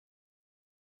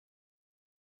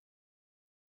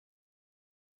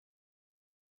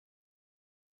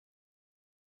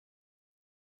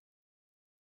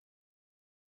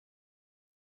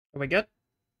Are we good?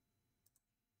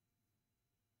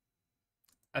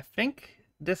 I think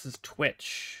this is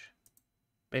Twitch,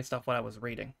 based off what I was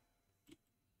reading.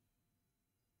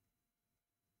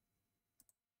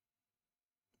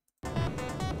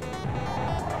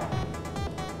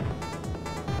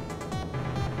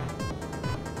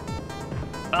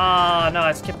 Ah, no,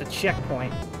 I skipped a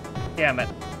checkpoint. Damn it.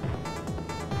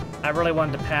 I really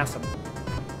wanted to pass him.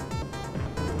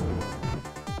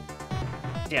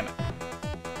 Damn it.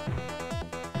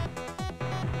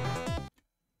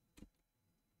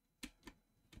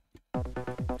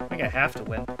 I think I have to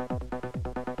win.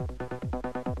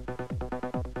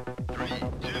 3, 2,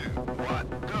 1,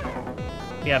 go.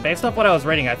 Yeah, based off what I was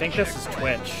reading, I think this is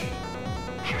Twitch.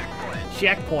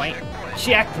 Checkpoint.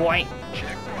 Checkpoint.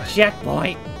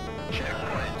 Checkpoint.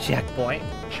 Checkpoint.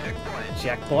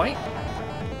 Checkpoint.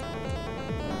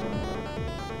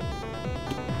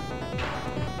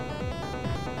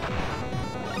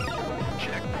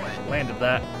 Landed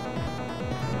that.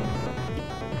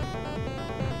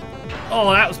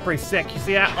 Oh, that was pretty sick. You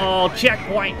see that? Oh,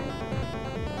 checkpoint.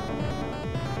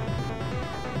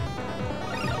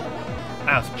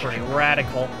 That was pretty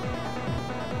radical.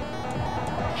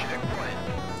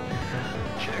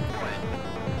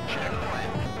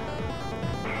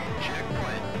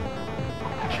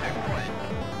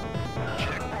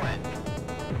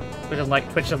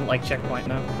 Twitch doesn't like checkpoint,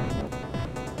 no.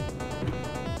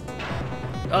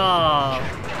 Oh,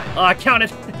 I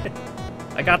counted.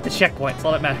 I got the checkpoint. That's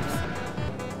all that matters.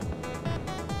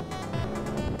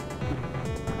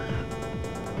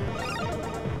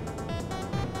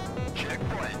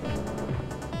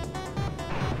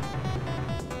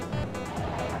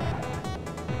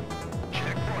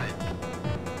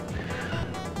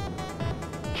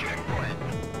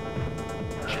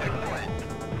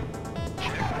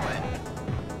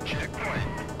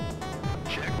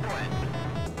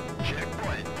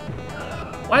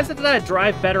 Why is it that I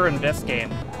drive better in this game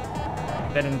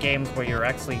than in games where you're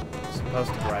actually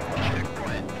supposed to drive well?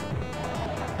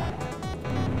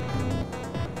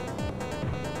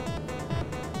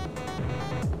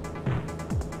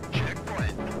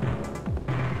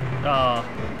 Oh,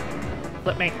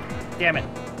 flip me. Damn it.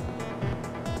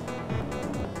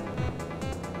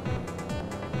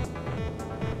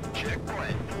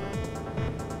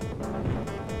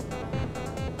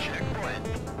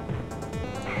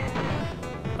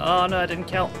 Oh no, it didn't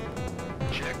count.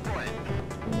 Checkpoint.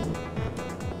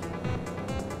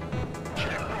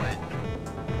 Checkpoint.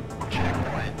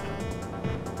 Checkpoint.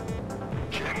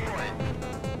 Checkpoint.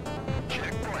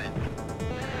 Checkpoint.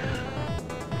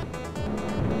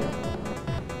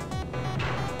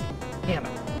 Damn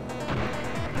it.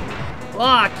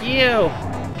 Fuck you!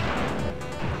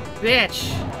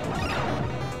 Bitch!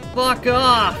 Fuck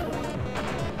off!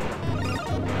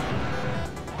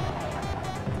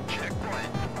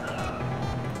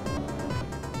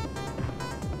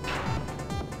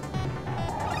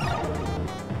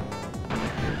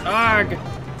 Arg!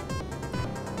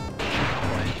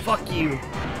 Fuck you!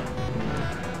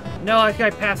 No, this guy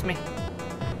passed me.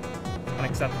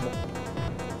 Unacceptable.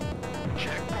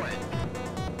 Checkpoint.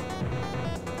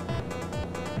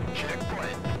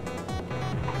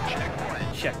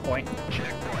 Checkpoint. Checkpoint.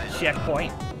 Checkpoint.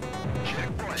 Checkpoint.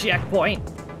 Checkpoint. Checkpoint. Checkpoint.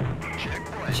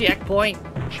 Checkpoint.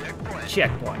 Checkpoint.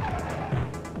 Checkpoint.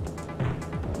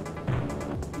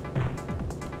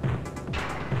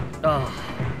 Oh.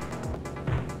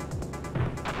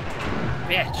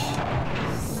 Bitch.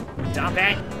 Stop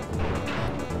it.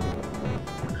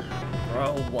 Bro,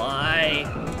 why?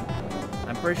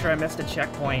 I'm pretty sure I missed a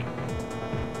checkpoint.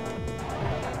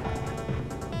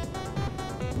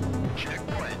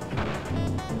 Checkpoint.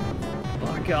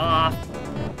 Fuck off.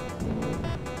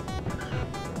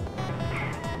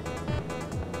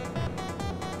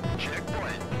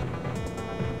 Checkpoint.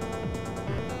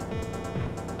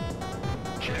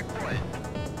 Checkpoint. Checkpoint.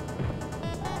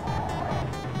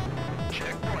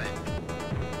 Checkpoint.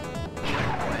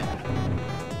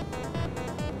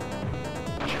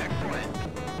 Checkpoint.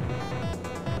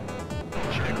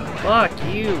 Checkpoint. Fuck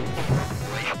you.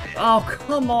 Oh,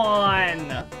 come on.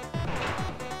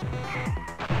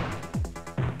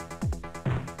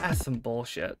 That's some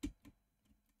bullshit.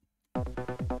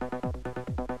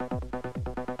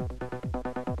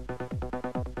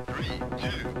 Three,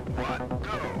 two, one,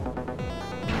 go.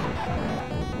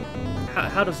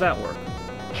 How does that work?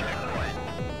 Checkpoint.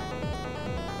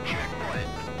 Checkpoint.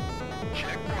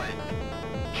 Checkpoint.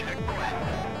 Checkpoint.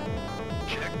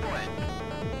 Checkpoint.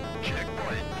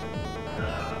 Checkpoint.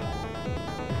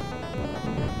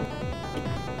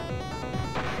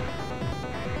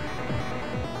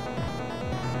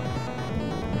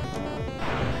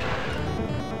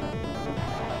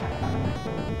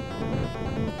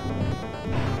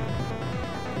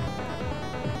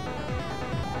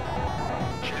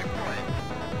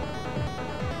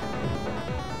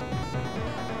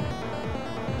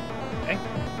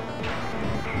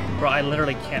 Bro, I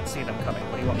literally can't see them coming.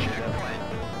 What do you want me to do?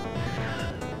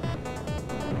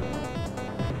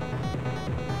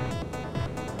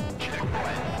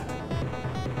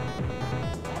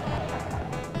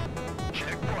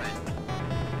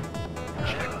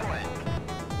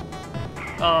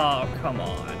 Oh, come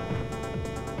on.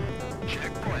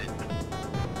 Checkpoint.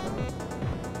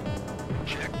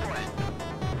 Checkpoint.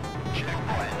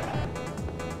 Checkpoint.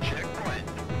 Checkpoint.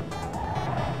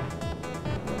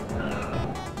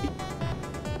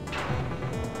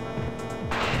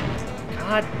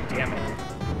 God damn it.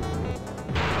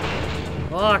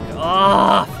 Fuck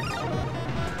off!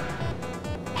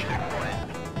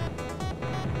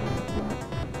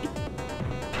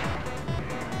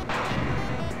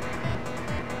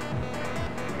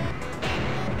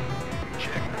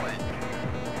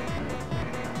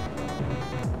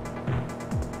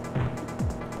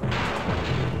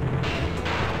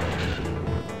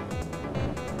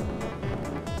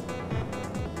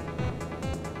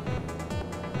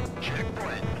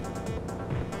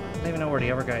 I don't even know where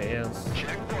the other guy is.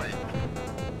 Checkpoint.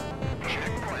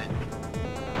 Checkpoint.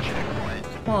 Checkpoint.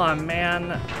 Come on,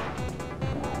 man.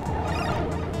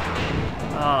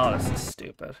 Oh, this is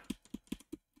stupid.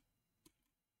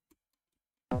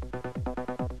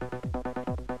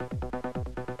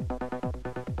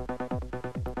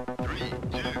 Three,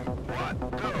 two, one,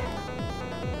 go.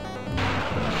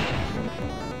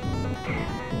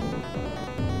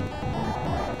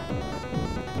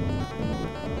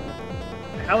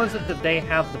 How is it that they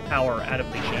have the power out of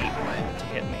the gate to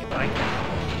hit me, but I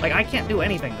can't? Like, I can't do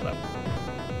anything to them.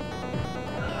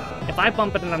 If I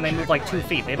bump into them, they move like 2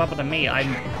 feet. They bump into me, I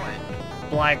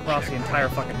fly across the entire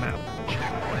fucking map.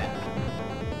 Checkpoint.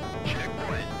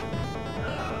 Checkpoint.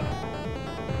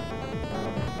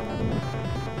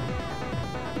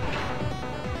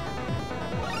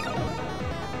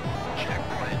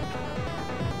 Checkpoint.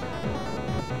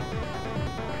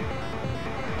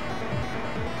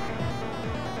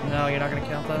 No, you're not gonna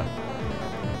count that?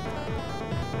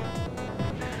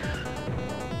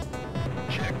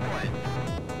 Checkpoint.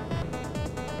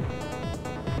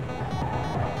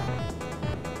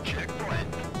 Checkpoint.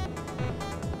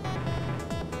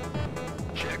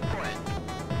 Checkpoint.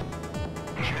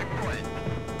 Checkpoint.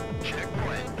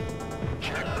 Checkpoint.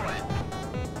 Checkpoint.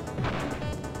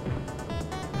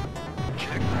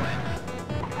 Checkpoint.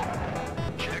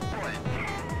 Checkpoint.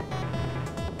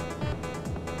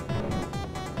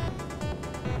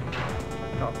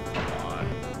 Oh, come on.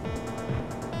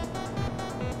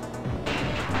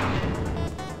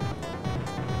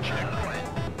 Checkpoint.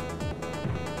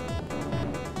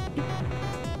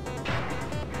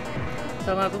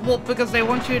 So, well, because they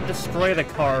want you to destroy the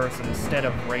cars instead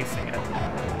of racing it.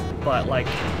 But, like,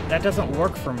 that doesn't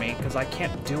work for me, because I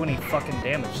can't do any fucking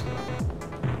damage to them.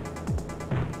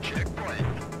 Checkpoint.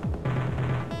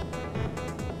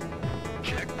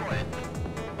 Checkpoint.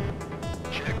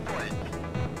 Checkpoint.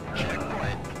 Checkpoint.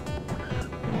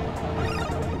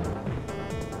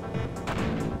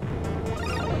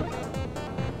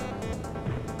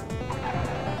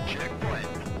 Checkpoint. Checkpoint.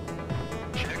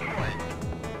 Checkpoint.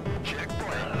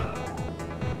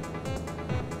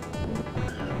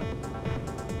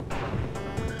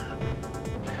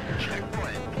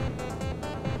 Checkpoint.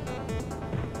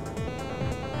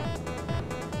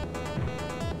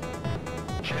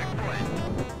 Checkpoint.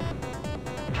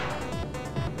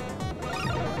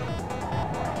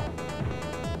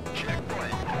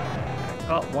 Checkpoint. I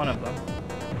caught one of them.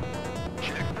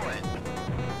 Checkpoint.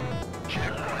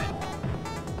 Checkpoint.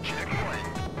 Checkpoint.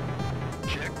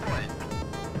 Checkpoint.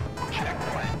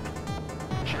 Checkpoint.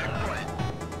 Checkpoint.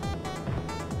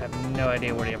 I have no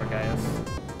idea where the other guy is.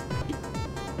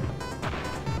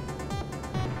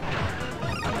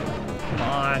 Come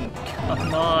on.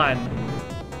 Come on.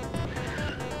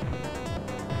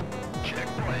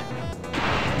 Checkpoint.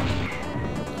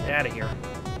 Get out of here.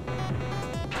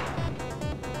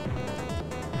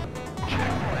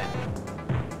 Checkpoint.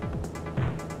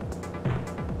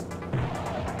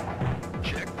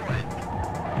 Checkpoint.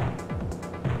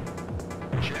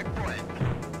 Checkpoint.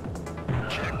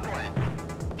 Checkpoint.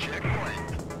 Checkpoint.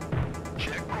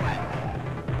 Checkpoint.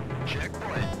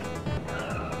 Checkpoint.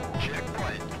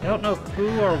 Checkpoint. I don't know who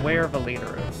or where the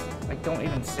leader is. I don't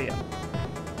even see him.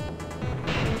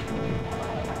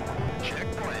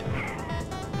 Checkpoint.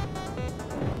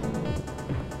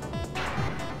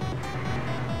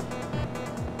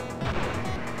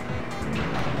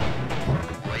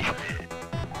 Wasted.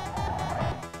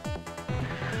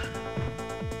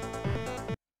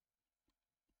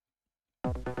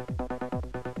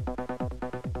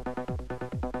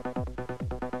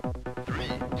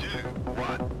 Three, two,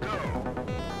 one, go.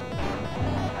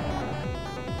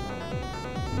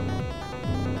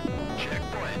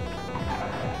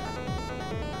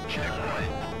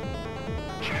 Checkpoint.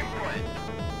 Checkpoint.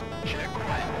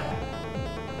 Checkpoint.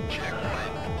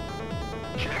 Checkpoint.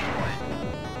 Checkpoint.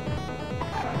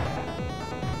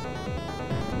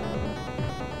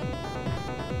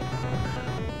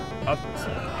 Up.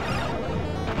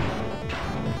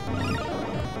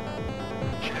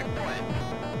 Checkpoint.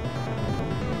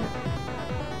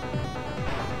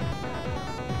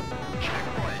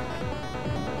 Checkpoint.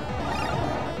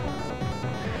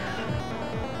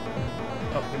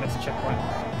 Oh, we missed a checkpoint.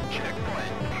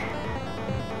 Checkpoint.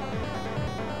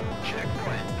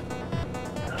 Checkpoint.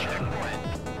 Checkpoint.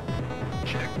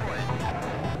 Checkpoint.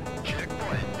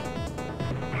 Checkpoint.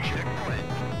 Checkpoint.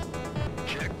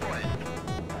 Checkpoint.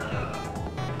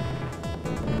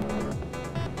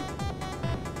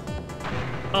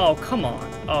 Oh, come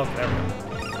on. Oh, there we go.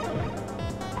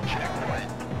 Checkpoint.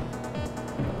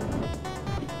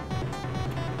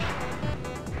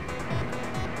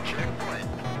 Checkpoint.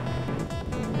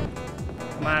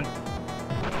 Come on.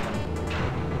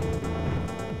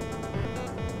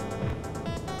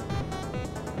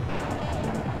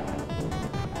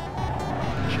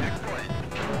 Checkpoint.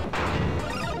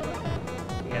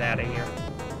 Get out of here.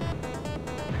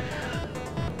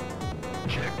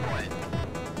 Checkpoint.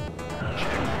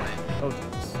 Checkpoint. Oh,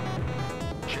 jeez.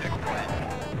 Checkpoint.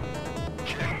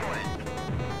 Checkpoint.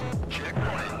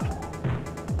 Checkpoint.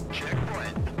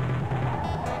 Checkpoint.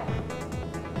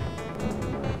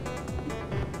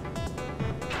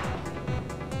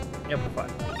 Yep, we're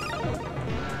fine.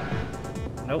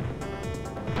 Nope.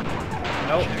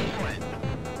 Nope. Checkpoint.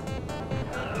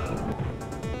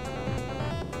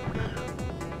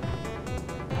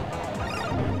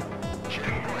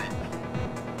 Checkpoint.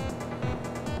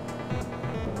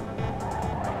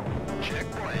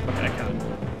 Checkpoint. Okay, I can.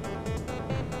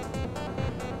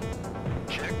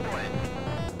 Checkpoint.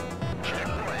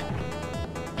 Checkpoint.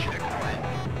 Checkpoint.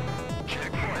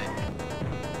 Checkpoint.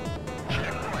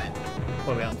 Checkpoint.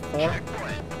 What are we on? 4?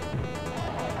 Checkpoint.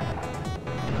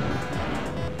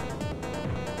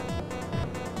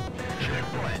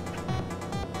 Checkpoint.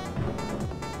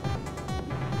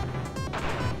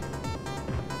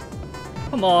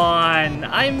 Come on!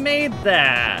 I made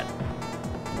that!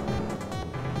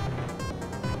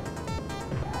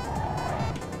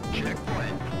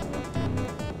 Checkpoint.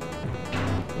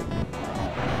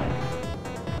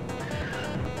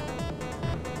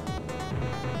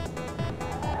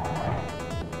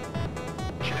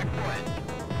 Checkpoint.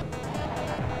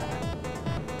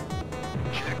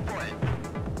 Checkpoint.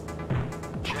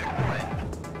 Checkpoint.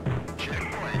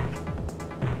 Checkpoint.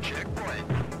 Checkpoint.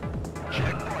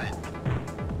 Checkpoint.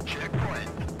 Checkpoint.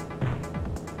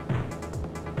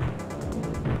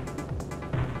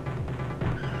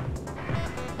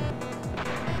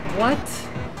 What?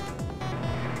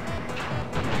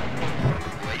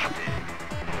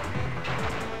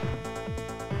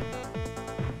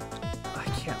 I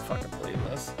can't fucking believe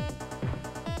this.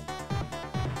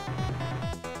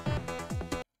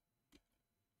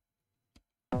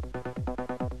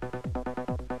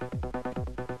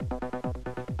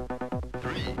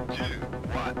 Three, two,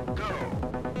 one, go.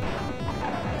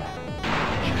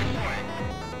 Checkpoint.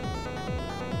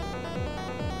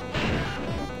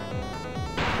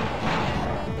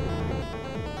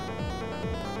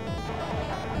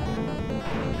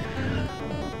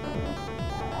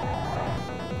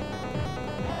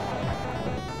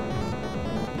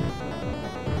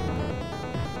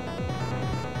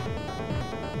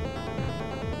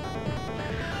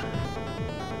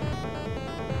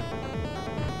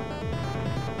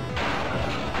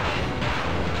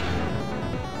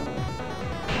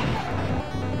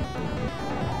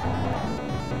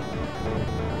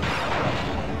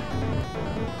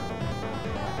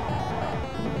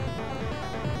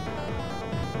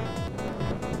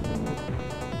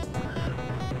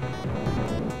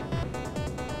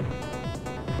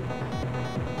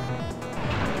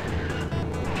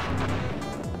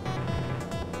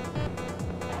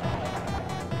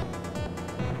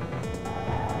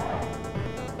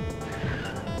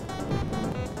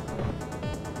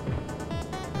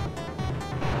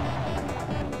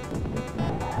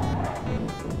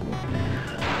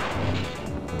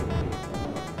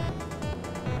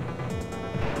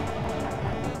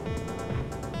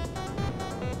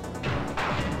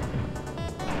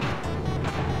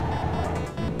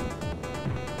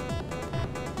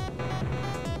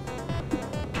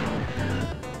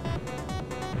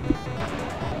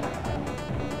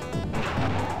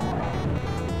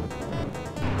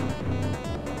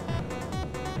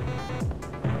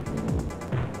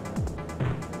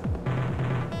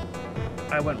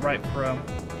 I went right for him.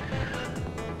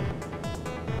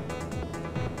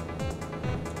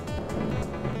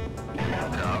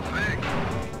 Taffe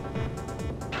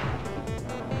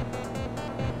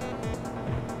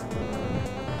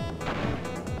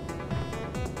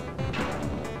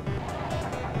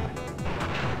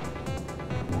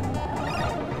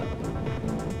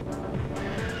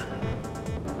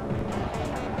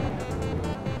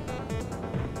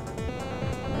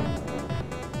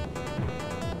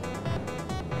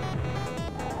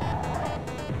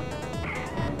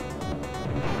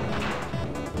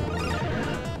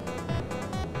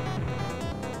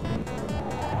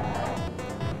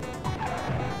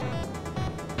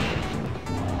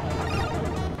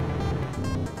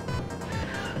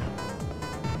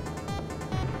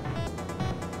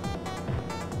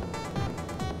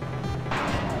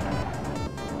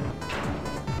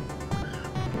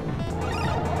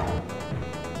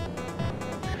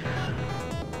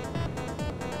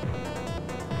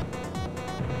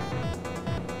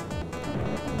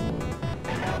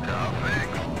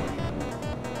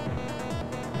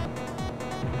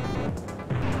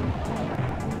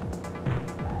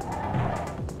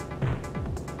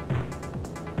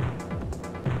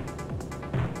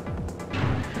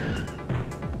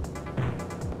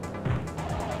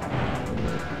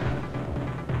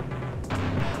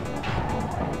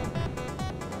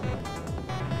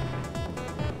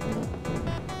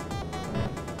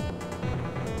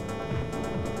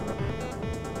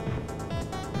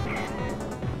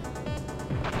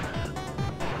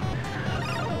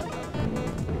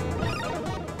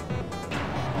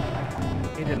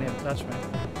didn't even touch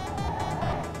me.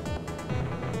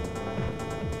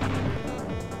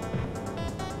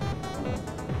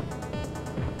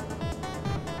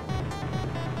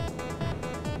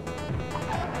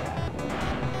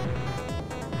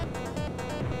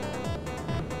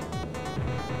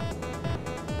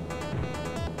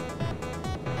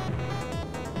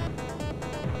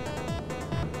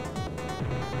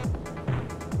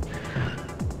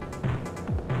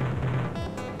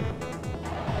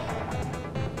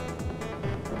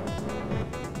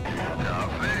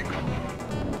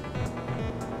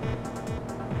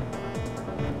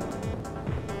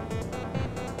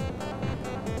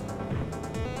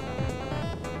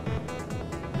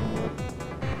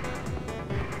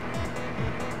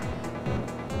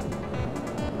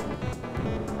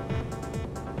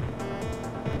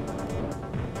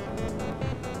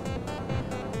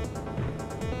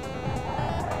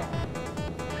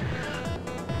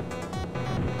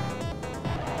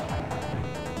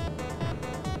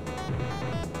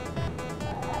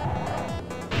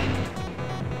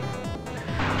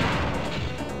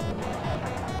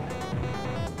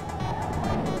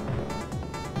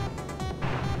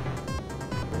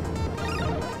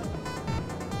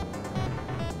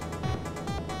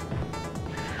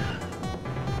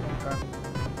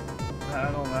 I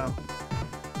don't know.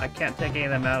 I can't take any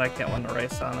of them out. I can't win the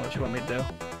race. I don't know what you want me to do.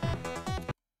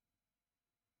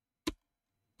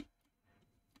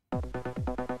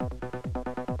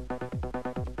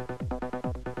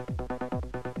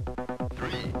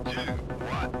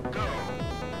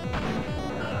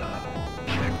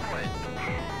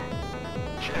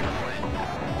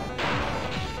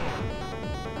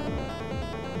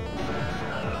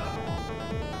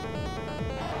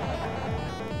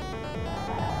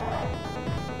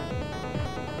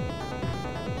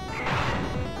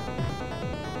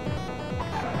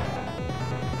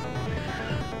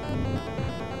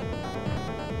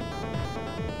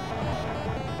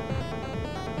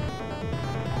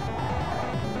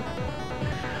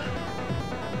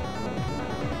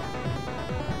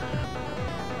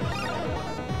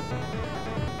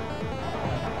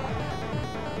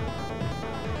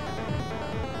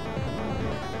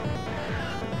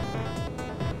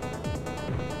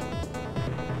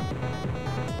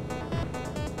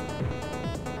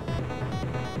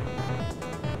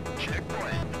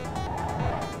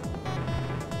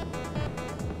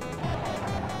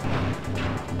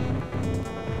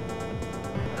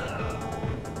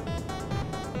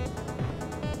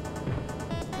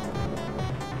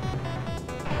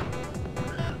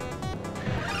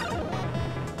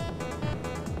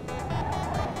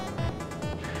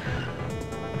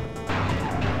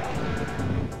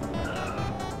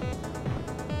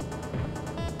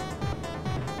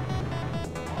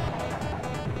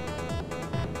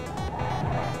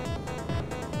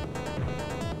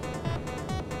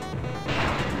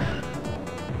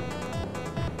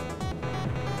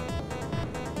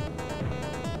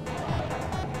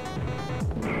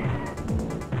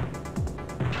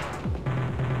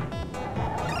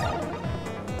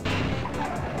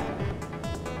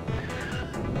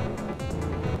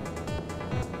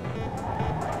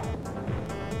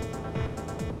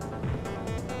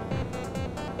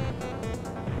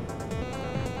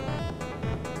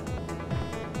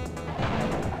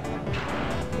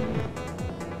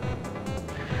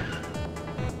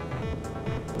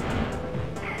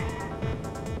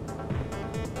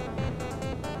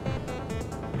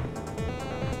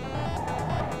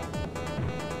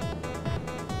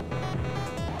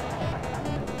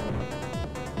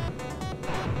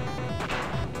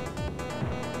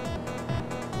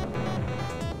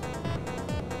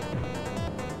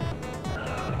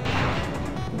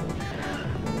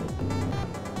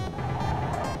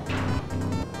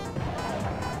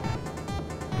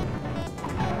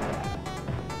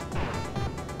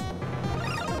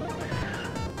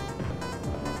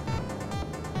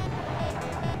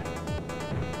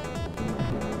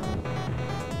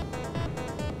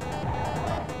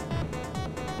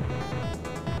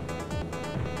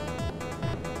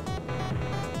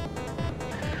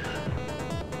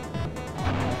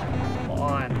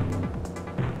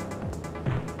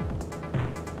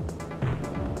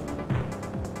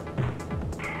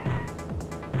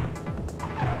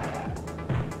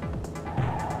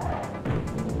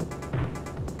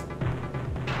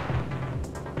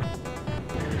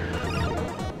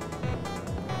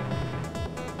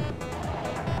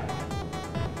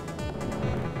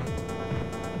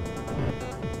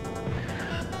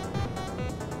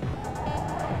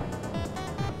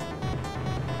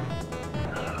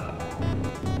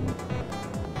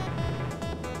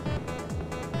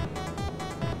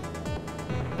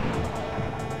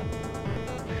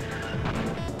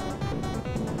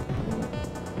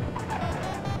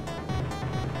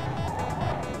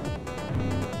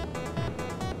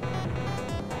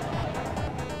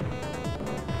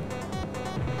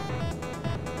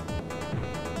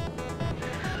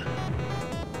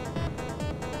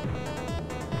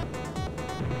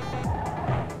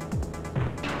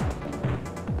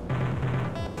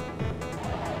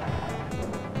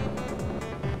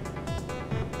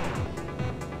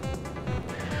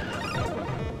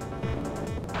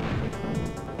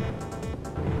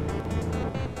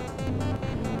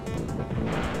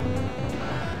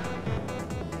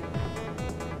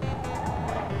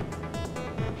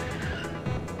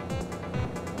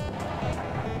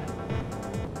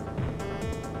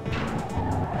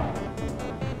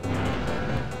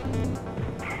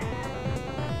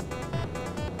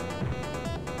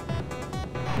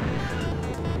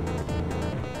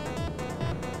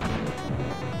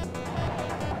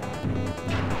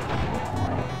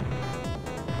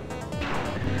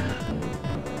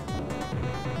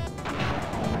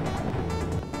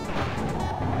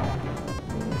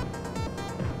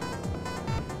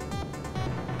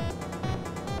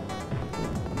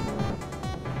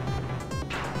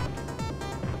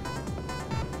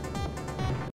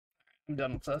 I'm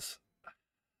done with this.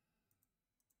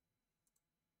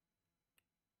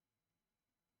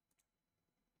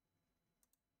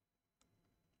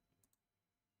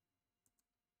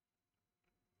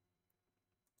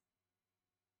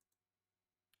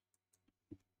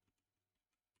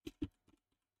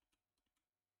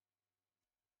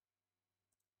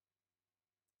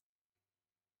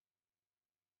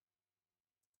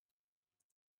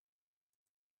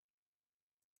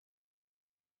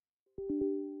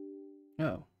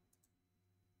 Oh.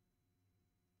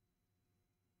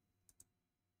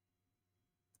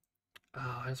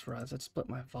 Oh, I just realized it split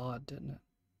my VOD, didn't it?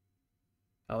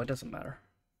 Oh, it doesn't matter.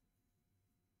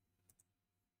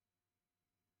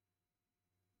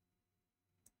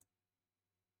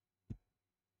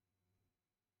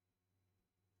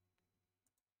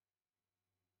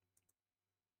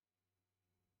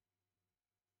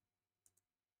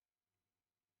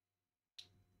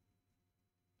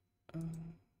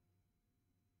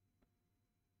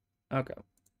 Okay.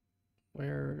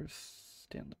 Where's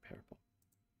Stanley Parable?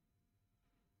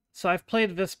 So I've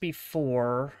played this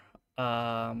before,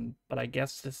 but I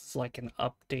guess this is like an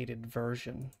updated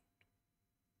version.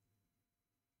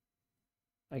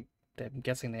 I'm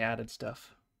guessing they added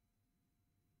stuff.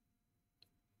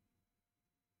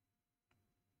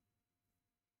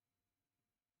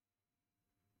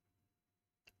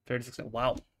 $36.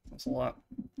 Wow, that's a lot.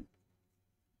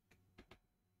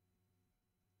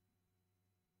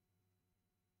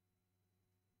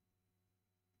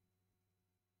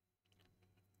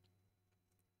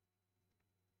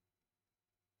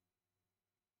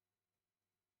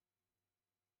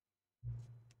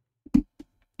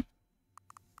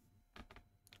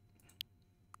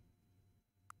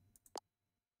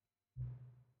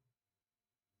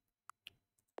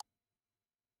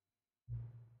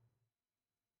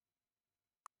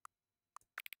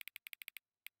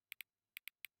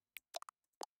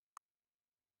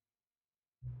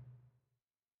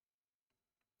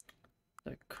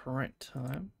 The current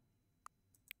time.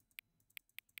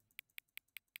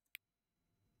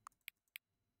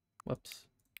 Whoops.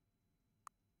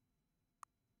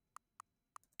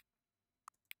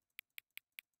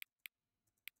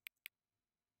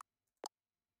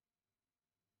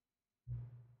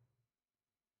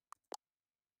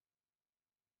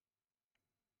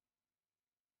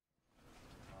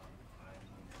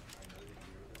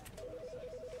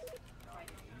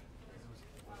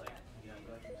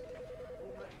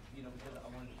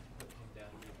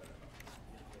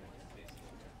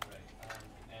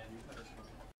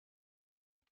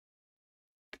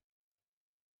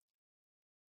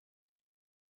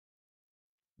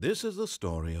 This is the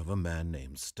story of a man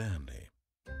named Stanley.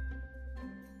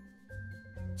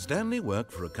 Stanley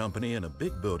worked for a company in a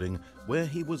big building where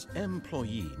he was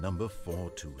employee number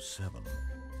 427.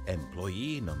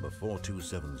 Employee number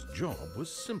 427's job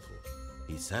was simple.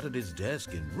 He sat at his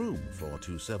desk in room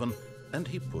 427 and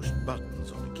he pushed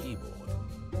buttons on a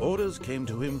keyboard. Orders came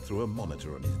to him through a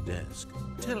monitor on his desk,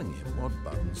 telling him what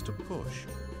buttons to push,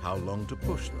 how long to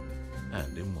push them,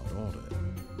 and in what order.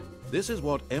 This is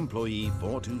what employee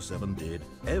 427 did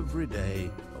every day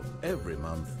of every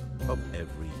month of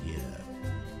every year.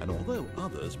 And although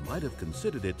others might have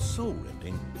considered it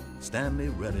soul-rending, Stanley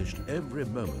relished every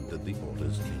moment that the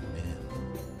orders came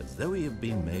in, as though he had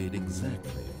been made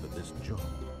exactly for this job.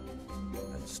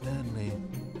 And Stanley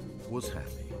was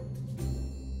happy.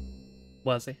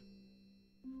 Was he?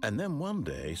 And then one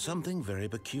day, something very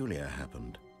peculiar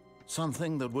happened.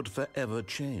 Something that would forever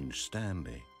change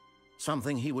Stanley.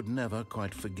 Something he would never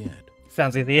quite forget.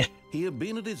 Sounds like the... He had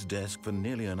been at his desk for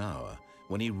nearly an hour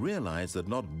when he realized that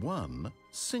not one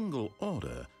single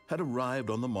order had arrived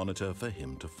on the monitor for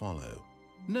him to follow.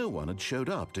 No one had showed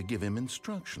up to give him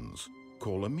instructions,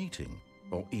 call a meeting,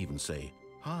 or even say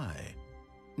hi.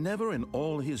 Never in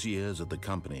all his years at the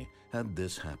company had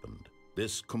this happened,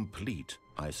 this complete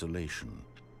isolation.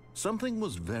 Something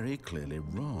was very clearly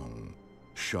wrong.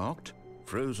 Shocked,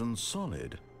 frozen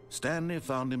solid, Stanley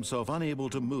found himself unable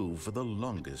to move for the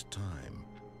longest time.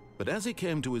 But as he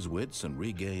came to his wits and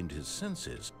regained his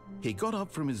senses, he got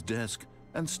up from his desk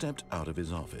and stepped out of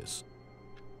his office.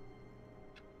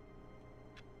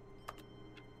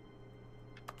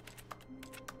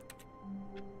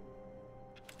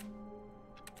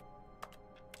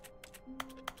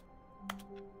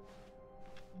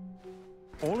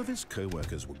 All of his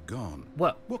co-workers were gone.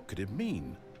 What? What could it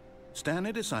mean?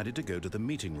 Stanley decided to go to the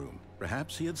meeting room.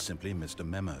 Perhaps he had simply missed a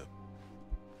memo.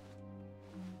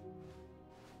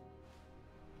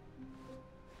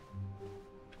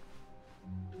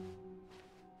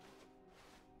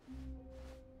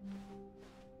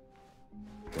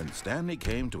 When Stanley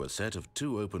came to a set of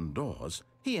 2 open doors,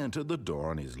 He entered the door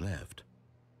on his left.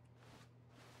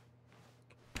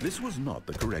 This was not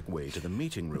the correct way to the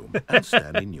meeting room, and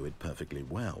Stanley knew it perfectly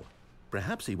well.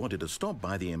 Perhaps he wanted to stop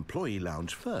by the employee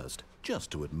lounge first,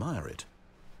 just to admire it.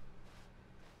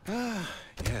 Ah,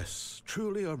 yes,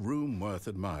 truly a room worth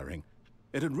admiring.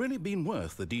 It had really been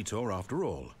worth the detour after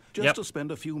all, just to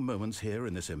spend a few moments here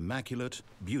in this immaculate,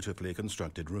 beautifully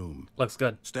constructed room. Looks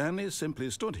good. Stanley simply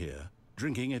stood here,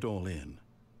 drinking it all in.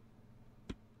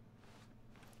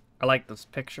 I like this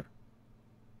picture.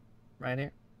 Right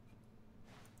here.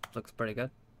 Looks pretty good.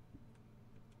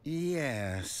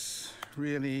 Yes,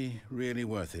 really, really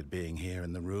worth it being here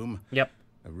in the room. Yep.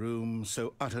 A room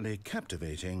so utterly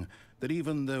captivating that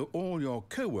even though all your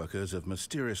co-workers have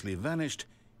mysteriously vanished,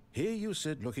 here you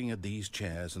sit looking at these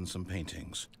chairs and some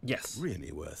paintings. Yes.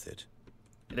 Really worth it.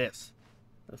 It is.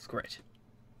 That's great.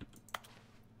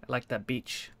 I like that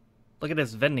beach. Look at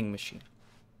this vending machine.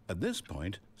 At this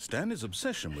point, Stanley's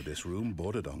obsession with this room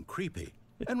bordered on creepy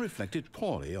and reflected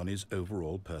poorly on his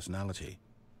overall personality.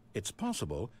 It's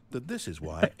possible that this is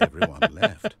why everyone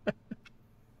left.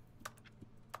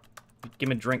 Give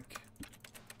me a drink.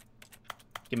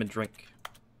 Give me a drink.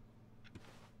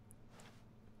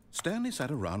 Stanley sat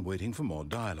around waiting for more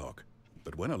dialogue,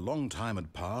 but when a long time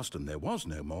had passed and there was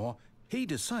no more, he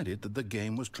decided that the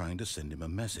game was trying to send him a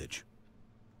message.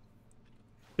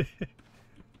 I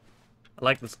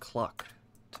like this clock,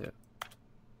 too.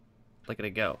 Look at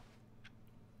it go.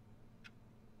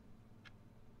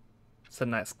 It's a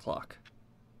nice clock.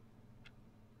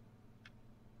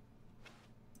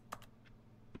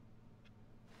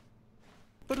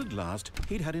 But at last,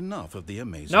 he'd had enough of the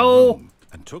amazing No! room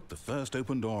and took the first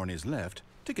open door on his left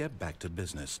to get back to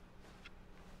business.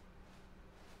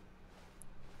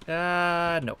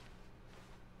 No.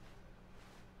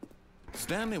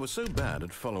 Stanley was so bad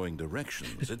at following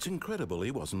directions, it's incredible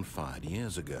he wasn't fired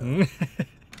years ago.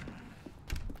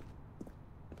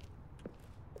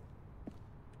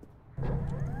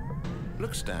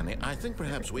 Look, Stanley, I think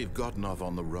perhaps we've gotten off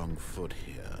on the wrong foot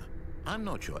here. I'm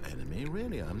not your enemy,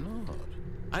 really, I'm not.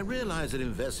 I realize that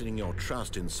investing your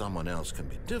trust in someone else can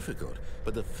be difficult,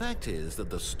 but the fact is that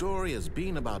the story has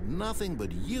been about nothing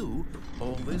but you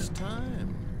all this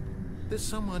time. There's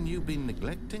someone you've been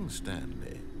neglecting,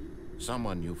 Stanley.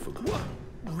 Someone you forgot.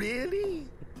 What? Really?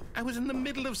 I was in the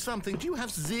middle of something. Do you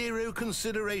have zero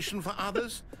consideration for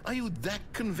others? Are you that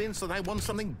convinced that I want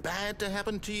something bad to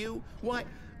happen to you? Why,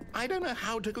 I don't know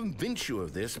how to convince you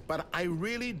of this, but I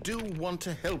really do want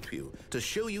to help you, to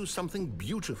show you something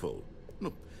beautiful.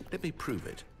 Look, let me prove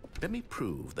it. Let me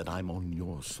prove that I'm on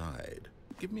your side.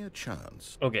 Give me a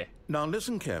chance. Okay. Now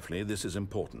listen carefully, this is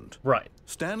important. Right.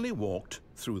 Stanley walked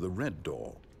through the red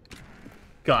door.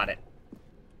 Got it.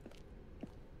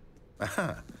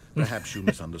 Aha, perhaps you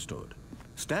misunderstood.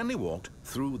 Stanley walked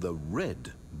through the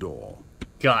red door.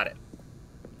 Got it.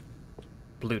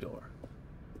 Blue door.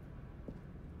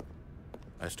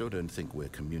 I still don't think we're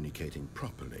communicating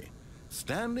properly.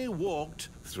 Stanley walked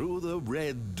through the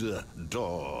red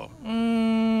door.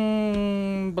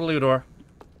 Blue door.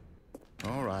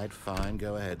 All right, fine.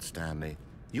 Go ahead, Stanley.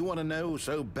 You want to know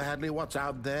so badly what's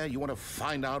out there? You want to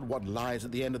find out what lies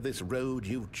at the end of this road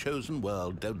you've chosen?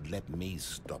 Well, don't let me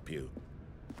stop you.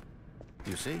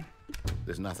 You see?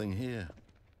 There's nothing here.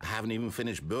 I haven't even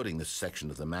finished building this section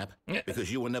of the map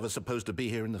because you were never supposed to be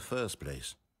here in the first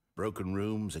place. Broken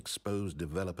rooms, exposed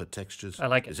developer textures. I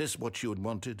like it. Is this what you had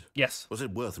wanted? Yes. Was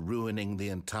it worth ruining the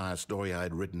entire story I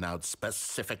had written out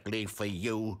specifically for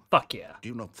you? Fuck yeah. Do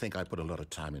you not think I put a lot of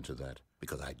time into that?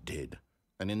 Because I did.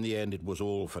 And in the end, it was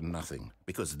all for nothing.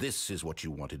 Because this is what you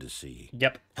wanted to see.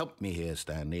 Yep. Help me here,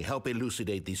 Stanley. Help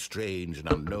elucidate these strange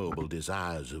and unknowable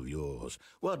desires of yours.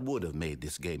 What would have made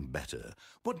this game better?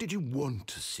 What did you want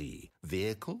to see?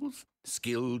 Vehicles?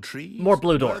 Skill trees? More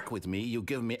blue door. Work with me. You've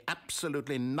given me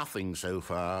absolutely nothing so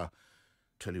far.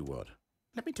 Tell you what.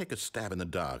 Let me take a stab in the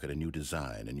dark at a new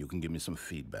design, and you can give me some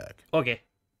feedback. Okay.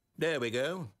 There we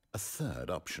go. A third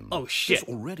option. Oh, shit. This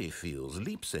already feels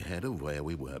leaps ahead of where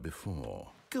we were before.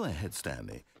 Go ahead,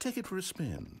 Stanley. Take it for a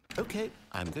spin. Okay,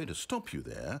 I'm going to stop you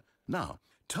there. Now,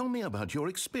 tell me about your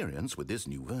experience with this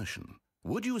new version.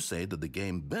 Would you say that the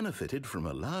game benefited from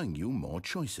allowing you more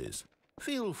choices?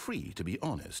 Feel free to be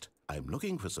honest. I'm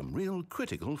looking for some real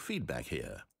critical feedback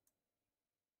here.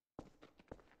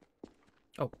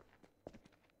 Oh.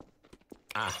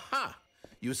 Aha!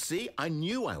 You see, I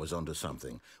knew I was onto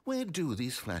something. Where do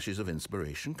these flashes of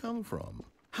inspiration come from?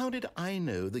 How did I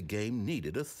know the game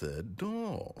needed a third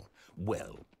door?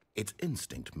 Well, it's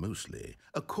instinct mostly,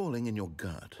 a calling in your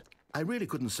gut. I really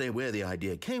couldn't say where the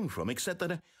idea came from, except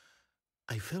that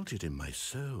I felt it in my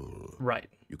soul. Right.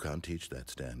 You can't teach that,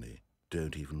 Stanley.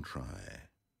 Don't even try.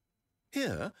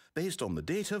 Here, based on the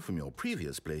data from your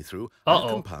previous playthrough, Uh-oh. I've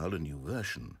compiled a new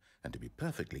version. And to be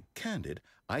perfectly candid,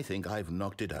 I think I've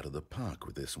knocked it out of the park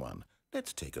with this one.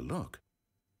 Let's take a look.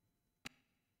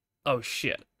 Oh,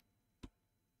 shit.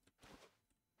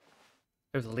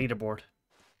 There's a leaderboard.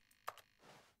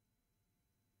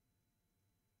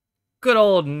 Good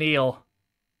old Neil.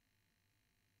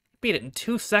 Beat it in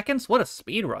 2 seconds? What a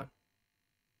speed run.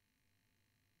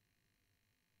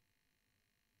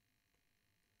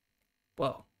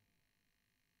 Whoa.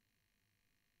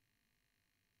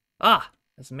 Ah,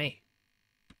 that's me.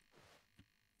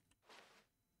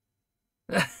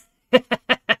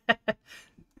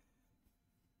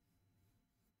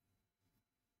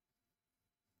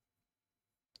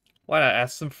 Why not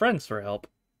ask some friends for help?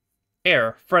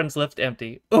 Air, friends left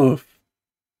empty. Oof.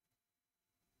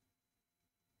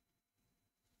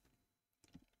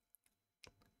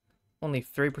 Only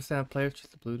 3% of players choose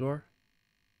the blue door.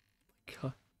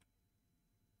 God.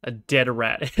 A dead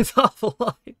rat is awful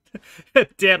line. A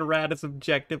dead rat is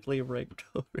objectively raped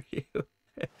over you.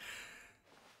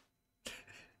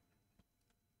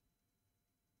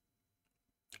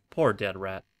 Poor dead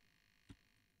rat.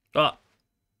 Ah.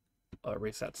 Oh, it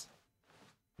resets.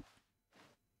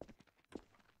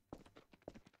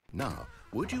 Now,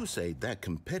 would you say that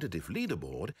competitive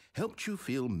leaderboard helped you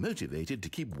feel motivated to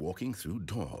keep walking through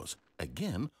doors?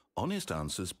 Again, honest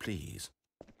answers, please.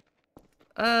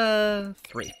 3.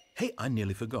 Hey, I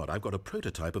nearly forgot. I've got a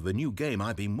prototype of a new game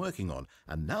I've been working on,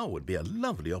 and now would be a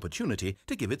lovely opportunity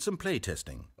to give it some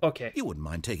playtesting. Okay. You wouldn't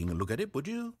mind taking a look at it, would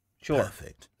you? Sure.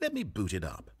 Perfect. Let me boot it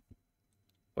up.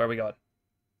 Where are we going?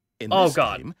 In Oh, this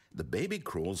God. game, the baby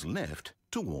crawls left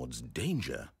towards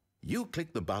danger. You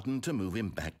click the button to move him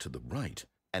back to the right,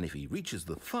 and if he reaches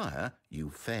the fire, you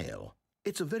fail.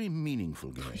 It's a very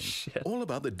meaningful game, Shit. all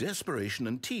about the desperation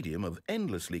and tedium of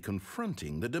endlessly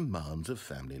confronting the demands of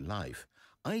family life.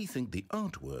 I think the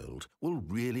art world will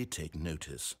really take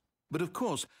notice. But of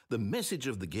course, the message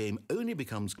of the game only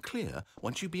becomes clear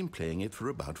once you've been playing it for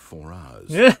about 4 hours.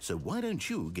 Yeah. So why don't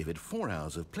you give it 4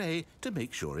 hours of play to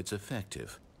make sure it's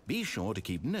effective? Be sure to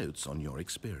keep notes on your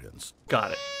experience.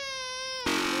 Got it.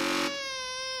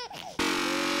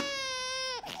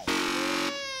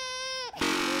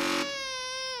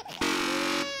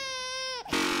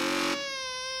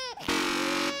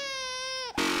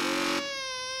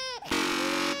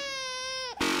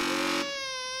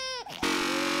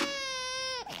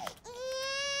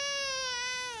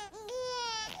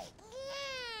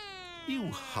 You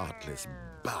heartless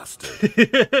bastard.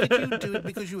 Did you do it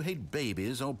because you hate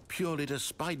babies or purely to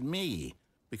spite me?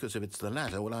 Because if it's the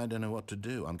latter, well, I don't know what to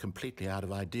do. I'm completely out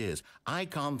of ideas. I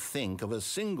can't think of a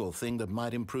single thing that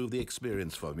might improve the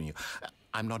experience for me.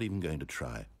 I'm not even going to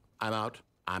try. I'm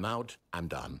out. I'm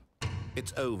done.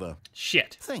 It's over.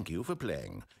 Shit. Thank you for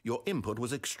playing. Your input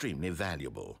was extremely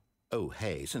valuable. Oh,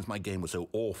 hey, since my game was so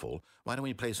awful, why don't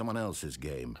we play someone else's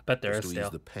game? Bet there Just is to ease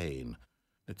still. the pain.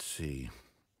 Let's see.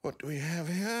 What do we have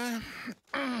here?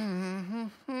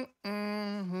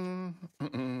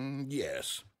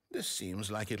 Yes, this seems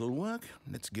like it'll work.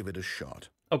 Let's give it a shot.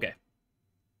 Okay.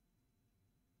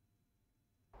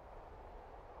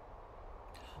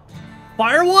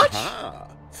 Firewatch? Ah,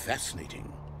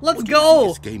 fascinating. Let's What do you go!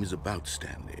 think this game is about,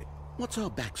 Stanley? What's our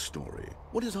backstory?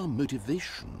 What is our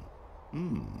motivation?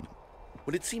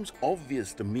 Well, it seems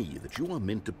obvious to me that you are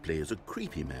meant to play as a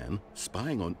creepy man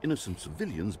spying on innocent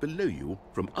civilians below you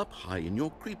from up high in your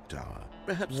creep tower,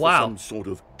 perhaps Wow. for some sort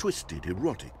of twisted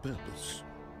erotic purpose.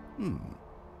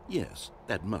 Yes,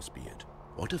 that must be it.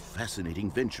 What a fascinating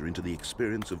venture into the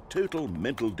experience of total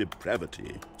mental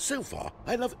depravity. So far,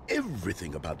 I love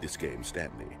everything about this game,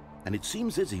 Stanley. And it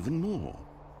seems there's even more.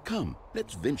 Come,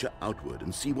 let's venture outward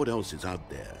and see what else is out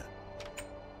there.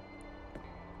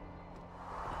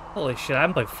 Holy shit, I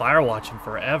haven't played Firewatch in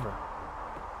forever.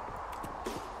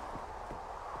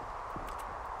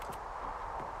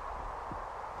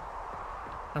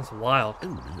 That's wild.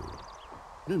 Oh,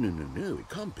 no. No, it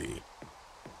can't be.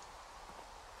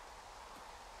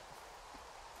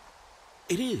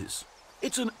 It is.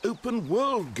 It's an open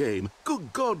world game.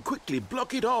 Good God, quickly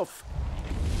block it off.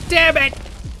 Damn it!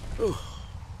 Oh,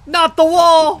 Not the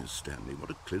wall! goodness, Stanley, what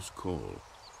a close call.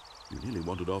 You nearly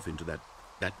wandered off into that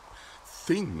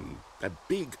thing, that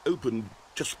big, open,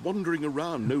 just wandering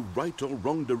around, no right or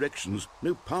wrong directions,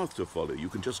 no path to follow. You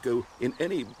can just go in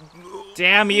any...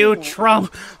 Damn you,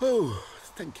 Trump! Oh,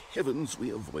 thank heavens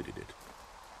we avoided it.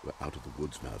 We're out of the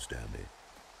woods now, Stanley.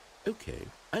 Okay,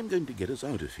 I'm going to get us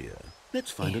out of here.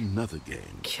 Let's find another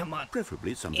game. Come on.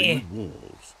 Preferably something with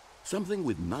walls. Something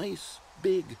with nice,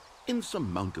 big,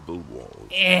 insurmountable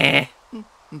walls.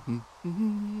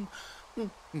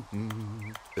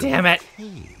 Damn it!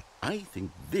 Hey, I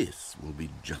think this will be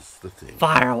just the thing.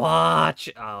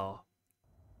 Firewatch! Oh.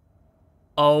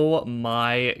 Oh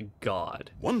my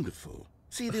god. Wonderful.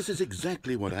 See, this is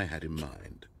exactly what I had in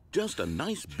mind. Just a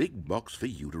nice big box for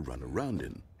you to run around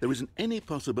in. There isn't any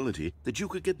possibility that you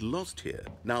could get lost here.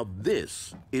 Now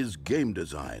this is game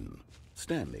design.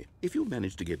 Stanley, if you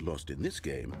manage to get lost in this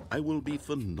game, I will be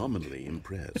phenomenally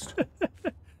impressed.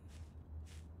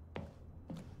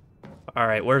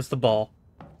 Alright, where's the ball?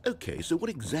 Okay, so what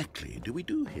exactly do we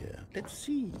do here? Let's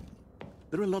see.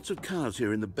 There are lots of cars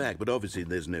here in the back, but obviously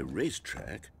there's no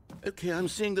racetrack. Okay, I'm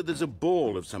seeing that there's a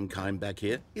ball of some kind back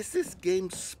here. Is this game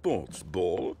sports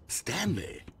ball?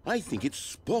 Stanley, I think it's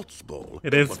sports ball.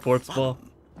 It is What sports fun. ball.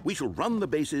 We shall run the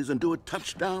bases and do a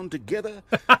touchdown together.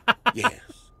 Yes,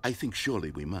 I think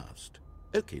surely we must.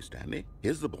 Okay, Stanley,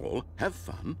 here's the ball. Have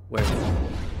fun. Where?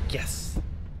 Yes.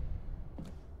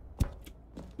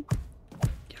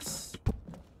 Yes.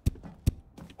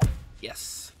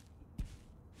 Yes.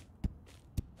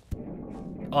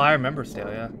 Oh, I remember still,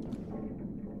 yeah.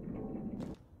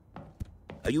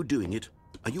 Are you doing it?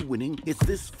 Are you winning? Is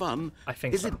this fun? I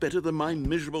think Is so. it better than my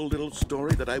miserable little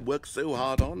story that I worked so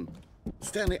hard on?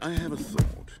 Stanley, I have a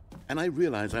thought. And I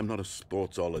realize I'm not a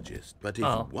sportsologist, but if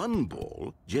one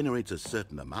ball generates a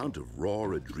certain amount of raw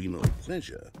adrenal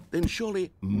pleasure, then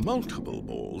surely multiple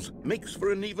balls makes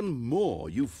for an even more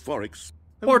euphoric...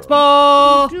 Sports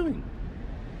ball! What are you doing?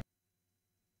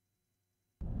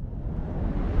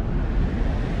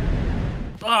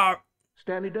 Ah!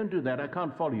 Stanley, don't do that. I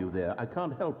can't follow you there. I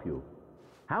can't help you.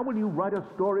 How will you write a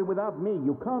story without me?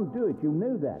 You can't do it. You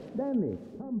know that. Stanley,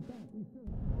 come back.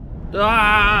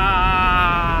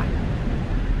 Ah!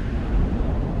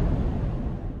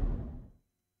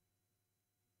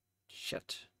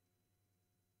 Shit.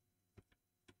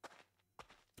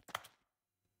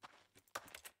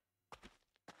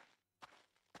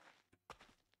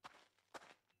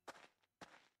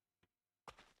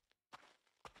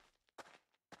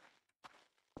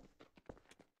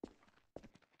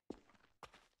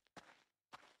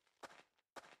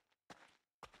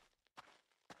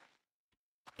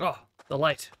 Oh, the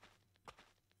light.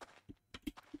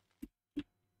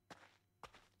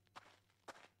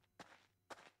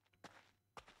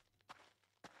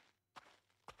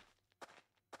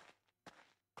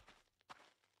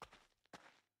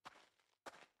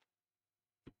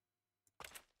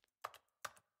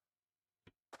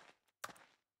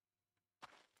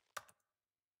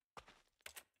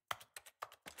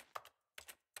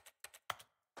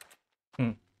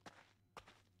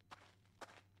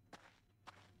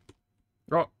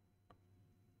 Oh.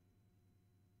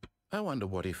 I wonder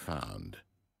what he found.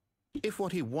 If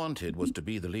what he wanted was to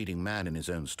be the leading man in his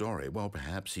own story, well,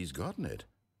 perhaps he's gotten it.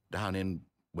 Down in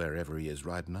wherever he is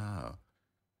right now.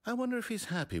 I wonder if he's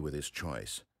happy with his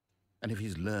choice, and if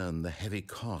he's learned the heavy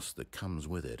cost that comes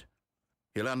with it.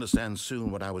 He'll understand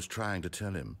soon what I was trying to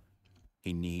tell him.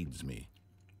 He needs me.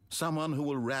 Someone who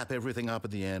will wrap everything up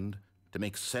at the end, to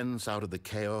make sense out of the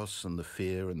chaos and the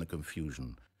fear and the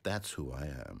confusion. That's who I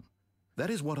am. That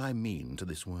is what I mean to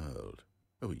this world.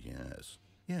 Oh, yes.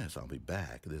 Yes, I'll be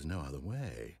back. There's no other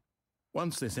way.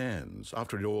 Once this ends,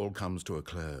 after it all comes to a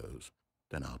close,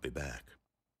 then I'll be back.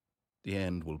 The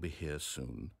end will be here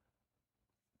soon.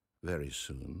 Very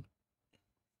soon.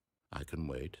 I can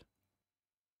wait.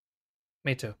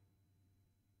 Me too.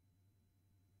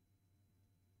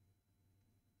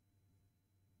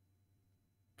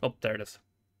 Oh, there it is.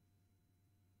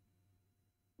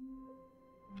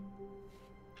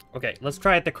 Okay, let's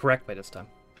try it the correct way this time.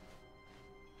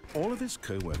 All of his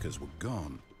co-workers were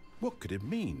gone. What could it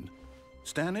mean?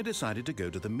 Stanley decided to go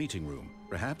to the meeting room.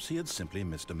 Perhaps he had simply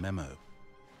missed a memo.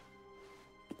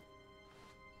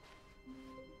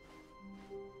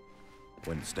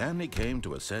 When Stanley came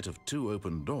to a set of 2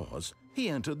 open doors, he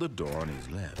entered the door on his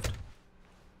left.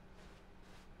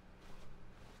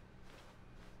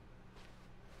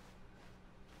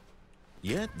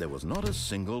 Yet there was not a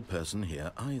single person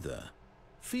here either.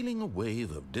 Feeling a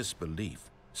wave of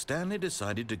disbelief, Stanley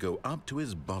decided to go up to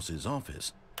his boss's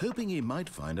office, hoping he might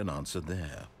find an answer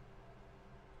there.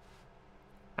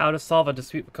 How to solve a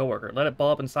dispute with a coworker. Let it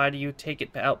ball up inside of you, take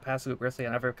it out passive aggressively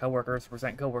on other coworkers,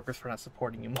 resent coworkers for not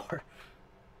supporting you more.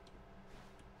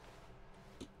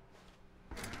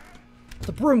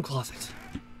 The broom closet.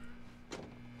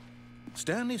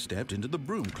 Stanley stepped into the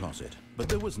broom closet, but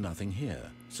there was nothing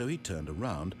here, so he turned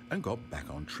around and got back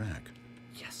on track.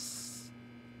 Yes.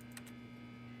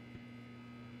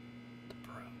 The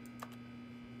broom.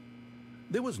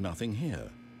 There was nothing here.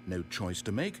 No choice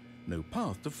to make, No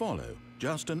path to follow,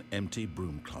 just an empty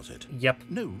broom closet. Yep.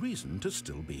 No reason to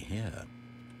still be here.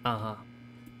 Uh-huh.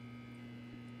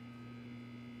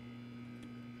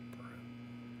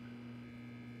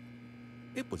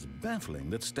 It was baffling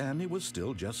that Stanley was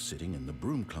still just sitting in the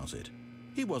broom closet.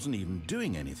 He wasn't even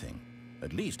doing anything.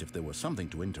 At least if there was something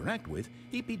to interact with,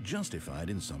 he'd be justified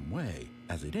in some way.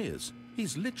 As it is,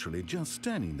 he's literally just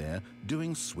standing there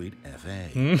doing sweet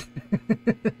FA.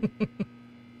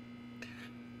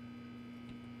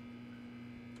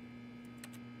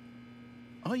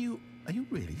 Are you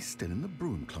really still in the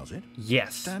broom closet?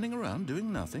 Yes. Standing around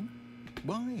doing nothing?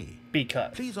 Why?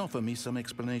 Because. Please offer me some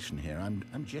explanation here.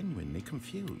 I'm genuinely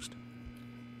confused.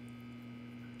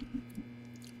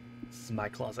 This is my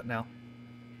closet now.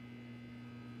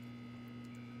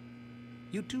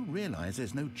 You do realize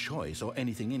there's no choice or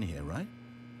anything in here, right?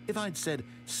 If I'd said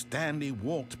Stanley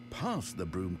walked past the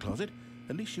broom closet,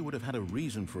 at least you would have had a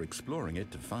reason for exploring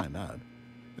it to find out.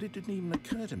 But it didn't even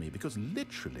occur to me because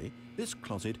literally this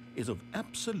closet is of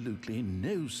absolutely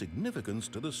no significance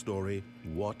to the story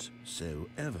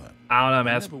whatsoever. I don't know,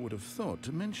 man. I never would have thought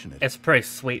to mention it. It's pretty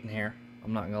sweet in here.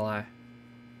 I'm not gonna lie.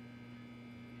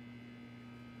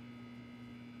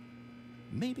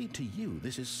 Maybe to you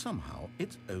this is somehow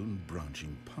its own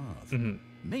branching path. Mm-hmm.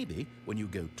 Maybe when you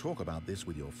go talk about this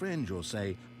with your friend, you'll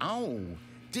say, "Oh,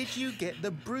 did you get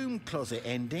the broom closet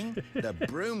ending? The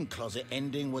broom closet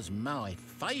ending was my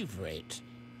favorite."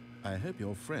 I hope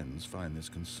your friends find this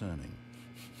concerning.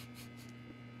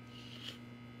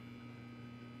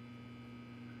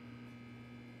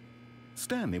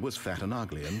 Stanley was fat and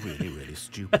ugly and really, really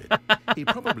stupid. He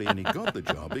probably only got the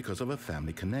job because of a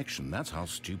family connection. That's how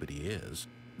stupid he is.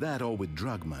 That or with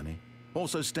drug money.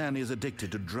 Also, Stanley is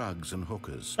addicted to drugs and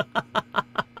hookers.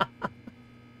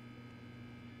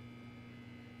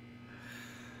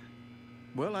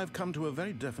 Well, I've come to a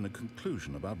very definite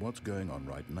conclusion about what's going on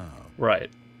right now.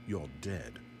 Right. You're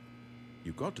dead.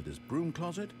 You got to this broom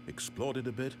closet, explored it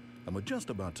a bit, and were just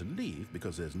about to leave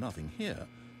because there's nothing here,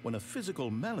 when a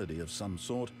physical malady of some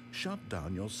sort shut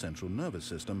down your central nervous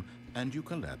system and you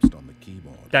collapsed on the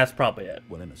keyboard. That's probably it.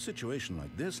 Well, in a situation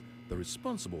like this, the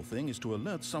responsible thing is to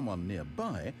alert someone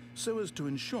nearby so as to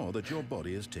ensure that your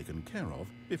body is taken care of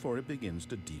before it begins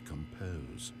to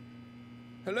decompose.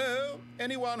 Hello?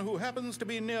 Anyone who happens to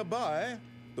be nearby?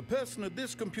 The person at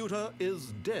this computer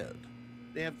is dead.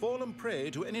 They have fallen prey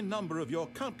to any number of your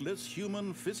countless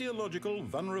human physiological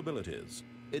vulnerabilities.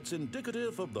 It's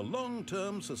indicative of the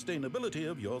long-term sustainability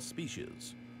of your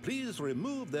species. Please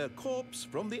remove their corpse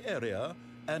from the area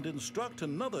and instruct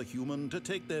another human to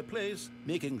take their place,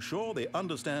 making sure they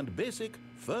understand basic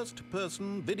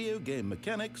first-person video game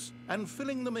mechanics and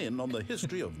filling them in on the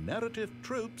history of narrative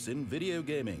tropes in video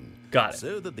gaming. Got it.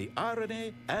 So that the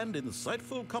irony and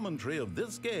insightful commentary of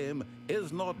this game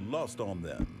is not lost on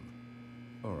them.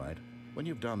 All right, when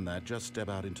you've done that, just step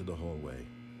out into the hallway.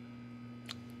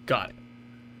 Got it.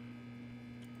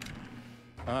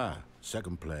 Ah,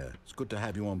 second player. It's good to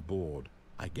have you on board.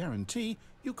 I guarantee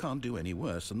you can't do any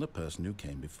worse than the person who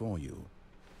came before you.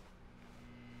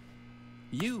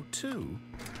 You too?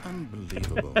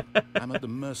 Unbelievable. I'm at the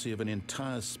mercy of an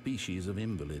entire species of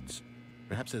invalids.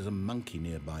 Perhaps there's a monkey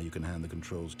nearby you can hand the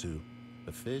controls to.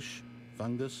 A fish?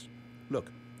 Fungus?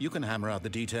 Look, you can hammer out the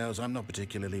details. I'm not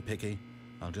particularly picky.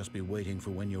 I'll just be waiting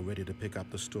for when you're ready to pick up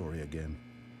the story again.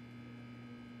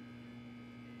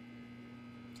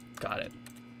 Got it.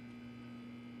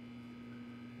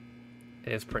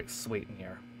 It is pretty sweet in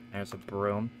here. There's a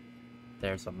broom.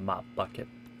 There's a mop bucket.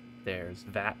 There's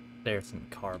that. There's some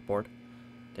cardboard.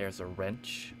 There's a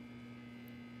wrench.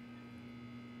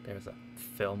 There's a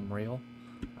film reel.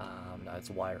 No, it's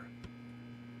wire.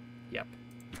 Yep.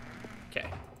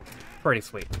 Okay. Pretty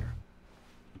sweet in here.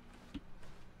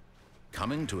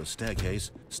 Coming to a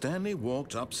staircase, Stanley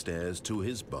walked upstairs to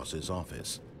his boss's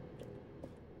office.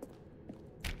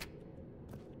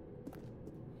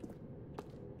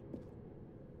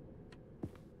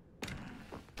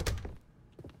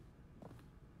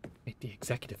 Wait, the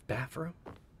executive bathroom?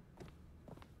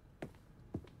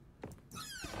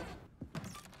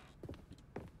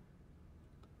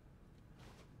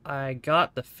 I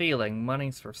got the feeling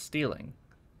money's for stealing.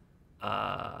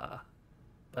 But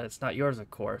it's not yours,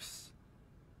 of course.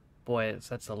 Boy,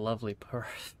 that's a lovely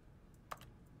purse.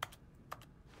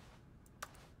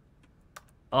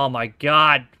 Oh my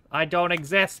god, I don't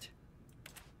exist.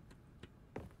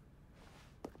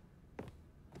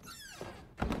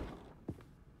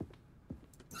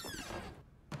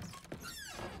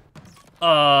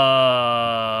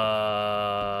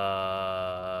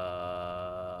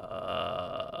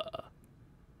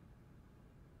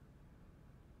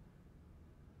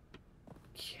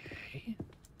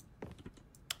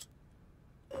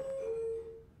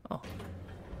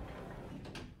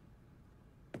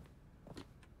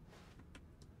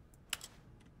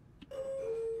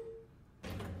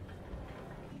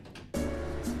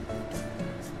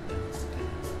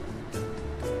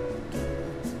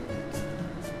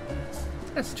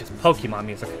 That's just Pokemon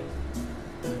music.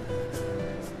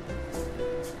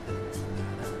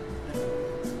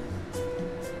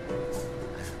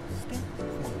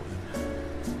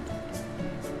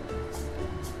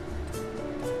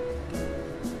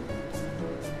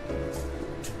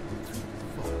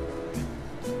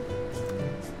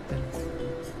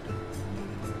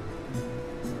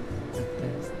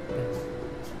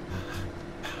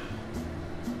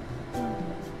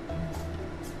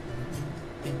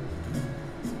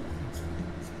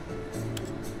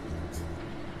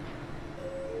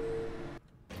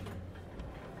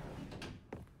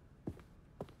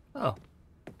 Oh.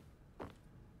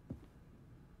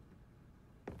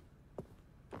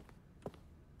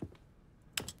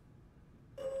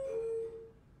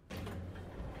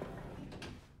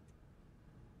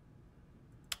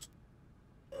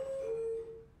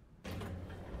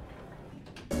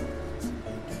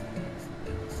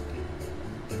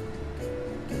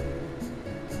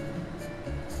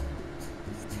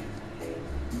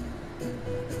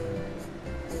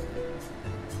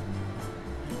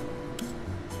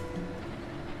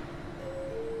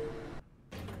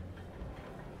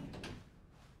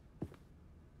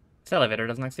 This elevator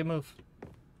doesn't actually move.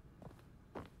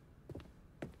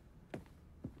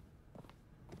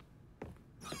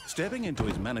 Stepping into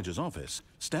his manager's office,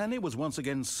 Stanley was once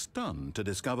again stunned to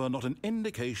discover not an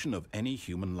indication of any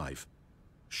human life.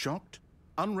 Shocked,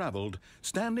 unraveled,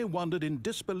 Stanley wondered in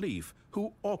disbelief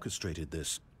who orchestrated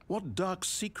this. What dark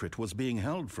secret was being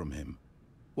held from him?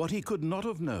 What he could not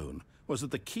have known was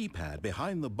that the keypad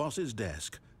behind the boss's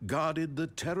desk guarded the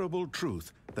terrible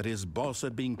truth that his boss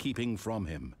had been keeping from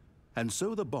him. And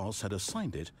so the boss had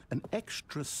assigned it an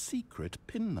extra secret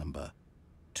PIN number,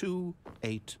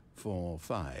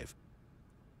 2845.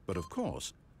 But of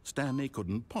course, Stanley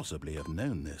couldn't possibly have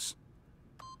known this.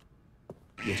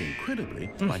 Yet incredibly,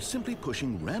 by simply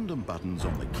pushing random buttons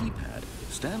on the keypad,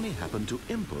 Stanley happened to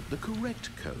input the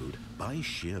correct code by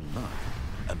sheer luck.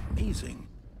 Amazing.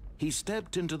 He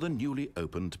stepped into the newly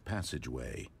opened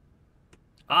passageway.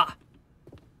 Ah!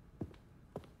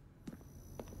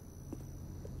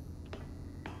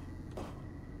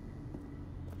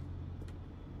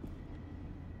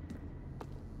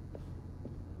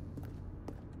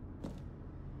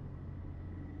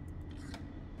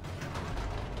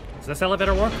 Does this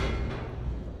elevator work?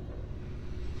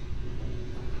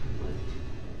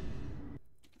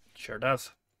 Sure does.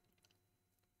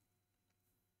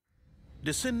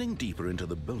 Descending deeper into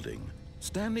the building,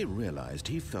 Stanley realized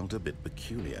he felt a bit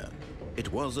peculiar.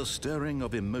 It was a stirring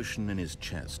of emotion in his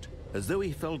chest, as though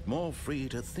he felt more free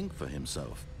to think for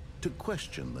himself, to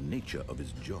question the nature of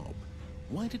his job.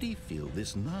 Why did he feel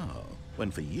this now, when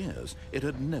for years it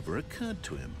had never occurred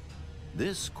to him?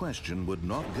 This question would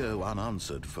not go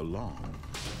unanswered for long.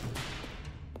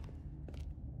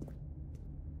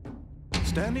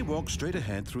 Stanley walked straight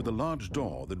ahead through the large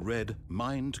door that read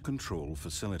Mind Control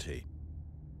Facility.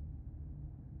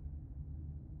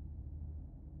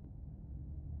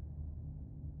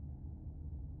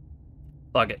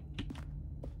 Plug it.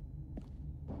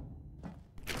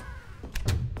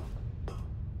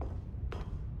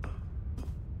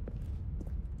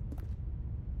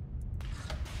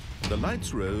 The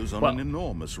lights rose on an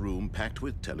enormous room packed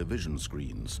with television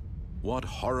screens. What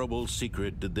horrible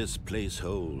secret did this place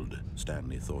hold?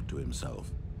 Stanley thought to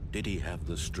himself. Did he have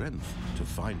the strength to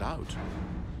find out?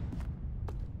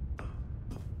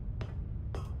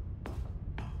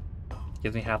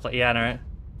 Gives me half. Yeah, alright.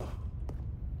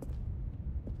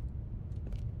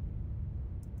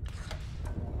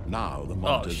 Now the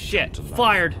monitors shit. jumped to life,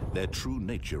 Fired. their true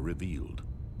nature revealed.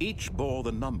 Each bore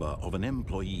the number of an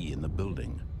employee in the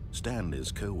building,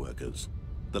 Stanley's co-workers.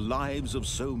 The lives of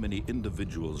so many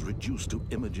individuals reduced to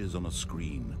images on a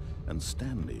screen, and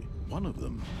Stanley, one of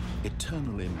them,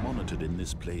 eternally monitored in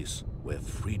this place where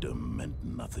freedom meant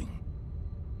nothing.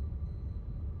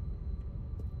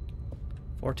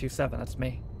 427, that's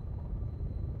me.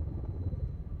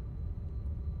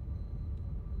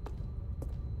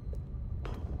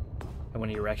 And one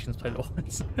of your actions played at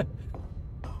once.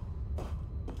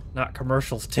 Not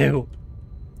commercials, too.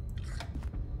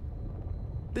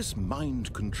 This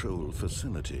mind control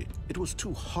facility, it was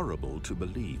too horrible to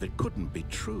believe. It couldn't be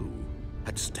true.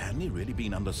 Had Stanley really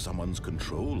been under someone's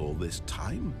control all this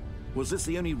time? Was this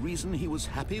the only reason he was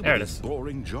happy with his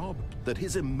boring job? That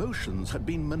his emotions had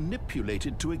been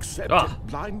manipulated to accept it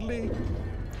blindly?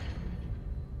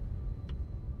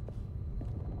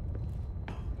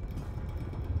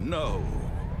 No.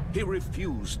 He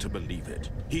refused to believe it.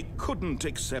 He couldn't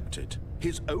accept it.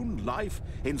 His own life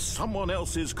in someone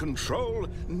else's control?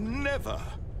 Never!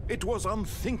 It was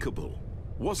unthinkable.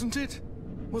 Wasn't it?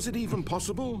 Was it even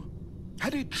possible?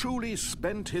 Had he truly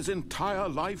spent his entire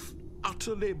life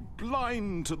utterly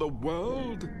blind to the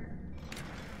world?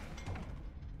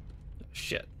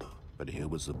 Shit. But here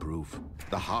was the proof.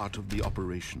 The heart of the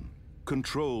operation.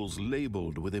 Controls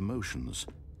labeled with emotions.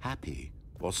 Happy,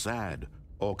 or sad,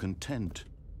 or content.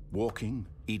 Walking,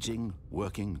 eating,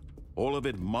 working. All of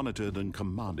it monitored and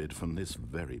commanded from this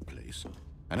very place.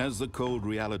 And as the cold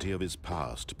reality of his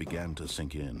past began to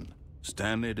sink in,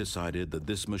 Stanley decided that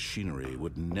this machinery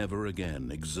would never again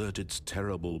exert its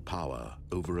terrible power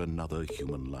over another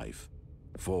human life.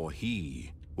 For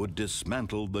he would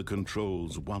dismantle the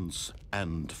controls once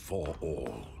and for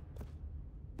all.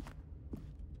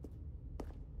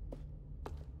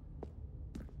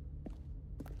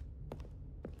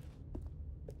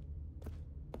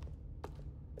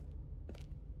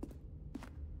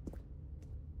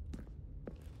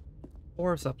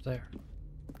 Doors up there.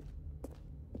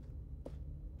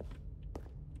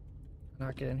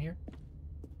 Not get in here?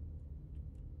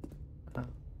 Oh.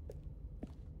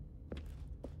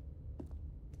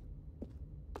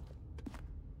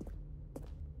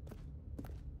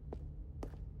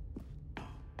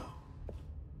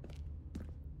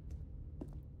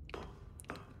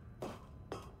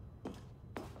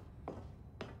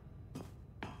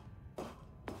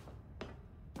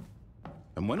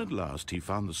 And when at last he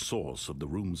found the source of the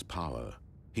room's power,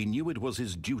 he knew it was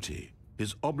his duty,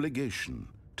 his obligation,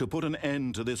 to put an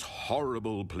end to this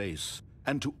horrible place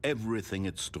and to everything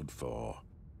it stood for.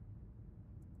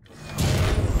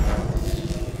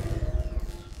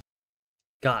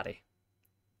 Got it.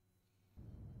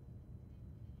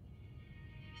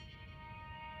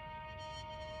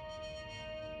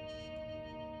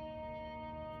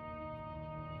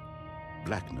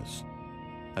 Blackness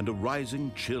and a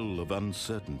rising chill of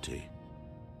uncertainty.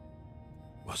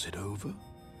 Was it over?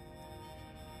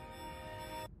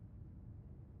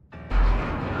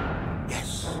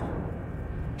 Yes.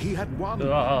 He had won.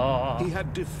 He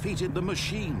had defeated the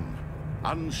machine,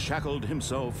 unshackled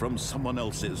himself from someone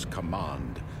else's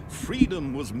command.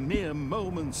 Freedom was mere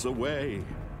moments away.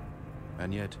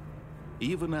 And yet,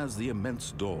 even as the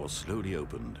immense door slowly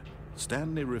opened,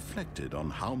 Stanley reflected on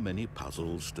how many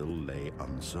puzzles still lay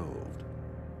unsolved.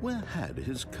 Where had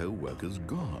his co-workers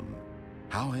gone?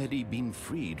 How had he been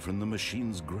freed from the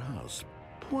machine's grasp?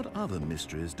 What other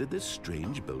mysteries did this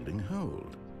strange building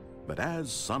hold? But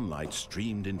as sunlight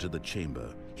streamed into the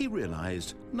chamber, he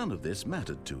realized none of this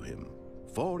mattered to him.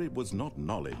 For it was not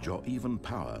knowledge or even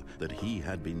power that he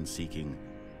had been seeking,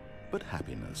 but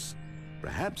happiness.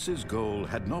 Perhaps his goal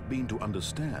had not been to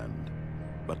understand,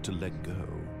 but to let go.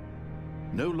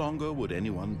 No longer would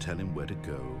anyone tell him where to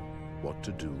go, what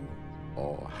to do,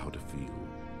 or how to feel.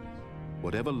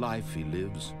 Whatever life he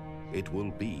lives, it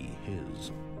will be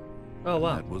his. Oh,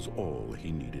 wow. That was all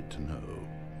he needed to know.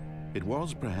 It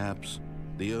was perhaps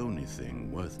the only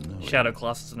thing worth knowing. Shadow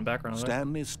Colossus in the background.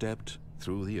 Stanley stepped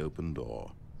through the open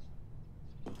door.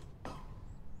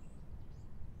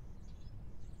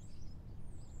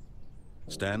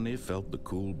 Stanley felt the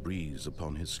cool breeze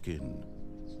upon his skin,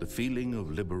 the feeling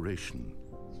of liberation,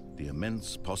 the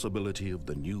immense possibility of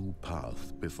the new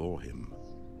path before him.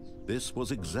 This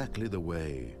was exactly the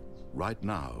way, right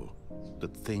now,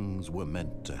 that things were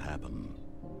meant to happen.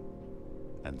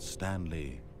 And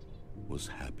Stanley was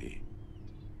happy.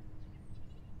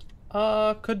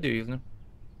 Could do even.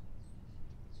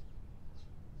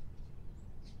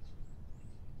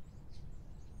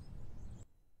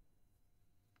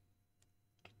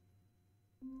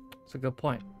 That's a good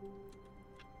point.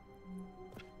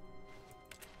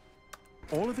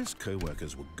 All of his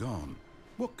co-workers were gone.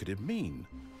 What could it mean?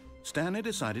 Stanley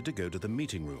decided to go to the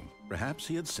meeting room. Perhaps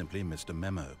he had simply missed a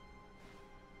memo.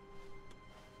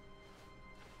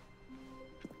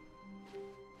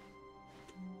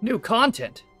 New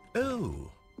content. Oh,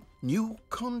 new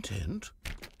content?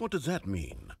 What does that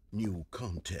mean, new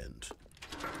content?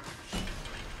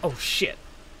 Oh shit.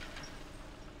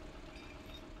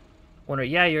 Wonder.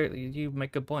 Yeah, you make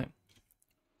a good point.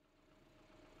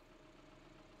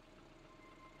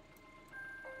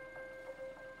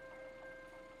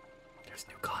 There's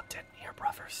new content here,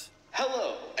 brothers.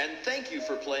 Hello, and thank you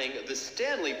for playing the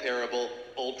Stanley Parable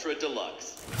Ultra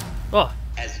Deluxe. Oh.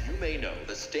 As you may know,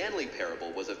 the Stanley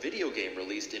Parable was a video game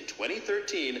released in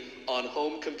 2013 on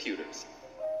home computers.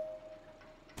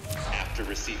 After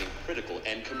receiving critical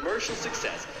and commercial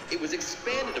success, it was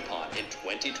expanded upon in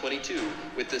 2022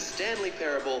 with the Stanley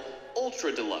Parable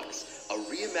Ultra Deluxe, a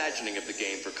reimagining of the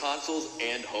game for consoles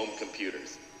and home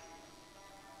computers.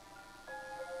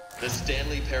 The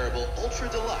Stanley Parable Ultra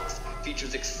Deluxe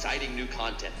features exciting new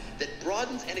content that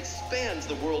broadens and expands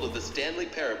the world of the Stanley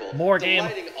Parable, More game.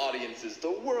 delighting audiences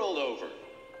the world over.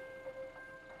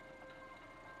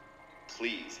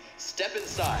 Please, step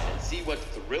inside and see what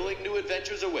thrilling new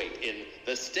adventures await in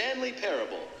The Stanley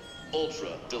Parable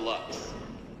Ultra Deluxe.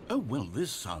 Oh, well, this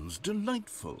sounds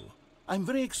delightful. I'm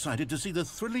very excited to see the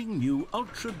thrilling new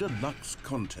Ultra Deluxe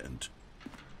content.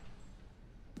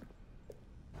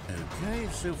 Okay,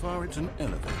 so far it's an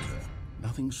elevator.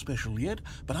 Nothing special yet,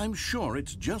 but I'm sure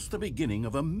it's just the beginning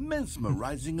of a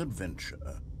mesmerizing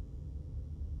adventure.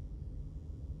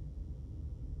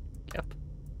 Yep.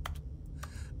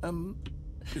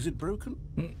 Is it broken?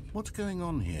 What's going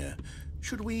on here?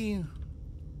 Should we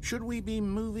be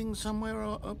moving somewhere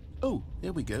or... Oh,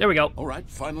 there we go. There we go. All right,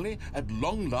 finally, at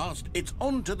long last, it's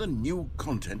on to the new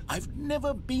content. I've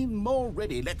never been more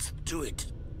ready. Let's do it.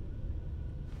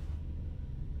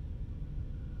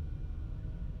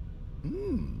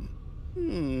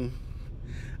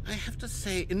 I have to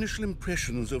say, initial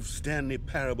impressions of Stanley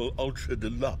Parable Ultra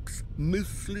Deluxe,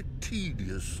 mostly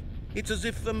tedious. It's as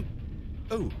if,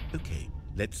 Oh, okay.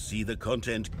 Let's see the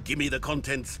content. Give me the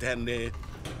content, Stanley.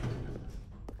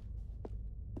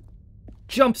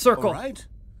 Jump circle. All right.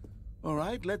 All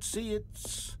right, let's see.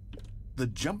 It's the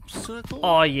jump circle.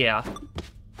 Oh, yeah.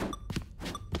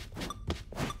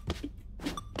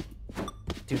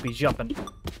 Dude be jumping.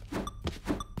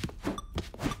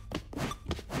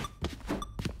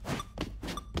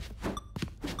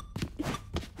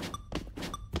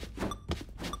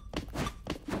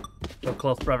 Go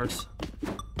close, brothers.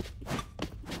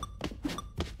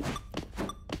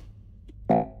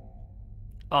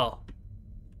 Oh.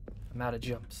 I'm out of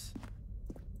jumps.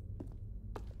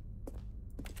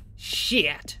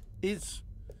 Shit! Is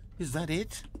that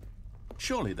it?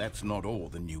 Surely that's not all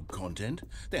the new content.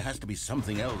 There has to be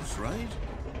something else, right?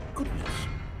 Goodness.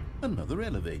 Another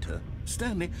elevator.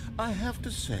 Stanley, I have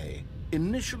to say,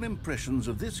 initial impressions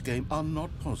of this game are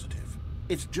not positive.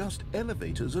 It's just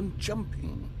elevators and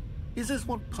jumping. Is this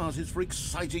what passes for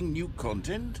exciting new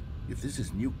content? If this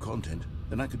is new content,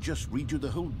 then I could just read you the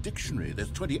whole dictionary.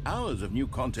 There's 20 hours of new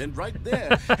content right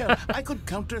there. Hell, I could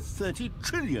count to 30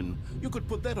 trillion. You could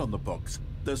put that on the box.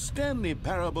 The Stanley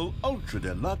Parable Ultra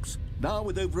Deluxe, now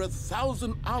with over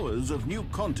 1,000 hours of new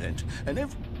content.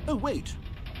 And oh, wait.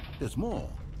 There's more.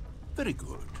 Very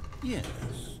good. Yes.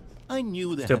 I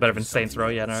knew there Still had better to be than Saints something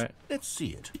Row, yeah, else. alright. Let's see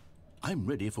it. I'm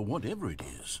ready for whatever it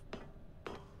is.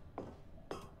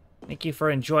 Thank you for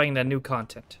enjoying the new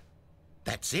content.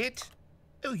 That's it?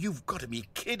 Oh, you've got to be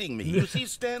kidding me. You see,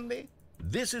 Stanley?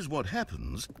 This is what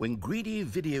happens when greedy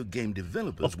video game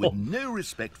developers with no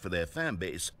respect for their fan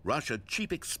base rush a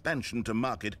cheap expansion to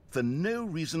market for no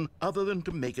reason other than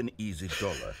to make an easy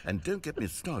dollar. And don't get me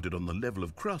started on the level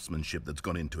of craftsmanship that's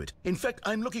gone into it. In fact,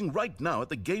 I'm looking right now at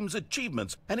the game's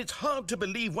achievements, and it's hard to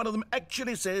believe one of them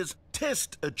actually says,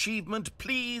 "Test achievement,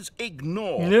 please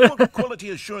ignore." What quality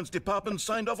assurance department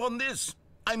signed off on this?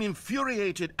 I'm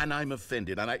infuriated and I'm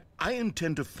offended, and I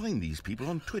intend to find these people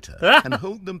on Twitter and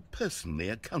hold them personally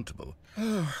accountable.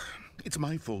 It's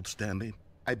my fault, Stanley.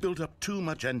 I built up too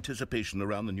much anticipation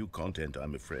around the new content,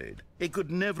 I'm afraid. It could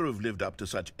never have lived up to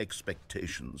such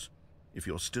expectations. If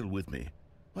you're still with me,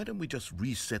 why don't we just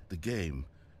reset the game,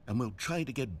 and we'll try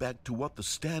to get back to what the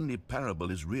Stanley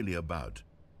Parable is really about.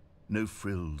 No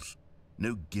frills,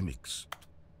 no gimmicks.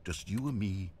 Just you and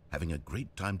me having a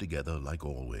great time together like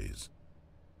always.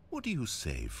 What do you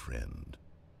say, friend?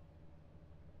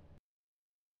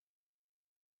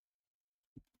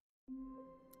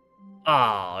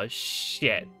 Oh,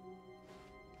 shit.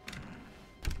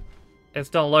 This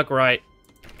don't look right.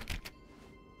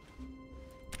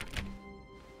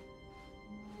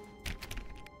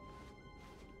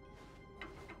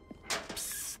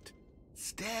 Psst!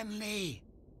 Stanley!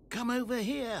 Come over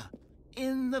here!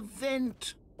 In the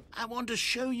vent! I want to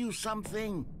show you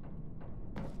something!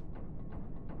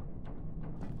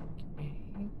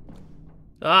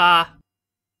 Ah!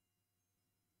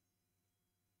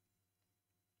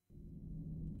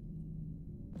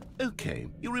 Okay,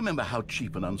 you remember how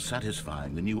cheap and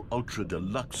unsatisfying the new Ultra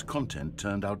Deluxe content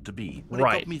turned out to be? Well,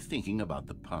 Right. It got me thinking about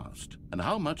the past, and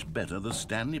how much better the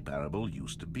Stanley Parable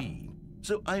used to be.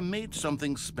 So I made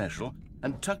something special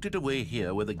and tucked it away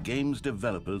here where the game's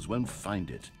developers won't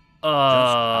find it. Just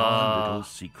our little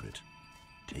secret.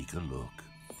 Take a look.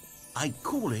 I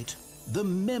call it the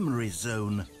Memory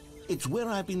Zone. It's where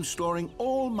I've been storing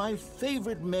all my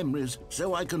favorite memories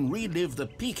so I can relive the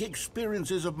peak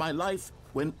experiences of my life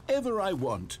whenever I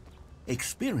want.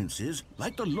 Experiences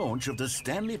like the launch of the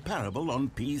Stanley Parable on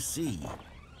PC.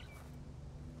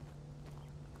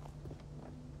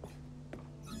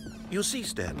 You see,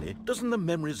 Stanley, doesn't the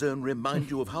Memory Zone remind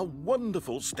you of how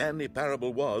wonderful Stanley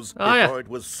Parable was Oh, yeah. before it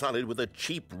was sullied with a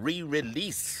cheap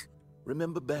re-release?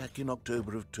 Remember back in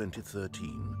October of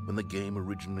 2013, when the game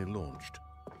originally launched?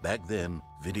 Back then,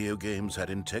 video games had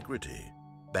integrity.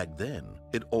 Back then,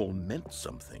 it all meant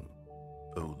something.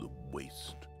 Oh, the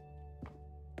waste.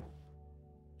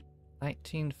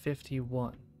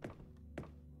 1951.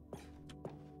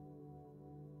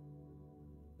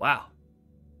 Wow.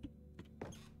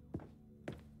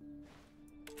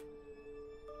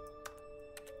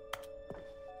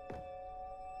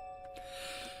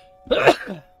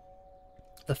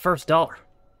 The first dollar.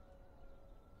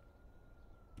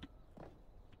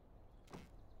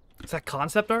 Is that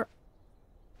concept art?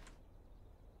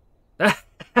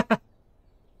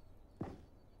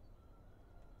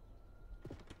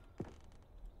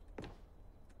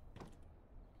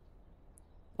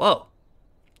 Whoa.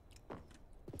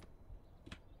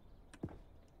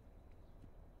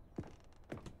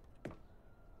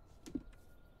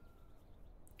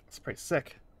 That's pretty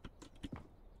sick.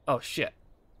 Oh, shit.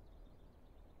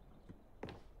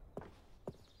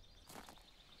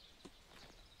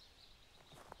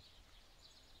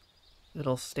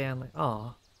 Little Stanley.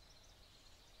 Aw.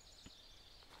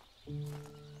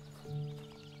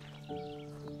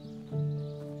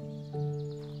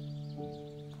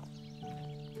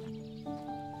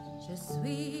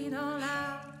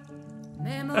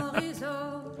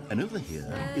 And over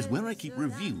here is where I keep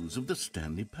reviews of the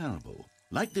Stanley Parable.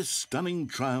 Like this stunning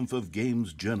triumph of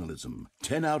games journalism.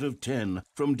 10 out of 10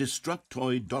 from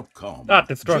Destructoid.com. Not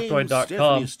Destructoid.com. James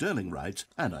Stephanie Sterling writes,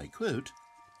 and I quote,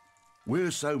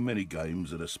 "Where so many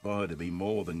games that aspire to be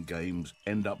more than games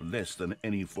end up less than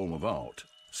any form of art,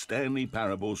 Stanley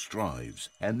Parable strives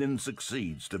and then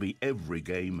succeeds to be every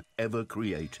game ever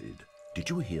created." Did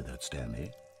you hear that,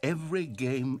 Stanley? Every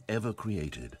game ever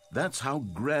created. That's how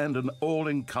grand and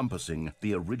all-encompassing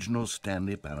the original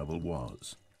Stanley Parable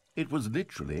was. It was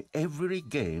literally every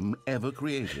game ever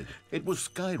created. It was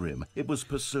Skyrim, it was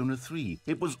Persona 3,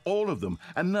 it was all of them,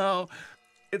 and now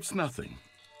it's nothing.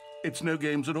 It's no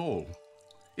games at all.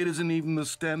 It isn't even the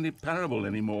Stanley Parable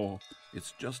anymore.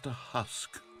 It's just a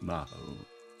husk now.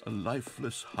 A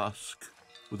lifeless husk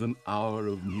with an hour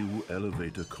of new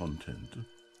elevator content.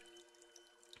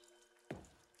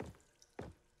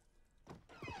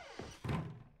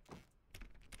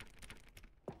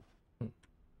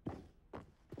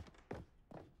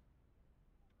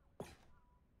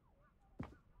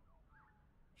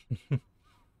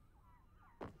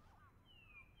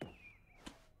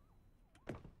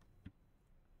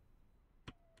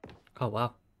 Oh,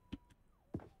 wow.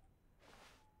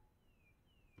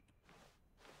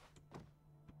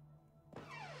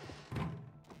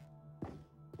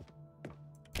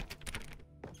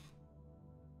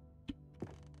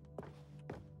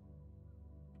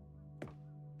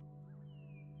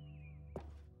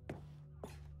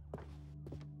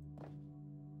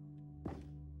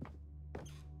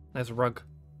 Nice rug.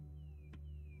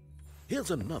 Here's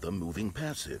another moving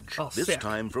passage, Oh, this sick.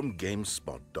 time from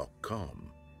GameSpot.com.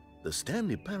 The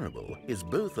Stanley Parable is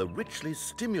both a richly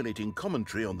stimulating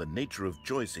commentary on the nature of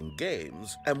choice in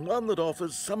games and one that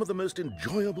offers some of the most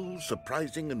enjoyable,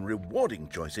 surprising, and rewarding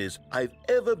choices I've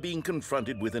ever been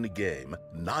confronted with in a game.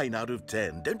 9 out of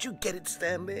 10. Don't you get it,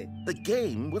 Stanley? The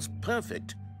game was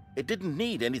perfect. It didn't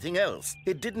need anything else.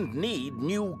 It didn't need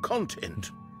new content.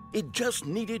 It just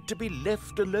needed to be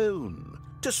left alone,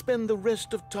 to spend the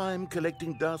rest of time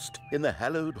collecting dust in the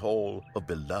hallowed hall of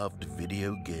beloved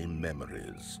video game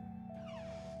memories.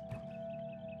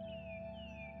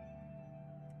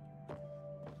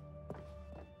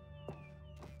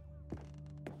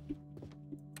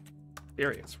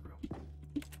 Serious room.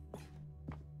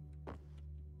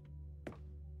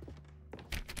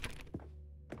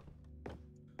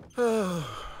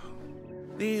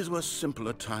 These were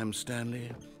simpler times,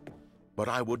 Stanley. But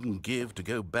I wouldn't give to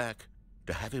go back,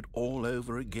 to have it all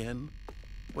over again.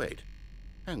 Wait,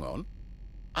 hang on.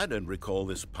 I don't recall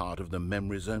this part of the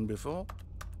memory zone before.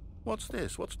 What's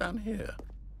this? What's down here?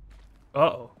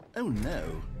 Uh-oh. Oh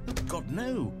no. Oh, God,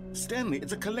 no. Stanley,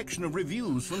 it's a collection of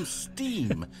reviews from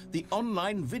Steam, the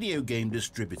online video game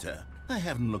distributor. I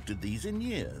haven't looked at these in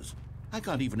years. I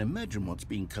can't even imagine what's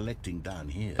been collecting down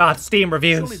here. Ah, Steam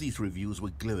reviews. Surely these reviews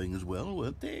were glowing as well,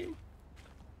 weren't they?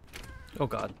 Oh,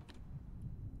 God.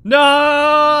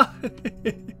 No!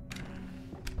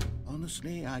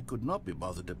 Honestly, I could not be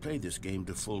bothered to play this game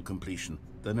to full completion.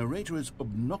 The narrator is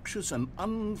obnoxious and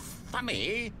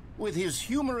unfunny, with his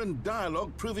humor and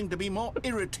dialogue proving to be more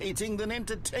irritating than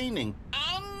entertaining.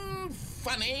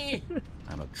 Unfunny!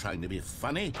 I'm not trying to be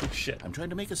funny. Oh, shit. I'm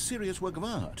trying to make a serious work of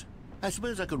art. I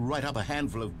suppose I could write up a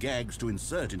handful of gags to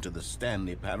insert into the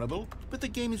Stanley Parable, but the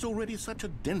game is already such a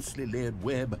densely layered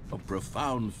web of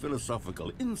profound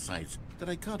philosophical insights that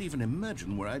I can't even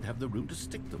imagine where I'd have the room to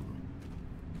stick them.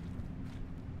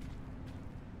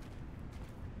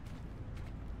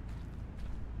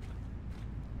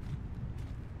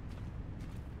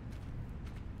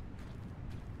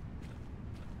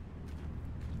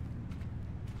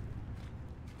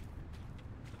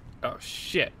 Oh,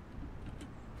 shit.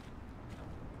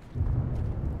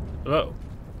 Oh.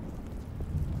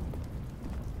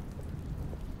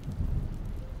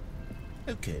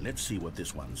 Okay, let's see what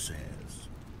this one says.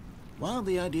 While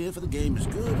the idea for the game is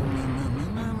good,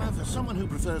 for someone who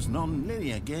prefers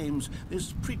non-linear games,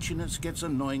 this preachiness gets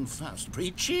annoying fast.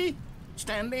 Preachy?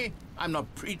 Stanley? I'm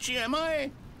not preachy, am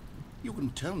I? You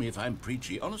can tell me if I'm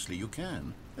preachy. Honestly, you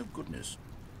can. Oh, goodness.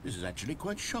 This is actually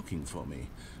quite shocking for me.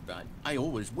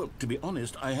 Well, to be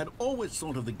honest, I had always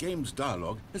thought of the game's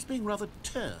dialogue as being rather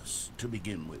terse to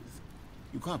begin with.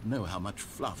 You can't know how much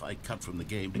fluff I cut from the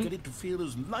game to get it to feel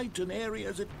as light and airy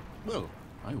as it... Well,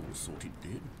 I always thought it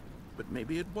did, but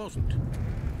maybe it wasn't.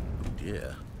 Oh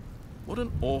dear. What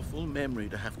an awful memory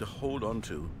to have to hold on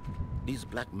to. These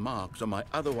black marks on my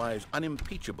otherwise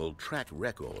unimpeachable track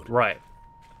record. Right.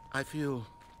 I feel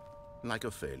like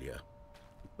a failure.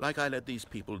 Like I let these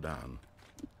people down.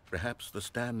 Perhaps the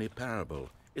Stanley Parable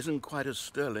isn't quite as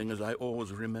sterling as I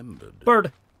always remembered.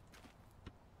 Bird.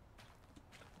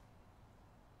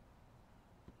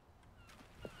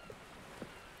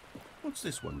 What's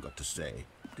this one got to say?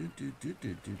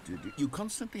 You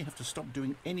constantly have to stop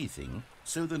doing anything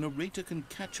so the narrator can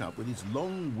catch up with his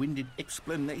long-winded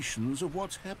explanations of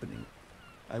what's happening.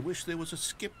 I wish there was a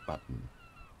skip button.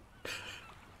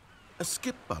 A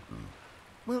skip button?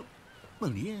 Well,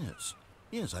 yes.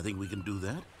 Yes, I think we can do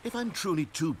that. If I'm truly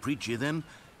too preachy, then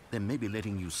maybe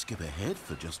letting you skip ahead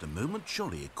for just a moment,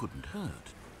 surely it couldn't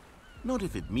hurt. Not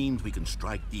if it means we can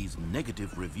strike these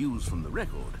negative reviews from the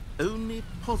record. Only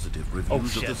positive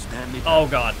reviews of the Stanley. Oh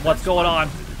God, what's going on?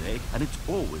 Today, and it's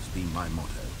always been my motto.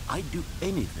 I'd do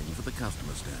anything for the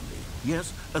customer, Stanley.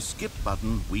 Yes, a skip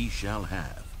button we shall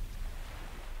have.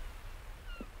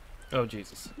 Oh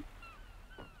Jesus.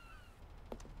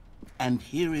 And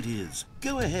here it is.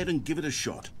 Go ahead and give it a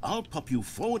shot. I'll pop you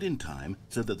forward in time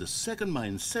so that the second my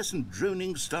incessant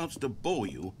droning starts to bore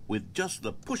you, with just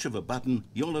the push of a button,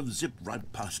 you'll have zipped right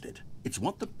past it. It's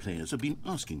what the players have been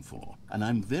asking for, and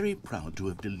I'm very proud to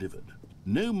have delivered.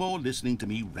 No more listening to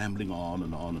me rambling on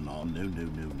and on and on.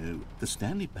 No. The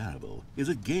Stanley Parable is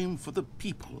a game for the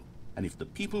people. And if the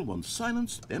people want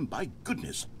silence, then by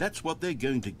goodness, that's what they're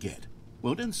going to get.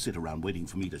 Well, don't sit around waiting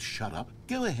for me to shut up.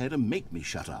 Go ahead and make me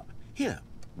shut up. Here,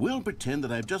 we'll pretend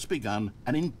that I've just begun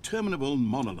an interminable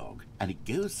monologue, and it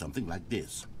goes something like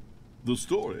this. The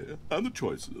story, and the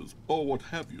choices, or what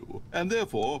have you, and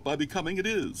therefore, by becoming it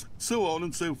is, so on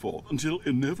and so forth, until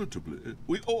inevitably,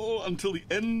 we all until the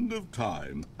end of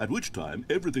time, at which time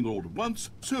everything all at once,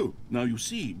 so, now you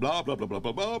see, blah, blah, blah, blah,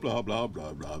 blah, blah, blah, blah,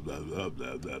 blah, blah, blah, blah,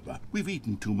 blah, blah, blah. We've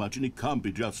eaten too much, and it can't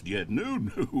be just yet, no,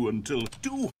 until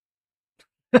two...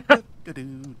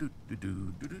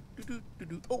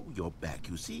 Oh, you're back,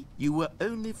 you see. You were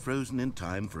only frozen in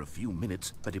time for a few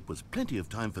minutes, but it was plenty of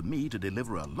time for me to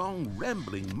deliver a long,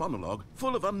 rambling monologue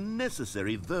full of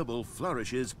unnecessary verbal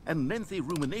flourishes and lengthy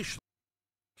rumination.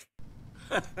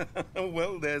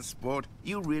 Well, there, sport.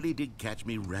 You really did catch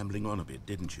me rambling on a bit,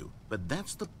 didn't you? But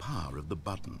that's the power of the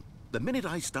button. The minute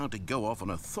I start to go off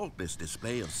on a thoughtless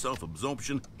display of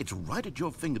self-absorption, it's right at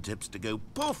your fingertips to go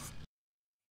poof.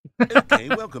 Okay,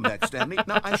 welcome back, Stanley.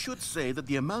 Now, I should say that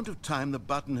the amount of time the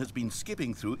button has been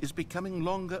skipping through is becoming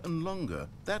longer and longer.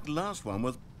 That last one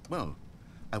was, well,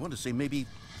 I want to say maybe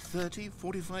 30,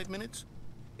 45 minutes?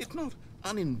 It's not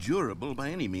unendurable by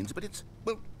any means, but it's,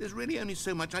 well, there's really only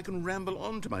so much I can ramble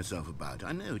on to myself about.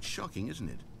 I know, it's shocking, isn't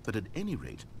it? But at any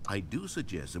rate, I do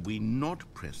suggest that we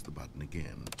not press the button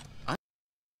again.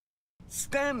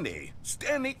 Stanley,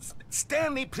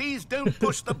 please don't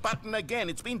push the button again.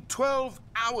 It's been 12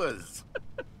 hours.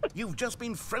 You've just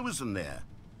been frozen there.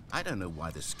 I don't know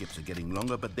why the skips are getting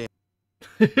longer, but they're...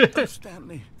 Oh,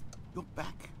 Stanley, you're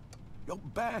back. You're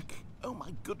back. Oh,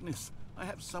 my goodness. I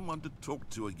have someone to talk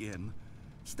to again.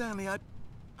 Stanley, I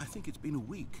think it's been a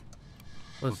week.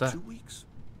 What's that? 2 weeks.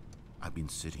 I've been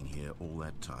sitting here all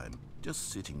that time. Just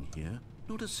sitting here.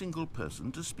 Not a single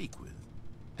person to speak with.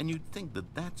 And you'd think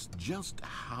that that's just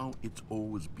how it's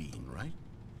always been, right?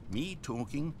 Me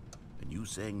talking and you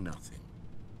saying nothing.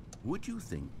 Would you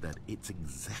think that it's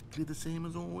exactly the same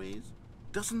as always?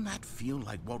 Doesn't that feel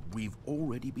like what we've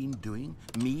already been doing?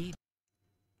 Me...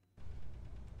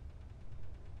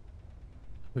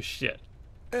 Oh shit.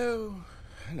 Oh,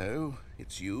 hello.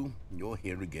 It's you. You're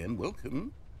here again.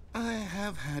 Welcome. I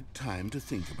have had time to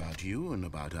think about you and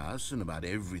about us and about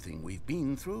everything we've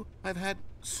been through. I've had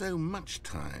so much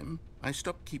time. I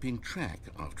stopped keeping track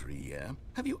after a year.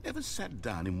 Have you ever sat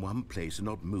down in one place and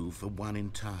not moved for one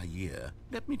entire year?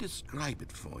 Let me describe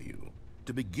it for you.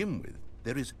 To begin with,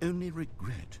 there is only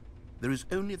regret. There is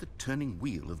only the turning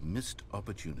wheel of missed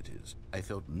opportunities. I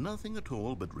felt nothing at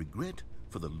all but regret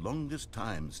for the longest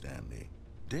time, Stanley.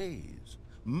 Days,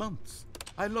 months.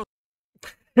 I lost...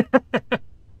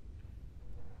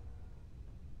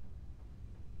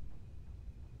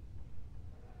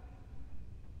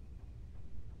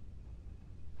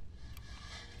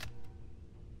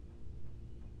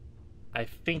 I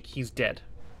think he's dead.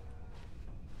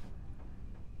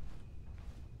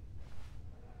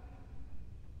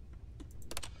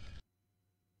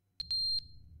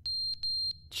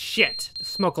 Shit! The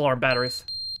smoke alarm batteries.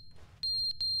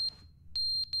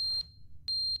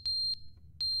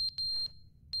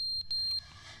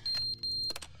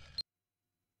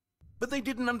 But they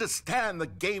didn't understand the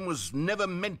game was never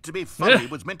meant to be funny. It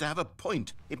was meant to have a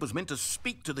point. It was meant to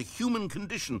speak to the human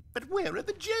condition. But where are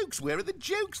the jokes? Where are the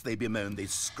jokes? They bemoaned, they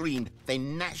screamed, they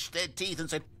gnashed their teeth and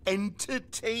said,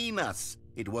 entertain us.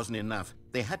 It wasn't enough.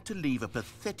 They had to leave a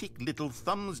pathetic little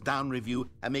thumbs-down review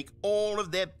and make all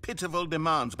of their pitiful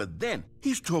demands. But then,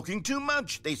 he's talking too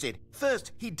much, they said.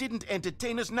 First, he didn't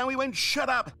entertain us, now he won't shut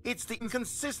up. It's the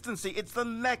inconsistency, it's the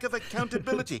lack of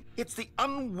accountability. It's the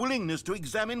unwillingness to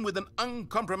examine with an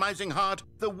uncompromising heart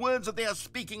the words that they are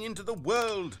speaking into the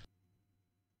world.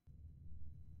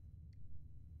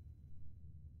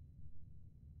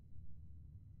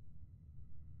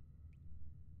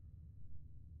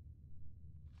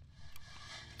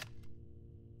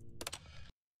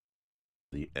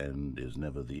 The end is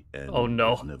never the end. Oh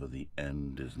no. Is never the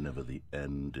end, is never the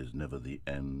end, is never the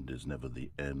end, is never the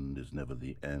end, is never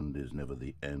the end, is never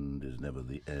the end, is never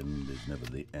the end, is never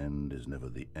the end, is never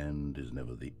the end, is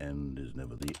never the end, is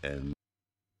never the end.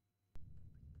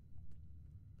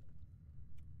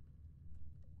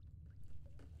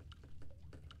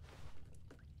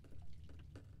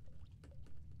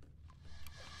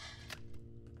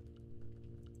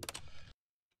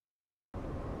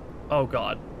 Oh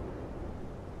god.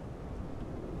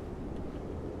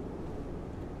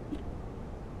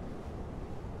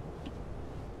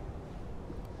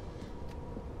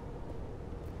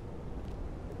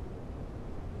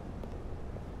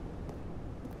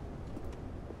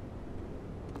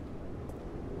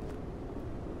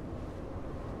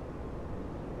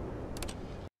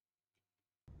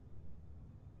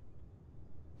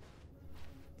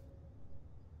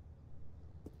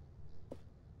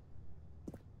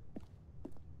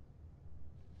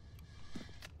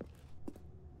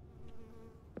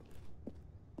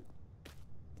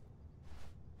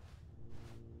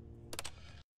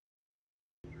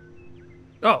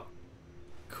 Oh,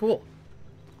 cool.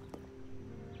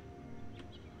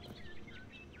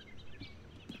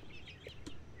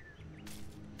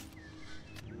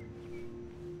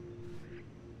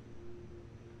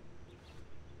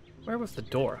 Where was the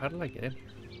door? How did I get in here?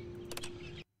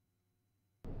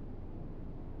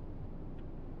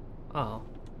 Oh.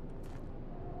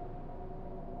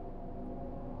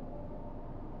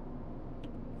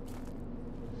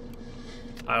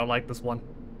 I don't like this one.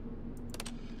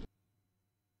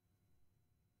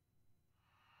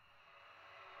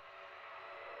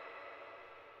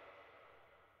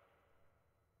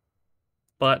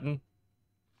 Button.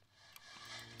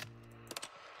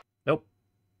 Nope.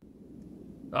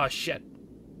 Oh, shit.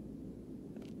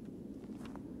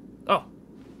 Oh.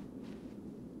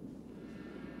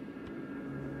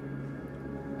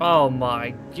 Oh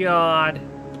my god.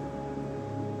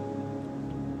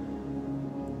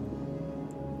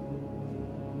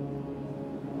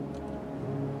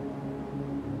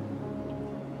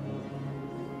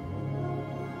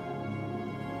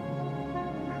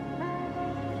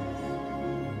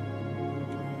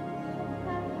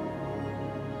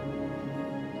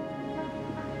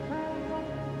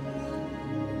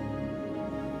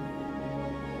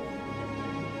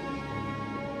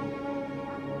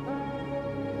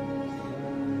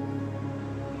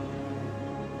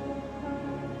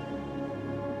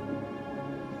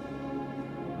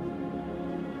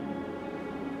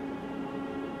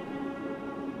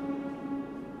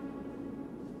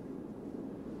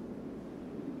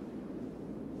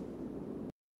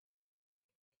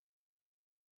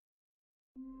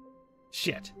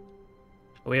 Shit.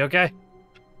 Are we okay?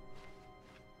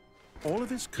 All of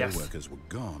his Yes. co-workers were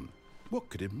gone. What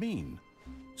could it mean?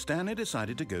 Stanley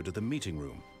decided to go to the meeting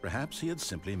room. Perhaps he had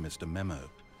simply missed a memo.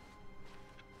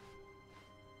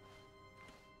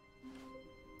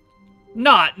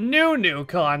 Not new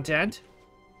content.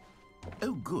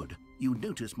 Oh, good. You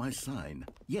notice my sign.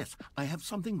 Yes, I have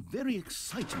something very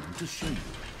exciting to show you.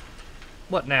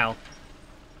 What now?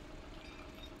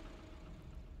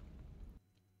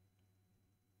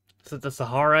 Is it the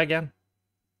Sahara again?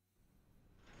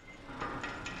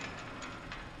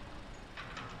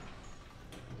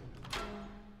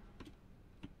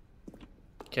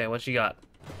 Okay, what you got?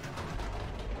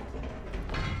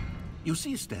 You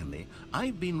see, Stanley,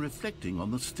 I've been reflecting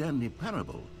on the Stanley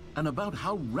Parable and about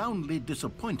how roundly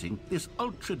disappointing this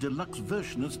ultra deluxe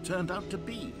version has turned out to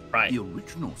be. Right. The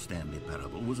original Stanley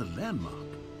Parable was a landmark,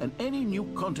 and any new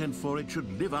content for it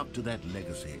should live up to that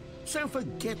legacy. So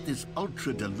forget this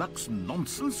ultra deluxe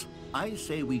nonsense. I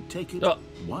say we take it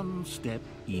one step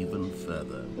even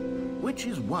further. Which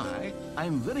is why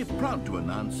I'm very proud to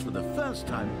announce for the first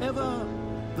time ever,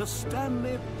 the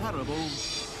Stanley Parable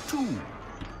 2.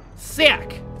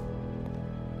 Sick!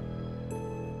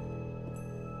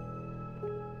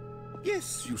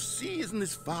 Yes, you see, isn't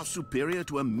this far superior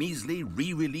to a measly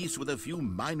re-release with a few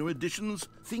minor additions?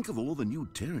 Think of all the new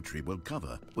territory we'll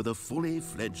cover with a fully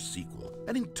fledged sequel.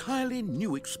 An entirely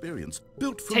new experience,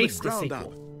 built from Taste the the ground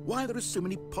sequel. up. Why, there are so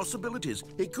many possibilities.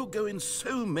 It could go in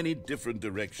so many different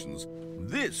directions.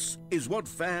 This is what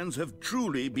fans have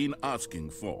truly been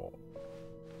asking for.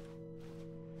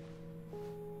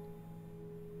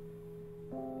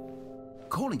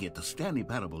 Calling it the Stanley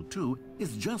Parable 2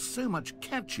 is just so much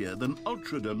catchier than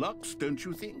Ultra Deluxe, don't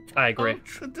you think? I agree.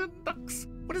 Ultra Deluxe?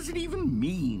 What does it even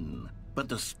mean? But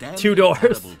the Stanley 2 doors.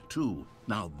 Parable 2,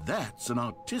 now that's an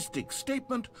artistic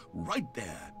statement right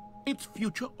there. It's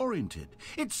future-oriented.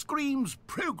 It screams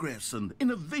progress and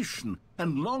innovation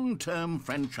and long-term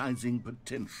franchising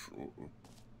potential.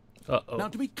 Uh-oh. Now,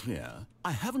 to be clear,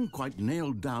 I haven't quite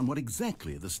nailed down what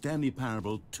exactly the Stanley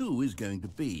Parable 2 is going to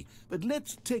be, but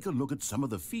let's take a look at some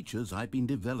of the features I've been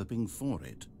developing for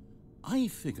it. I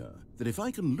figure that if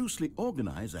I can loosely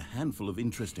organize a handful of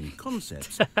interesting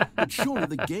concepts, that surely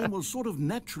the game will sort of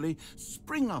naturally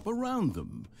spring up around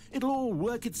them. It'll all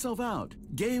work itself out.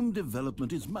 Game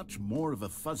development is much more of a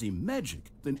fuzzy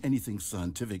magic than anything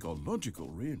scientific or logical,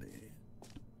 really.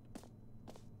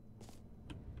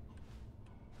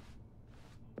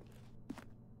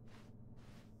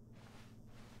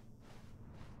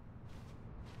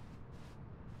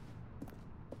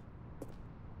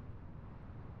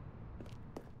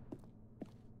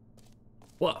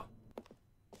 Whoa.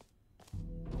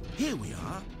 Here we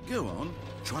are. Go on,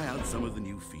 try out some of the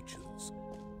new features.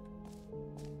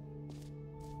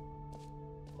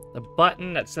 The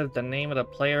button that says the name of the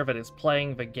player that is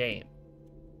playing the game.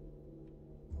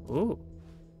 Ooh.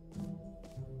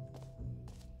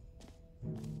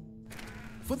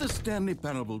 For the Stanley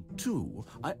Parable 2,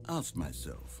 I asked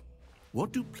myself,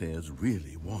 what do players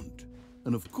really want?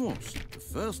 And of course, the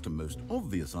first and most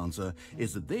obvious answer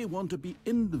is that they want to be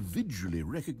individually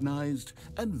recognized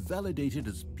and validated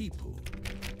as people.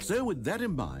 So with that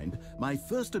in mind, my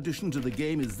first addition to the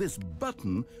game is this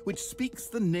button which speaks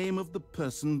the name of the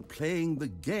person playing the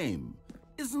game.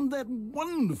 Isn't that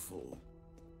wonderful?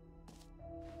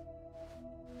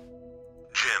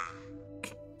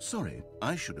 Jim. Sorry,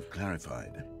 I should have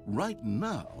clarified. Right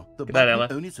now, the Good night, button Ella.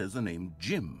 only says the name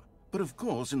Jim. But of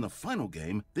course, in the final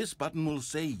game, this button will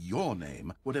say your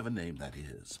name, whatever name that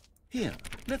is. Here,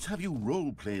 let's have you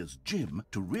role-play as Jim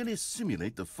to really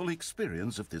simulate the full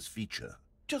experience of this feature.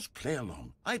 Just play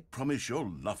along. I promise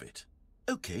you'll love it.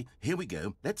 Okay, here we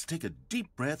go. Let's take a deep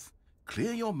breath,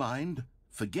 clear your mind,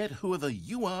 forget whoever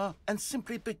you are, and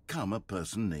simply become a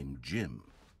person named Jim.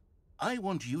 I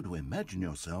want you to imagine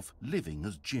yourself living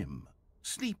as Jim,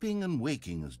 sleeping and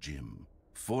waking as Jim,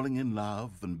 falling in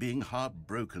love and being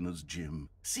heartbroken as Jim,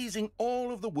 seizing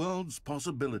all of the world's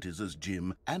possibilities as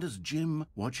Jim, and as Jim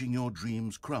watching your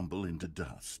dreams crumble into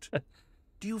dust.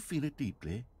 Do you feel it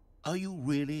deeply? Are you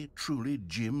really, truly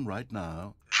Jim right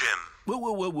now? Jim.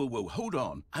 Whoa, hold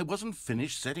on. I wasn't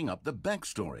finished setting up the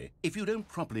backstory. If you don't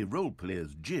properly roleplay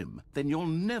as Jim, then you'll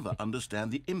never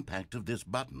understand the impact of this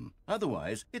button.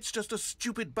 Otherwise, it's just a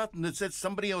stupid button that says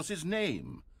somebody else's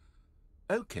name.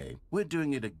 Okay, we're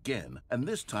doing it again, and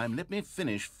this time let me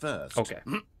finish first. Okay.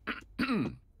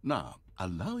 Now,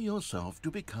 allow yourself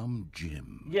to become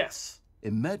Jim. Yes.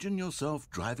 Imagine yourself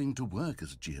driving to work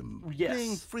as Jim. Yes.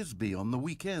 Playing frisbee on the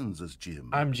weekends as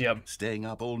Jim. I'm Jim. Staying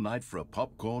up all night for a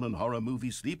popcorn and horror movie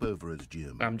sleepover as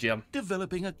Jim. I'm Jim.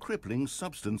 Developing a crippling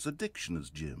substance addiction as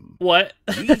Jim. What?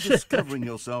 Rediscovering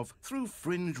yourself through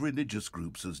fringe religious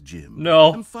groups as Jim.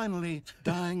 No. And finally,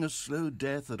 dying a slow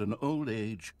death at an old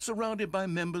age, surrounded by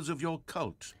members of your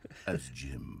cult as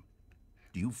Jim.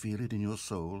 Do you feel it in your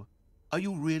soul? Are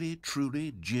you really,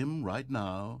 truly Jim right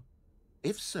now?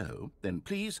 If so, then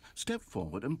please step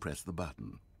forward and press the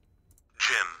button.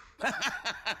 Jim.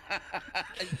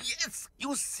 Yes!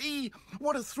 You see?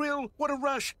 What a thrill! What a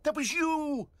rush! That was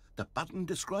you! The button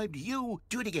described you.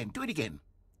 Do it again. Do it again.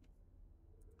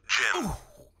 Jim. Ooh,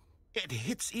 it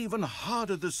hits even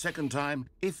harder the second time.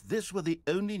 If this were the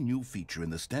only new feature in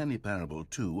the Stanley Parable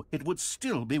 2, it would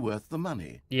still be worth the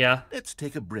money. Yeah. Let's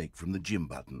take a break from the gym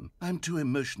button. I'm too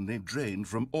emotionally drained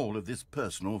from all of this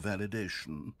personal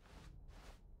validation.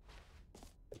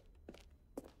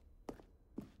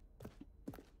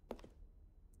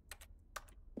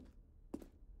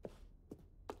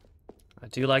 I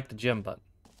do like the gym button.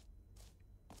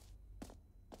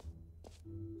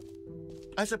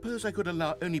 I suppose I could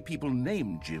allow only people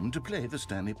named Jim to play the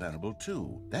Stanley Parable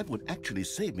 2. That would actually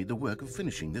save me the work of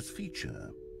finishing this feature.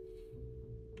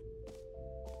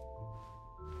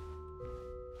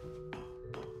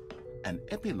 An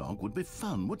epilogue would be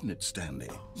fun, wouldn't it, Stanley?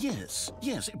 Yes,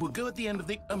 it would go at the end of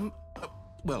the,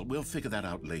 well, we'll figure that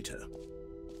out later.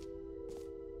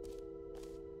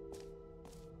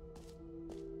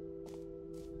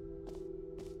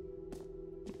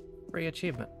 Free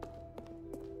achievement.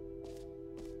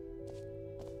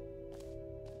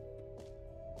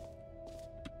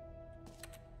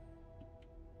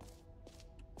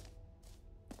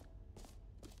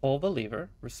 Pull the lever,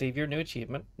 receive your new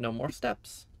achievement, no more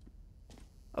steps.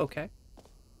 Okay.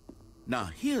 Now,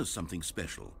 here's something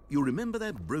special. You remember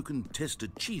that broken test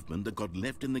achievement that got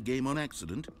left in the game on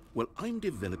accident? Well, I'm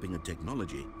developing a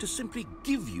technology to simply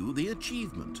give you the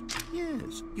achievement.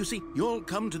 Yes. You see, you'll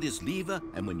come to this lever,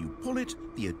 and when you pull it,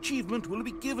 the achievement will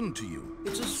be given to you.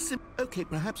 It's a simple... Okay,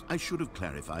 perhaps I should have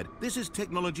clarified. This is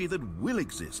technology that will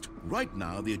exist. Right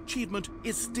now, the achievement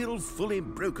is still fully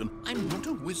broken. I'm not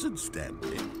a wizard,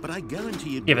 Stanley, but I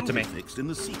guarantee it will be fixed in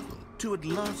the sequel, to at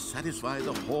last satisfy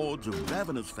the hordes of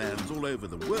ravenous fans all over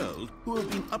the world who have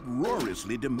been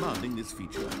uproariously demanding this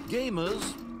feature.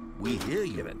 Gamers, we hear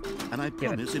you, and I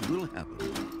promise it will happen.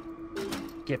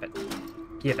 Give it.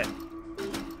 Give it.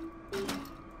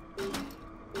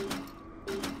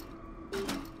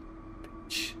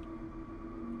 Bitch.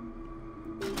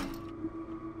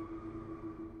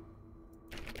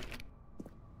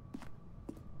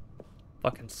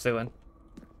 Fucking suing.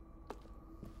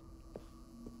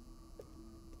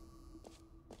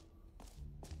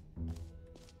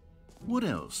 What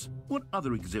else? What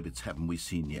other exhibits haven't we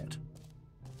seen yet?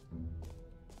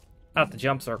 Out the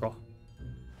jump circle.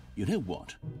 You know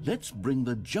what? Let's bring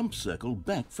the jump circle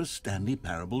back for Stanley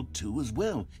Parable 2 as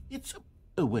well. It's a...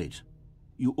 Oh, wait.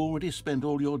 You already spent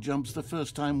all your jumps the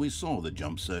first time we saw the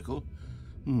jump circle?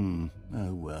 Oh,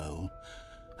 well.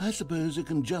 I suppose it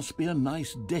can just be a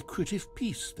nice decorative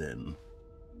piece, then.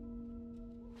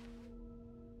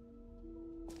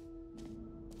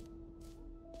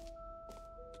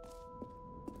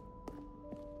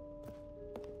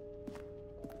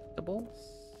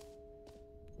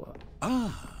 What?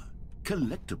 Ah,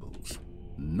 collectibles.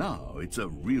 Now it's a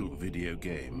real video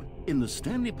game. In the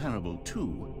Stanley Parable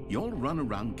 2, you'll run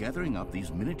around gathering up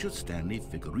these miniature Stanley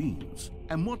figurines.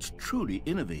 And what's truly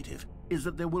innovative is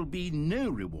that there will be no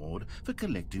reward for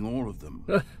collecting all of them.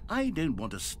 I don't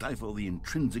want to stifle the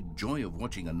intrinsic joy of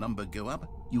watching a number go up.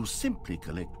 You simply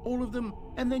collect all of them,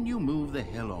 and then you move the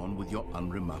hell on with your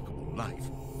unremarkable life.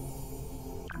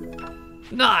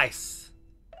 Nice!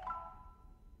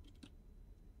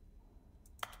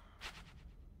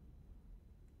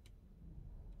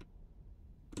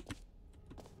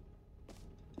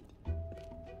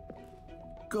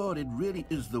 God, it really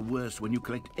is the worst when you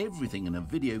collect everything in a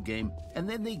video game and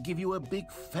then they give you a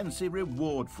big fancy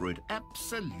reward for it.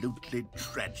 Absolutely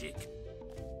tragic.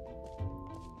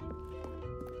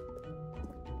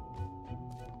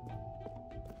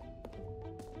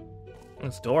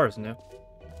 This door is new.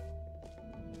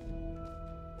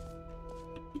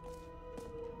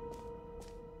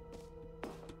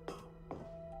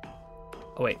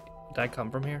 Oh wait, did I come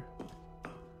from here?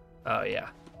 Oh yeah.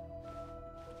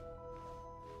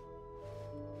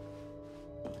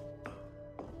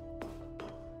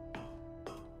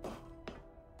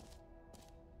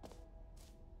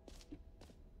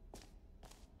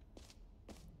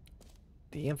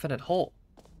 The infinite hole.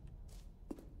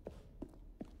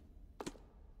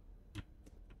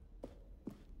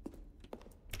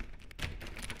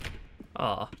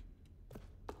 Ah.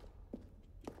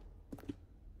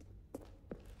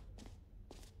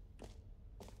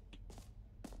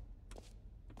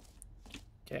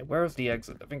 Okay, where's the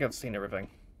exit? I think I've seen everything.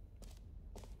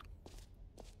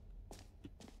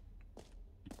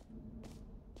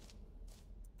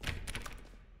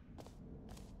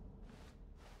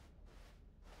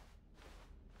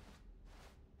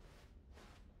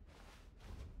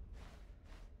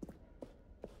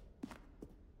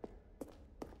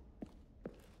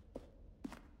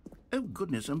 Oh,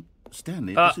 goodness,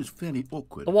 Stanley, this is fairly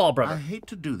awkward. The Wall Brother. I hate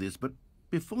to do this, but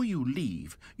before you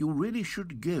leave, you really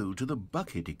should go to the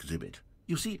bucket exhibit.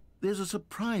 You see, there's a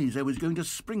surprise I was going to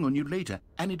spring on you later,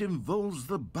 and it involves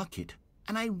the bucket.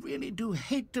 And I really do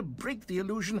hate to break the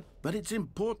illusion, but it's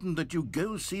important that you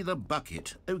go see the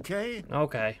bucket, okay?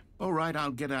 Okay. All right,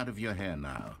 I'll get out of your hair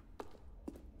now.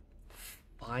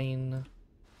 Fine.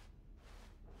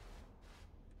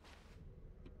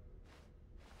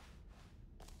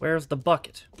 Where's the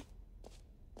bucket?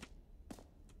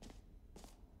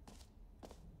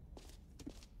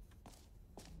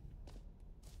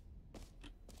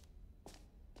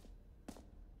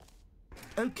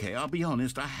 Okay, I'll be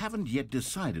honest, I haven't yet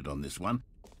decided on this one.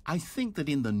 I think that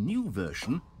in the new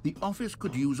version, the office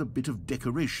could use a bit of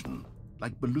decoration,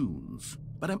 like balloons.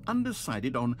 But I'm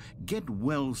undecided on Get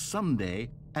Well Someday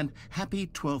and Happy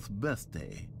 12th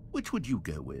Birthday. Which would you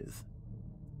go with?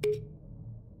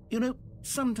 You know,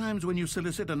 sometimes when you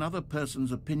solicit another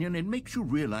person's opinion, it makes you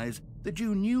realize that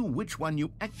you knew which one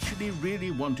you actually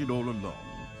really wanted all along.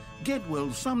 Get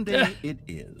Well Someday it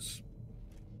is.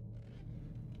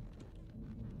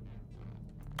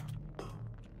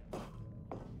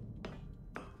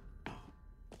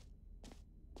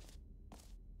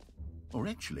 Or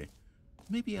actually,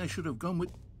 maybe I should have gone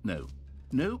with... No.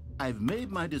 No, I've made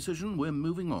my decision. We're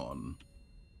moving on.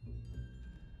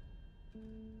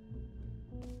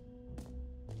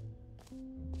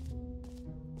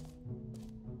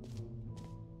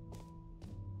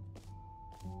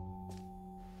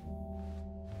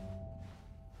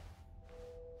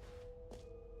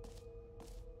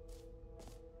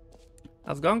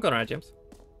 How's it going? Going alright, James?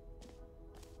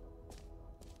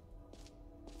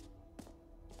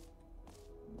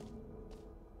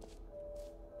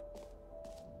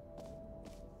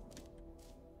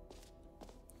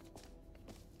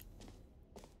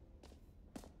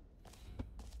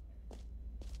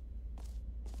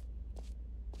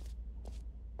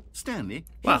 Stanley,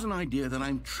 here's an idea that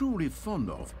I'm truly fond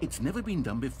of. It's never been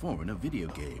done before in a video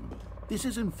game. This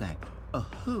is, in fact, a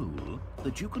hole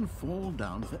that you can fall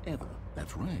down forever.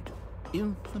 That's right.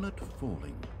 Infinite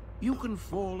falling. You can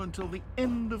fall until the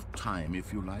end of time,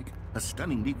 if you like. A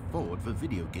stunning leap forward for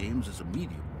video games as a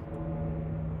medium.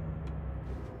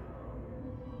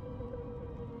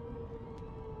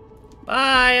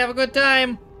 Bye, have a good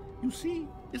time. You see,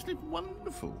 isn't it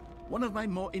wonderful? One of my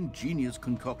more ingenious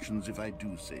concoctions, if I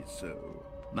do say so.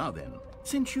 Now then,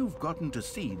 since you've gotten to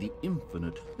see the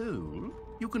infinite hole,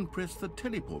 you can press the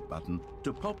teleport button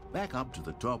to pop back up to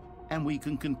the top, and we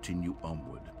can continue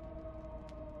onward.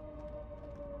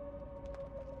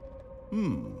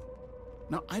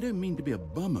 Now, I don't mean to be a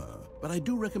bummer, but I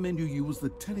do recommend you use the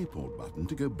teleport button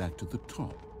to go back to the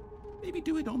top. Maybe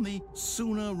do it on the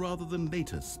sooner rather than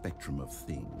later spectrum of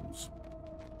things.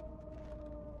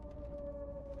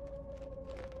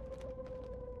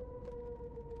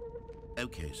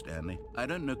 Okay, Stanley, I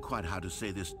don't know quite how to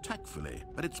say this tactfully,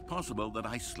 but it's possible that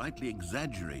I slightly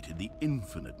exaggerated the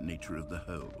infinite nature of the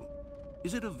hole.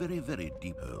 Is it a very, very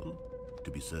deep hole? To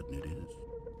be certain it is.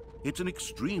 It's an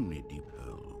extremely deep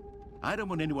hole. I don't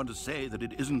want anyone to say that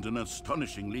it isn't an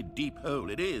astonishingly deep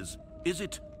hole. It is. Is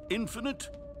it infinite?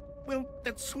 Well,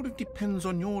 that sort of depends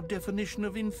on your definition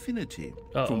of infinity.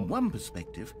 From one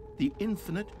perspective, the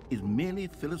infinite is merely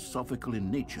philosophical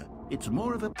in nature. It's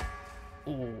more of a...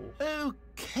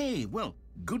 Okay, well,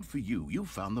 good for you. You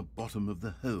found the bottom of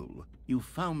the hole. You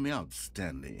found me out,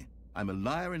 Stanley. I'm a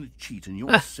liar and a cheat, and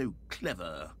you're so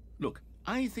clever. Look,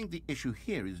 I think the issue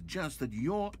here is just that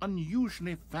you're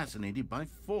unusually fascinated by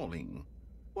falling.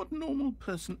 What normal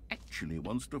person actually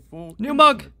wants to fall? New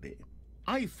mug!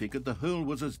 I figured the hole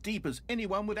was as deep as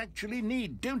anyone would actually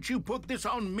need. Don't you put this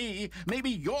on me. Maybe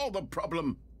you're the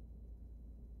problem.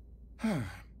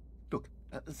 Look,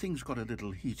 things got a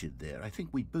little heated there. I think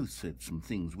we both said some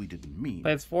things we didn't mean.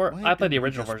 I played the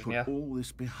original version, yeah. Put all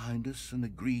this behind us and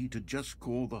agree to just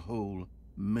call the hole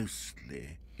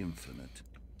mostly infinite.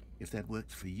 If that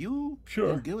works for you, sure,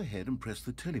 then go ahead and press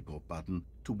the teleport button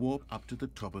to warp up to the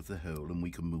top of the hole and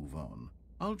we can move on.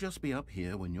 I'll just be up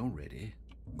here when you're ready.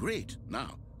 Great.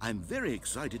 Now, I'm very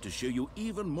excited to show you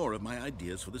even more of my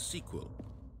ideas for the sequel.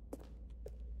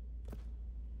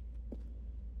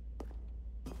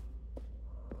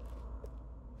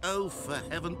 Oh, for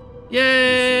heaven...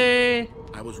 Yay!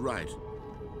 I was right.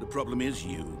 The problem is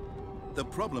you. The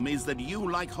problem is that you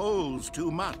like holes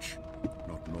too much.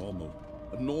 Not normal.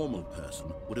 A normal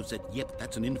person would have said, yep,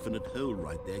 that's an infinite hole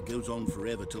right there. Goes on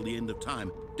forever till the end of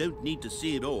time. Don't need to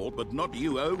see it all, but not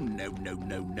you. Oh, no, no,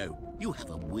 no, no. You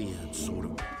have a weird sort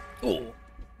of... Oh.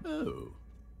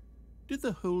 Did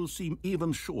the hole seem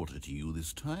even shorter to you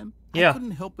this time? Yeah. I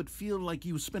couldn't help but feel like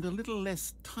you spent a little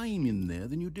less time in there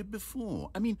than you did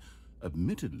before. I mean,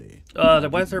 admittedly, I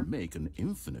didn't make an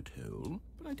infinite hole,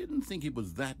 but I didn't think it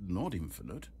was that not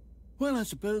infinite. Well, I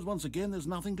suppose once again there's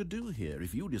nothing to do here.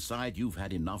 If you decide you've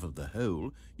had enough of the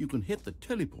hole, you can hit the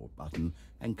teleport button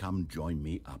and come join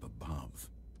me up above.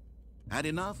 Had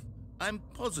enough? I'm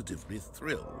positively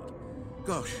thrilled.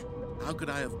 Gosh, how could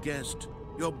I have guessed?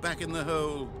 You're back in the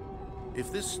hole.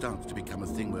 If this starts to become a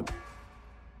thing where...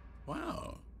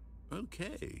 Wow.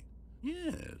 Okay.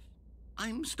 Yes.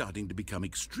 I'm starting to become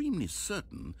extremely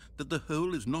certain that the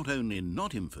hole is not only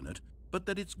not infinite, but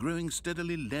that it's growing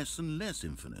steadily less and less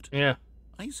infinite. Yeah.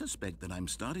 I suspect that I'm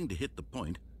starting to hit the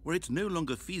point where it's no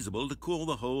longer feasible to call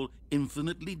the hole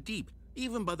infinitely deep,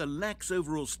 even by the lax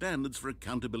overall standards for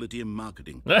accountability and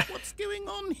marketing. What's going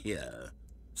on here?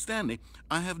 Stanley,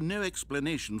 I have no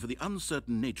explanation for the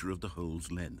uncertain nature of the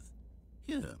hole's length.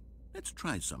 Here, let's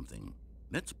try something.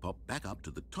 Let's pop back up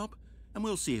to the top, and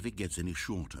we'll see if it gets any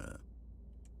shorter.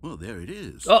 Well, there it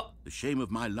is. Oh. The shame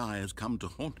of my lie has come to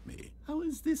haunt me. How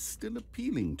is this still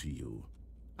appealing to you?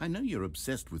 I know you're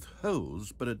obsessed with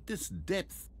holes, but at this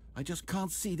depth, I just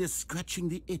can't see this scratching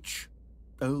the itch.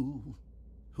 Oh,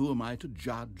 who am I to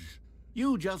judge?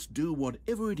 You just do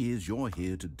whatever it is you're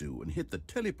here to do and hit the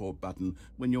teleport button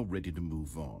when you're ready to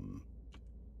move on.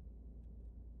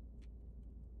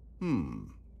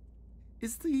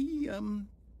 Is the,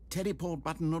 teleport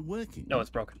button not working? No, it's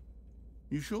broken.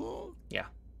 You sure? Yeah.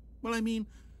 Well, I mean,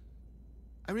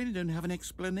 I really don't have an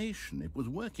explanation. It was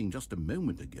working just a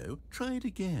moment ago. Try it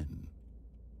again.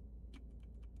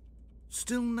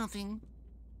 Still nothing?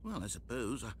 Well, I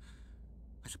suppose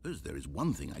there is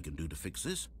one thing I can do to fix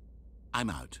this.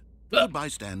 I'm out. Goodbye,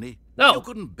 Stanley. No. You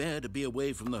couldn't bear to be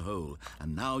away from the hole,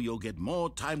 and now you'll get more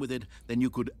time with it than you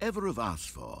could ever have asked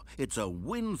for. It's a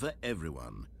win for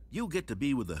everyone. You get to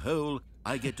be with the hole,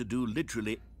 I get to do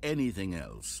literally anything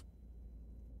else.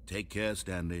 Take care,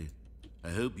 Stanley.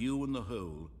 I hope you and the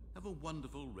hole have a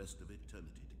wonderful rest of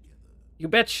eternity together. You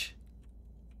bitch.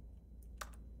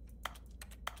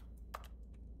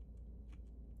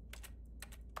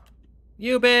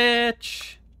 You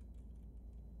bitch.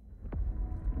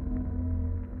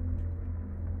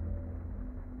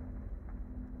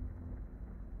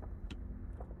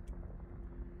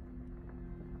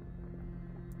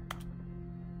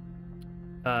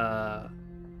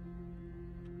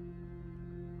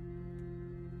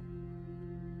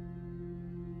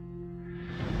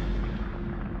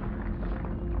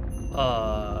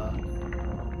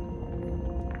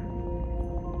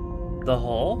 The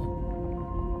hole?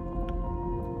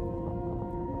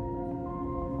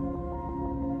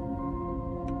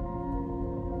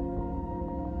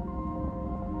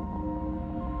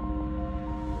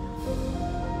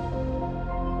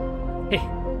 Hey,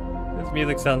 this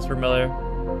music sounds familiar.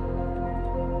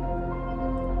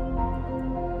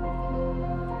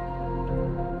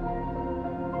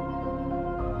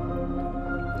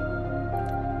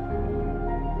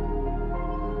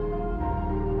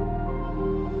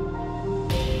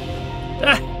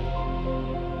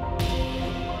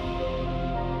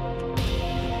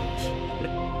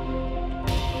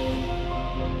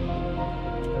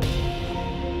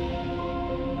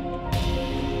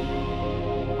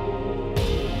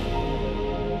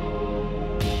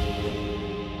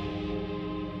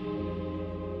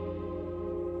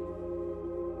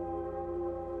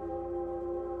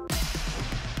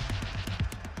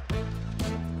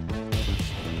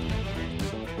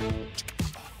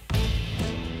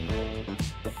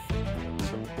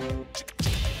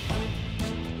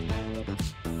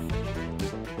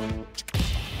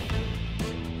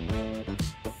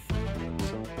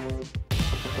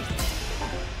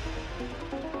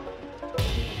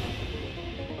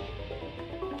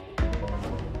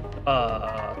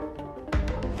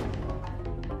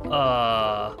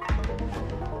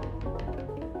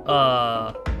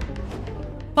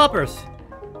 Poppers.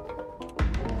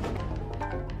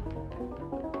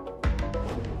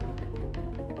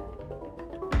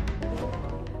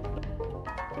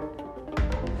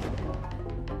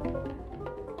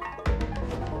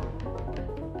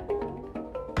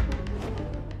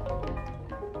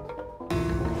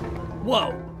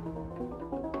 Whoa.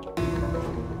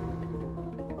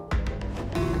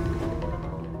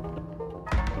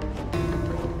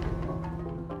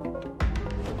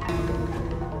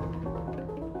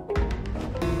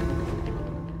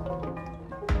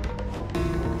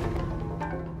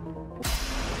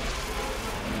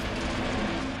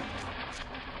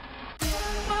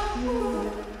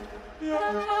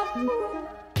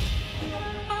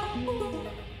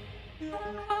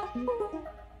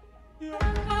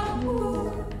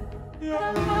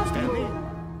 Stanley?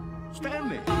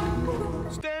 Stanley?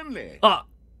 Stanley? Ah!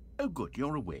 Oh, good,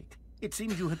 you're awake. It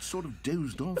seems you had sort of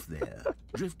dozed off there,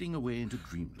 drifting away into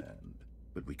dreamland.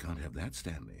 But we can't have that,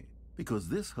 Stanley, because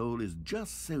this hole is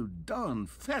just so darn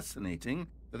fascinating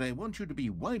that I want you to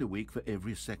be wide awake for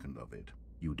every second of it.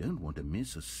 You don't want to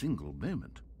miss a single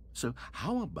moment. So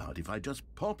how about if I just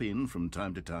pop in from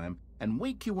time to time and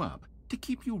wake you up to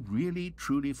keep you really,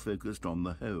 truly focused on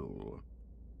the hole?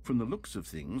 From the looks of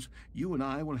things, you and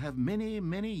I will have many,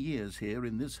 many years here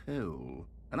in this hole,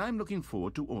 and I'm looking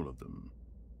forward to all of them.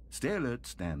 Stay alert,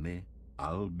 Stanley.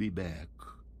 I'll be back.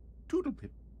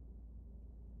 Toodle-pip.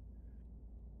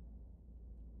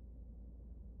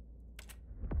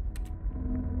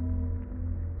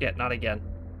 Yeah, not again.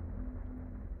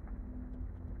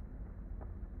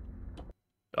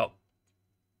 Oh.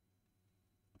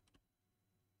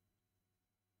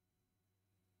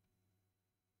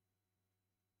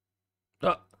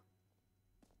 Oh.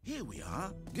 Here we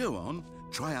are. Go on.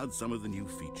 Try out some of the new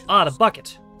features. Ah, the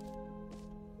bucket.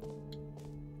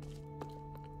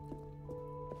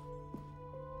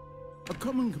 A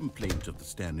common complaint of the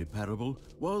Stanley Parable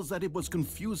was that it was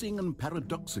confusing and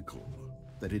paradoxical,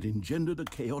 that it engendered a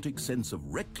chaotic sense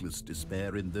of reckless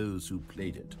despair in those who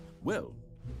played it. Well,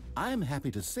 I'm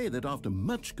happy to say that after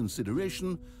much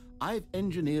consideration, I've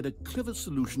engineered a clever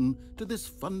solution to this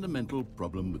fundamental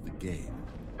problem with the game.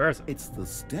 Where is it? It's the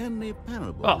Stanley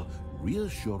Parable Oh.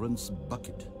 Reassurance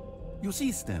Bucket. You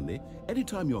see, Stanley,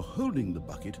 anytime you're holding the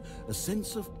bucket, a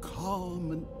sense of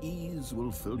calm and ease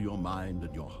will fill your mind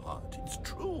and your heart. It's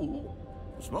true.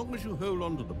 As long as you hold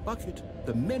on to the bucket,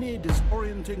 the many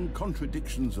disorienting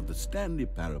contradictions of the Stanley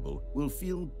Parable will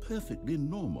feel perfectly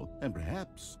normal and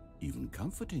perhaps even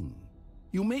comforting.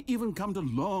 You may even come to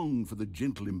long for the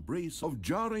gentle embrace of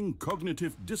jarring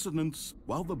cognitive dissonance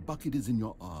while the bucket is in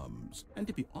your arms. And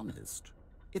to be honest,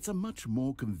 it's a much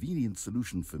more convenient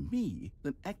solution for me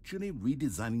than actually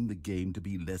redesigning the game to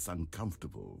be less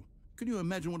uncomfortable. Can you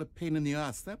imagine what a pain in the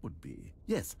ass that would be?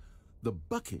 Yes, the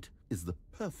bucket is the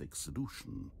perfect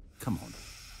solution. Come on,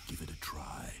 give it a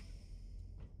try.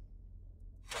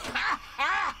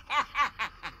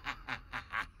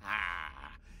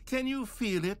 Can you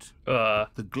feel it?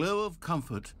 The glow of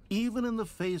comfort, even in the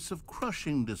face of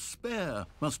crushing despair,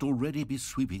 must already be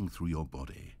sweeping through your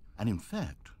body. And in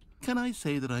fact, can I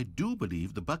say that I do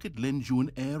believe the bucket lends you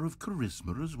an air of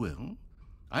charisma as well?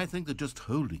 I think that just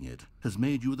holding it has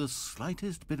made you the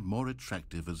slightest bit more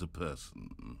attractive as a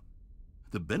person.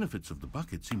 The benefits of the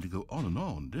bucket seem to go on,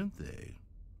 don't they?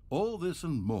 All this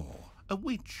and more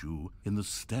await you in the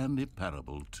Stanley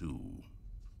Parable 2.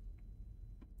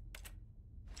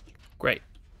 Great.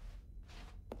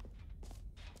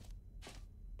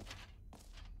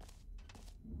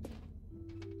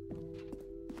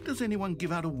 Does anyone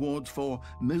give out awards for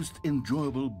most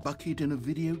enjoyable bucket in a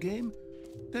video game?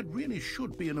 That really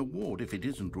should be an award if it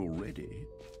isn't already.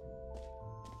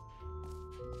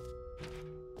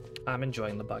 I'm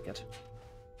enjoying the bucket.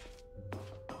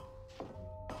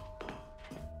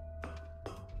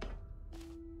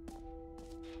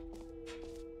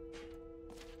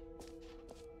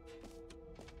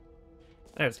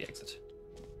 There's the exit.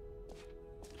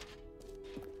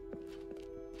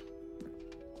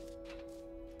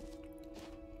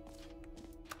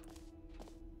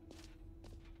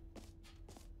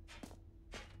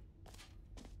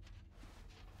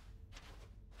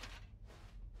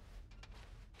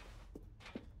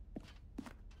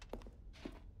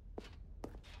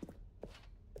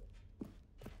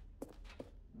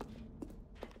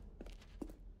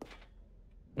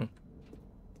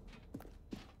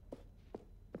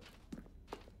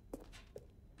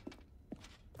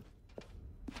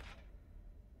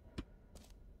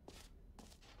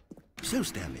 So,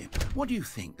 Stanley, what do you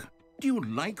think? Do you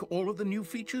like all of the new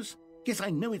features? Yes, I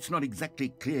know it's not exactly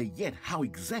clear yet how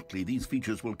exactly these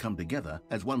features will come together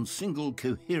as one single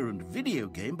coherent video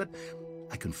game, but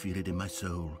I can feel it in my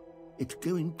soul. It's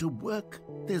going to work.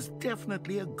 There's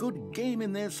definitely a good game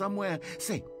in there somewhere.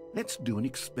 Say, let's do an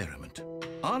experiment.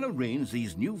 I'll arrange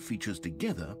these new features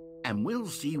together, and we'll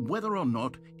see whether or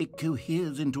not it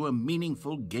coheres into a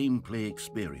meaningful gameplay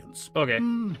experience. Okay.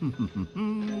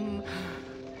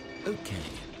 Okay,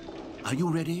 are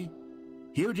you ready?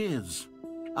 Here it is.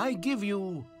 I give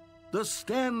you the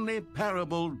Stanley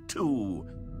Parable 2.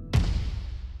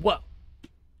 What?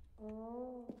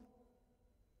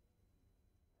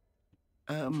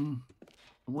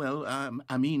 Well,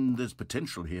 I mean, there's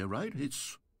potential here, right?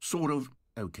 It's sort of...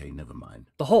 Okay, never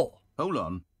mind. The hole. Hold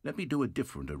on. Let me do a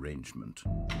different arrangement.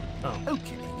 Oh.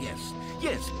 Okay,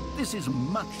 yes, this is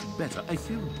much better. I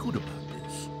feel good about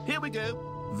this. Here we go.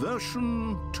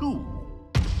 version 2.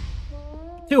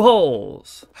 2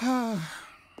 holes.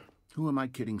 Who am I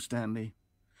kidding, Stanley?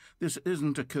 This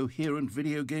isn't a coherent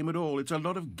video game at all. It's a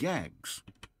lot of gags.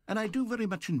 And I do very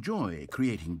much enjoy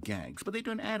creating gags, but they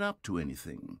don't add up to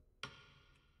anything.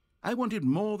 I wanted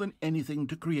more than anything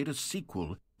to create a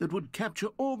sequel that would capture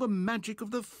all the magic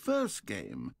of the first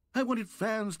game. I wanted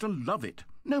fans to love it.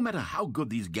 No matter how good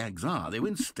these gags are, they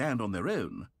wouldn't stand on their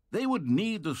own. They would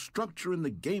need the structure and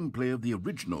the gameplay of the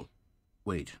original.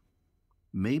 Wait,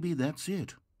 maybe that's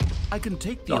it. I can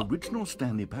take the original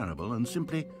Stanley Parable and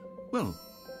simply, well,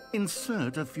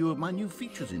 insert a few of my new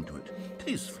features into it.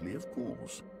 Tastefully, of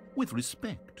course. With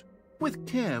respect. With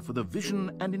care for the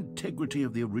vision and integrity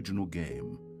of the original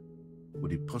game.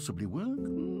 Would it possibly work?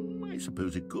 I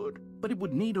suppose it could. But it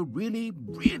would need a really,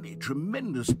 really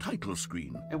tremendous title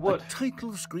screen. It would. A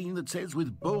title screen that says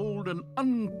with bold and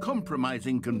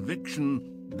uncompromising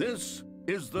conviction, "This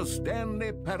is the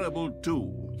Stanley Parable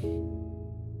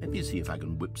 2. Let me see if I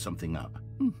can whip something up.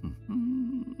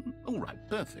 All right,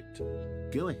 perfect.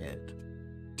 Go ahead.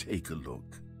 Take a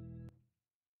look.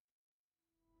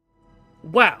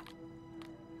 Wow.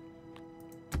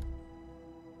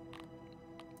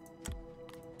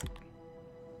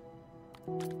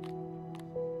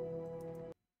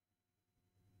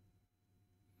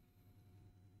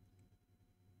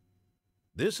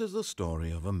 This is the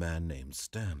story of a man named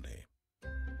Stanley.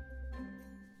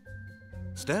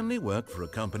 Stanley worked for a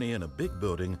company in a big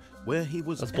building where he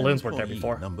was Those balloons weren't there employee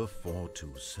before. number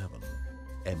 427.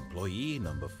 Employee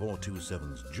number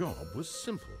 427's job was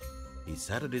simple. He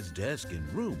sat at his desk in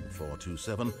room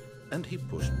 427 and he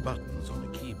pushed buttons on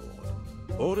a keyboard.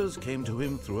 Orders came to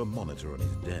him through a monitor on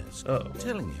his desk,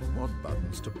 telling him what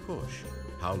buttons to push,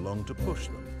 how long to push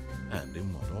them, and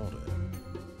in what order.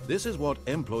 This is what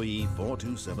employee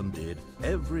 427 did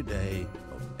every day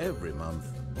of every month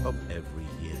of every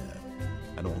year.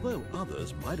 And although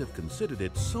others might have considered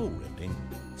it soul-rending,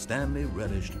 Stanley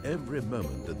relished every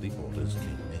moment that the orders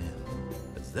came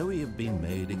in, as though he had been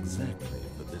made exactly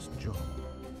for this job.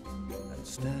 And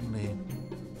Stanley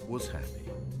was happy.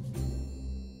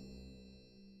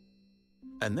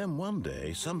 And then one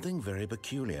day, something very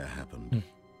peculiar happened.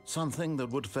 Something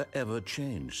that would forever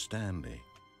change Stanley.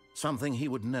 Something he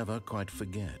would never quite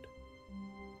forget.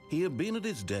 He had been at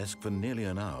his desk for nearly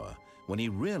an hour when he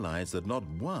realized that not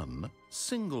one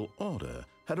single order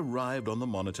had arrived on the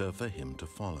monitor for him to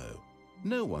follow.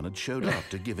 No one had showed up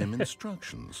to give him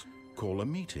instructions, call a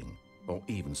meeting, or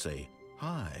even say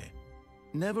hi.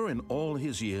 Never in all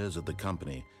his years at the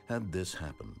company had this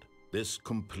happened, this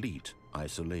complete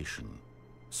isolation.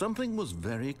 Something was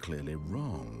very clearly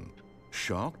wrong.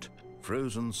 Shocked,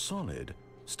 frozen solid,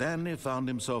 Stanley found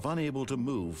himself unable to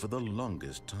move for the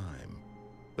longest time.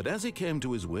 But as he came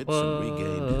to his wits and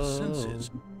regained his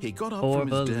senses, he got up from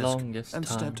his desk and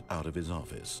stepped out of his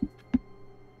office.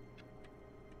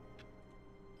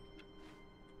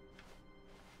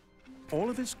 All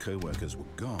of his co-workers were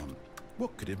gone.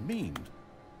 What could it mean?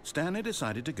 Stanley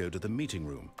decided to go to the meeting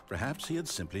room. Perhaps he had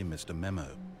simply missed a memo.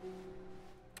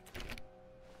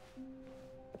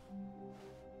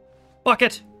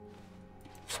 Bucket!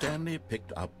 Stanley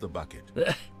picked up the bucket.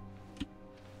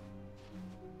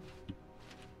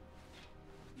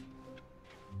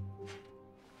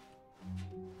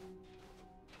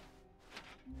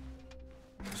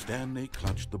 Stanley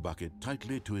clutched the bucket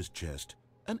tightly to his chest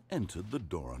and entered the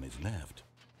door on his left.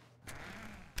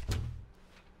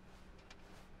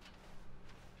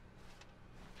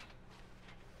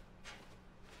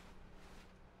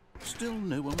 Still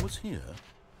no one was here.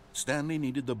 Stanley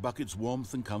needed the bucket's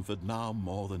warmth and comfort now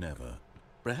more than ever.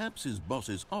 Perhaps his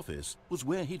boss's office was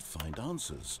where he'd find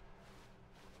answers.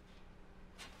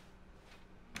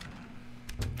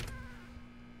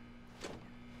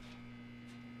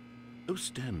 Oh,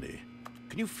 Stanley,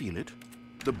 can you feel it?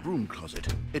 The broom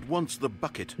closet. It wants the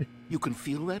bucket. You can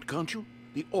feel that, can't you?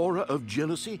 The aura of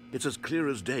jealousy? It's as clear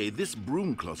as day. This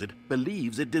broom closet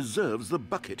believes it deserves the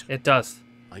bucket. It does.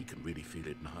 I can really feel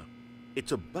it now.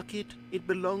 It's a bucket. It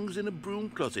belongs in a broom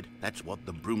closet. That's what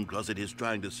the broom closet is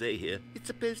trying to say here. It's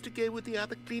supposed to go with the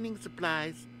other cleaning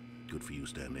supplies. Good for you,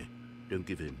 Stanley. Don't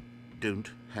give in. Don't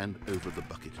hand over the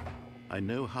bucket. I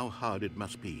know how hard it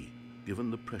must be, given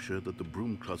the pressure that the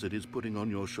broom closet is putting on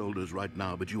your shoulders right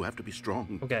now, but you have to be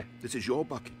strong. Okay. This is your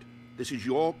bucket. This is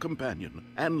your companion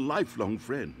and lifelong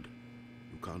friend.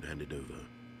 You can't hand it over.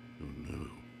 Oh, no.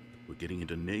 We're getting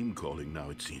into name-calling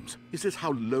now, it seems. Is this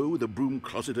how low the broom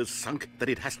closet has sunk, that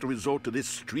it has to resort to this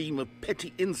stream of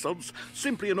petty insults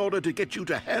simply in order to get you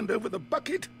to hand over the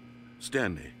bucket?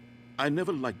 Stanley, I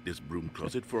never liked this broom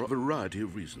closet for a variety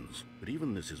of reasons, but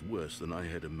even this is worse than I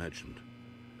had imagined.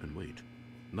 And wait,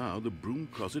 Now the broom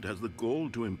closet has the gall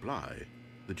to imply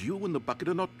that you and the bucket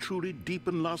are not truly deep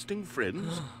and lasting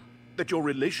friends? That your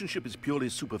relationship is purely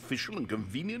superficial and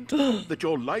convenient? That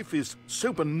your life is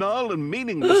so banal and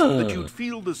meaningless that you'd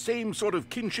feel the same sort of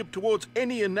kinship towards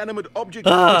any inanimate object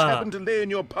which happened to lay in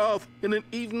your path in an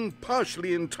even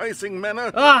partially enticing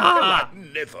manner?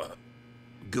 Never.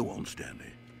 Go on, Stanley.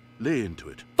 Lay into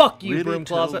it. Fuck you, really broom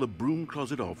tell closet. the broom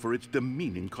closet off for its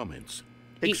demeaning comments.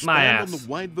 Eat my Expand ass. on the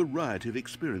wide variety of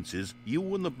experiences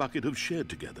you and the bucket have shared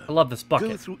together. I love this bucket.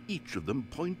 Go through each of them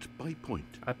point by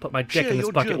point. I put my dick Share in this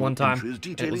your bucket journal one time. entries It was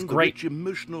detailing the great. rich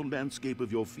emotional landscape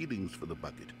of your feelings for the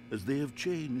bucket as they have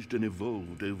changed and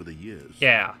evolved over the years.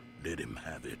 Yeah. Let him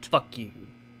have it. Fuck you.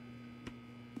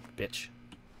 Bitch.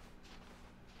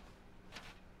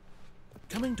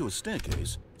 Coming to a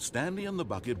staircase, Stanley and the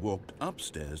bucket walked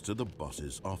upstairs to the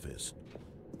boss's office.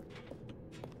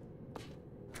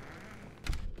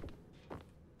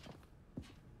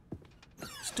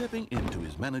 Stepping into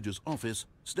his manager's office,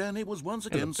 Stanley was once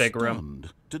again big room.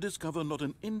 stunned to discover not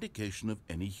an indication of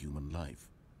any human life.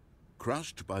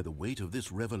 Crushed by the weight of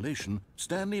this revelation,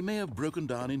 Stanley may have broken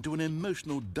down into an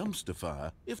emotional dumpster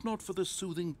fire if not for the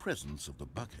soothing presence of the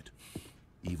bucket.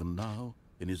 Even now,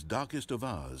 in his darkest of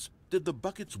hours, did the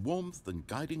bucket's warmth and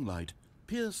guiding light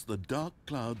pierce the dark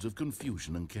clouds of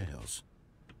confusion and chaos.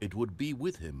 It would be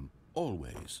with him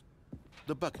always.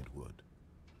 The bucket would,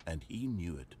 and he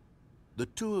knew it. The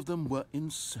two of them were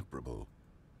inseparable.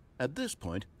 At this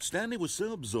point, Stanley was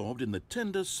so absorbed in the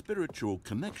tender spiritual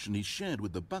connection he shared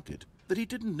with the bucket that he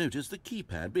didn't notice the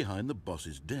keypad behind the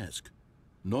boss's desk.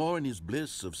 Nor in his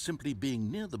bliss of simply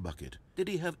being near the bucket did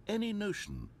he have any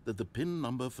notion that the PIN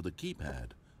number for the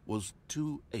keypad was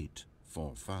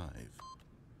 2845.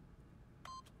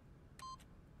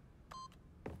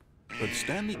 But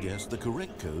Stanley guessed the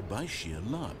correct code by sheer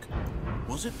luck.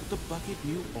 Was it that the bucket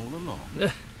knew all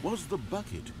along? Was the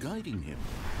bucket guiding him?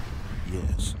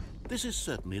 Yes, this is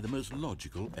certainly the most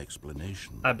logical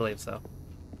explanation. I believe so.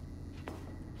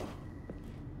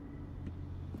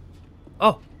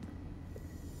 Oh!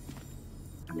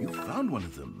 You found one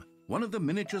of them. One of the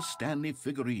miniature Stanley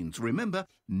figurines. Remember,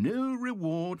 no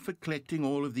reward for collecting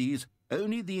all of these,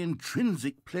 only the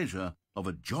intrinsic pleasure of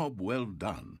a job well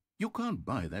done. You can't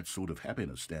buy that sort of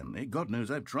happiness, Stanley. God knows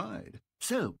I've tried.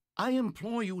 So, I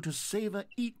implore you to savor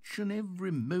each and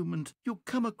every moment you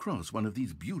come across one of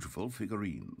these beautiful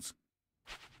figurines.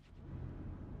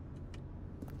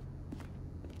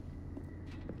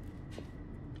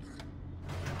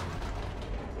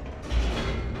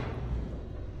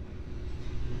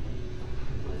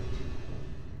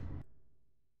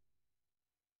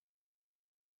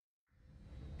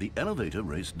 The elevator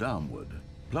raced downward,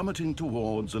 plummeting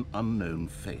towards an unknown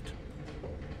fate.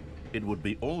 It would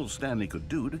be all Stanley could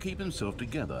do to keep himself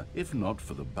together, if not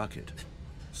for the bucket.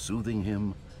 Soothing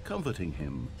him, comforting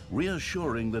him,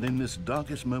 reassuring that in this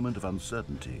darkest moment of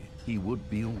uncertainty, he would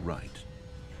be all right.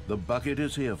 The bucket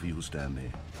is here for you,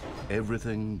 Stanley.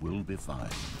 Everything will be fine.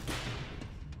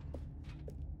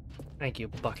 Thank you,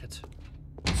 bucket.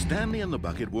 Stanley and the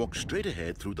bucket walked straight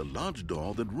ahead through the large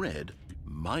door that read,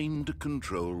 Mind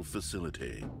Control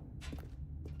Facility.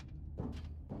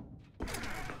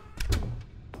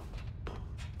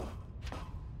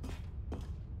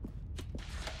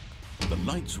 The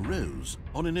lights rose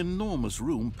on an enormous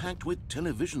room packed with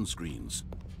television screens.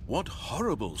 What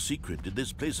horrible secret did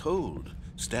this place hold?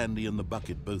 Stanley and the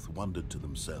bucket both wondered to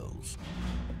themselves.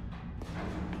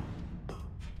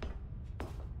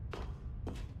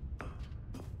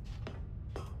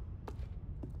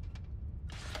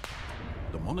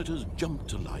 The monitors jumped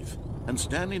to life, and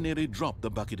Stanley nearly dropped the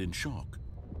bucket in shock.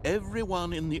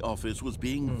 Everyone in the office was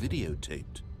being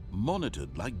videotaped,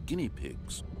 monitored like guinea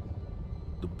pigs.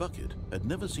 The bucket had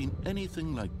never seen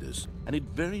anything like this, and it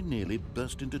very nearly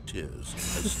burst into tears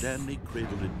as Stanley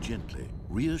cradled it gently,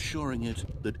 reassuring it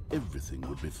that everything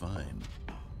would be fine.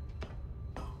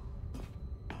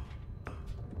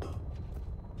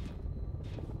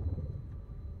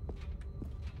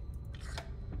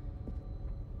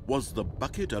 Was the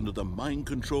bucket under the mind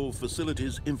control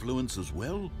facility's influence as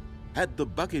well? Had the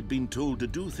bucket been told to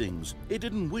do things it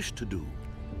didn't wish to do?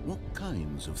 What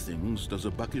kinds of things does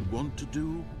a bucket want to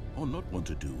do or not want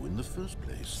to do in the first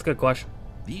place? That's a good question.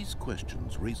 These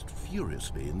questions raced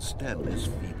furiously in Stanley's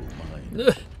feeble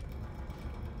mind.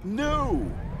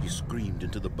 No! He screamed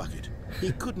into the bucket.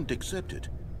 He couldn't accept it.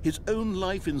 His own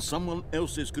life in someone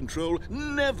else's control,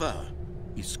 never!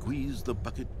 He squeezed the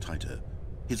bucket tighter.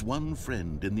 His one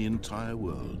friend in the entire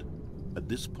world. At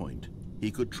this point,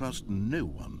 he could trust no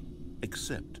one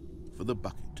except for the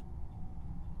bucket.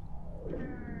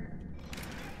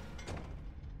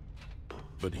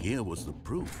 But here was the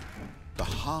proof. The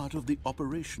heart of the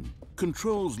operation.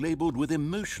 Controls labeled with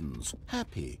emotions,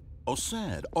 happy or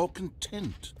sad or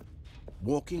content.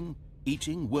 Walking,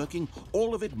 eating, working,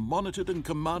 all of it monitored and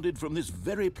commanded from this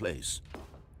very place.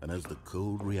 And as the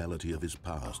cold reality of his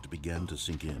past began to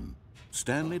sink in,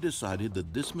 Stanley decided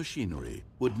that this machinery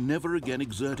would never again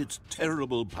exert its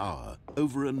terrible power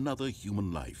over another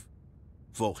human life.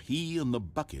 For he and the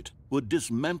bucket would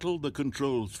dismantle the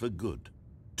controls for good.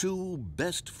 Two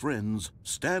best friends,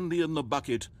 Stanley and the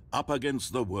bucket, up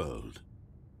against the world.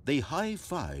 They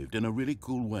high-fived in a really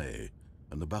cool way,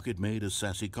 and the bucket made a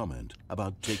sassy comment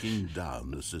about taking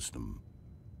down the system.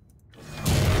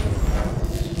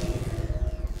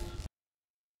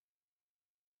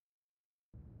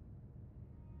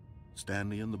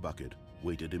 Stanley and the bucket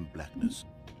waited in blackness.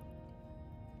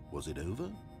 Was it over?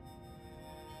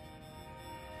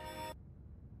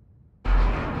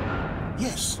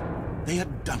 Yes, they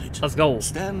had done it. Let's go.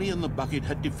 Stanley and the bucket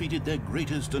had defeated their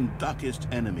greatest and darkest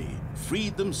enemy,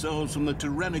 freed themselves from the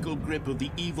tyrannical grip of the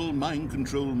evil mind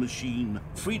control machine.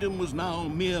 Freedom was now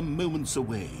mere moments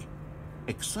away.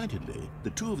 Excitedly, the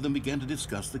two of them began to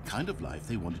discuss the kind of life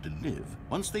they wanted to live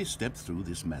once they stepped through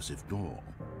this massive door.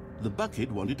 The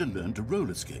bucket wanted to learn to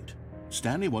roller skate.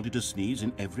 Stanley wanted to sneeze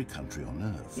in every country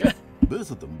on Earth.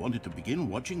 Both of them wanted to begin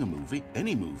watching a movie,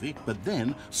 any movie, but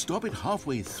then stop it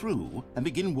halfway through and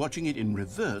begin watching it in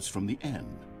reverse from the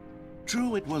end.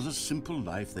 True, it was a simple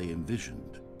life they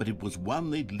envisioned, but it was one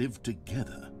they'd lived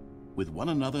together, with one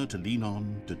another to lean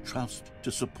on, to trust,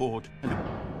 to support, and...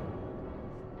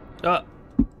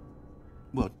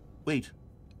 What? Wait.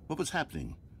 What was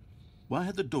happening? Why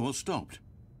had the door stopped?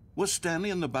 Was Stanley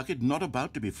and the bucket not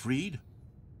about to be freed?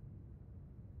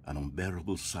 An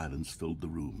unbearable silence filled the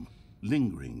room,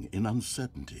 lingering in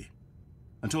uncertainty,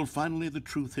 until finally the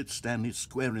truth hit Stanley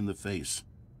square in the face.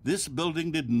 This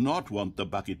building did not want the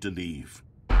bucket to leave.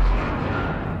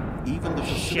 Even the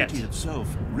facility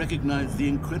itself recognized the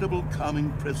incredible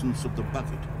calming presence of the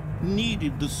bucket,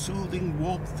 needed the soothing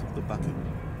warmth of the bucket,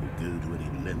 would go to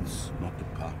any lengths not to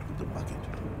part with the bucket.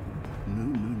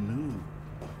 No.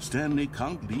 Stanley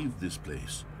can't leave this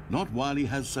place, not while he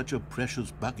has such a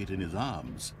precious bucket in his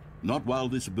arms. Not while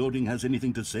this building has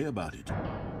anything to say about it.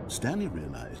 Stanley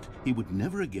realized he would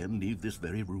never again leave this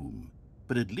very room.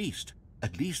 But at least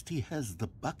he has the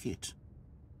bucket.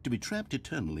 To be trapped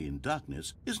eternally in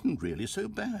darkness isn't really so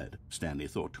bad, Stanley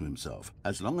thought to himself.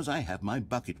 As long as I have my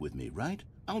bucket with me, right?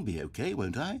 I'll be okay,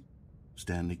 won't I?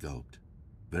 Stanley gulped.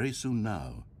 Very soon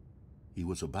now, he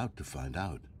was about to find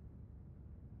out.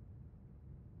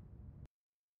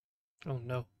 Oh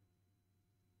no.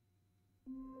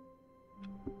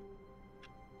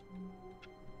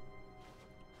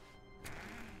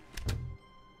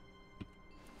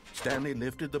 Stanley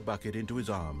lifted the bucket into his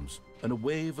arms, and a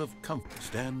wave of comfort.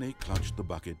 Stanley clutched the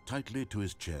bucket tightly to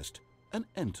his chest and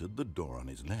entered the door on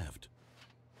his left.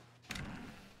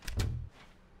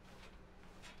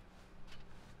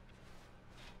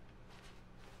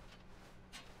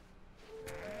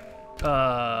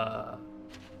 Uh-oh.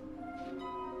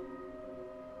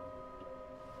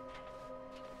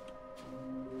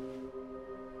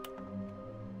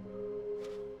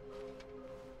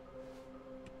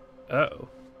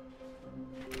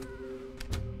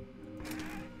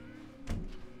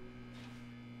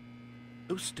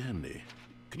 Oh, Stanley,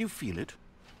 can you feel it?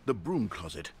 The broom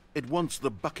closet. It wants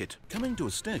the bucket. Coming to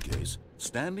a staircase,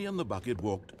 Stanley and the bucket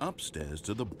walked upstairs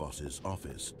to the boss's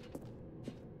office.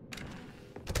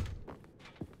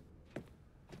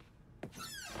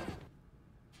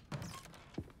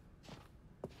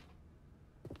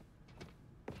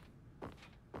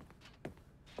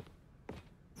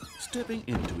 Stepping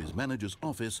into his manager's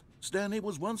office, Stanley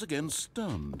was once again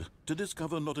stunned to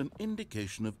discover not an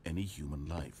indication of any human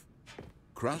life.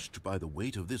 Crushed by the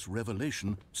weight of this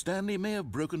revelation, Stanley may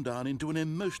have broken down into an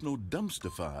emotional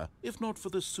dumpster fire if not for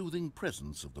the soothing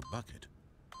presence of the bucket.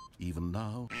 Even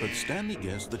now, but Stanley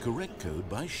guessed the correct code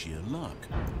by sheer luck.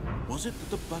 Was it that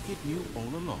the bucket knew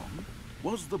all along?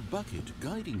 Was the bucket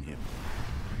guiding him?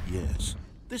 Yes,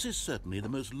 this is certainly the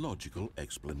most logical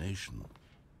explanation.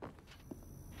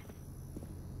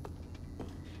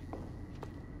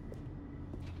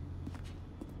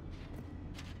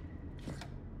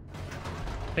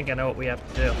 I think I know what we have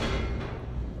to do.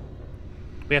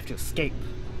 We have to escape.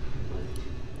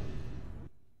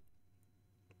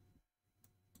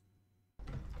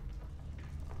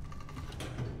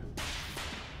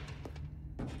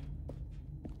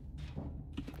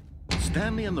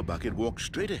 Stanley and the bucket walked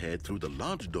straight ahead through the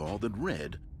large door that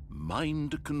read,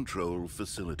 Mind Control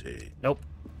Facility. Nope.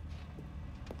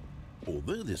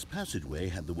 Although this passageway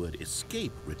had the word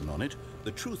escape written on it,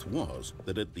 the truth was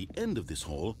that at the end of this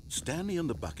hall, Stanley and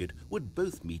the bucket would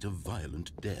both meet a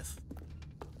violent death.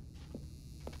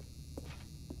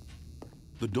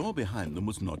 The door behind them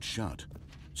was not shut.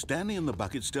 Stanley and the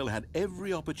bucket still had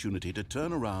every opportunity to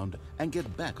turn around and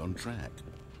get back on track.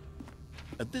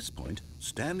 At this point,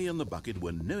 Stanley and the bucket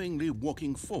were knowingly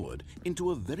walking forward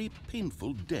into a very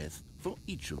painful death for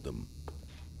each of them.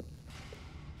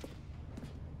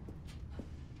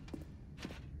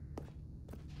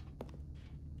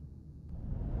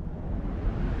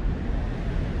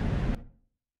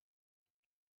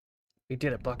 We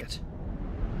did it, Bucket.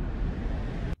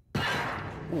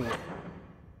 Ooh.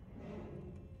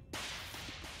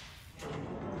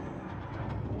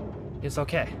 It's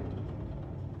okay.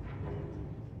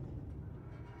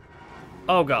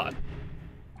 Oh god.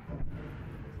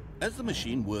 As the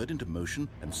machine whirred into motion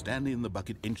and Stanley and the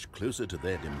bucket inched closer to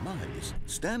their demise,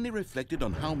 Stanley reflected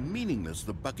on how meaningless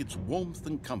the bucket's warmth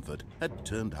and comfort had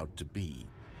turned out to be.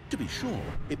 To be sure,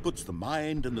 it puts the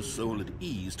mind and the soul at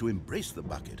ease to embrace the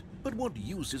bucket, but what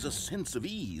use is a sense of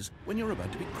ease when you're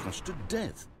about to be crushed to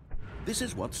death? This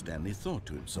is what Stanley thought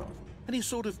to himself, and he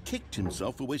sort of kicked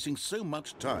himself for wasting so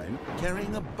much time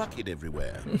carrying a bucket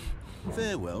everywhere.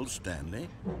 Farewell, Stanley.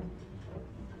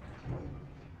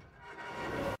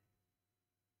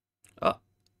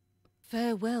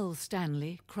 Farewell,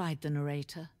 Stanley, cried the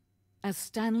narrator, as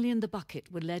Stanley and the bucket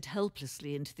were led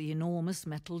helplessly into the enormous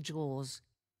metal jaws.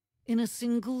 In a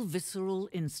single visceral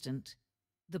instant,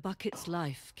 the bucket's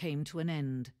life came to an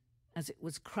end, as it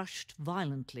was crushed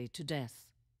violently to death.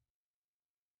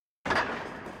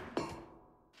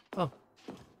 Oh.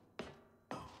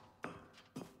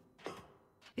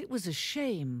 It was a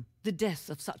shame, the death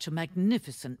of such a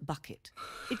magnificent bucket.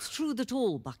 It's true that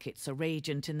all buckets are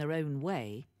radiant in their own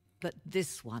way, but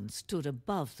this one stood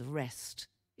above the rest.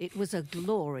 It was a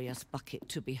glorious bucket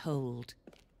to behold.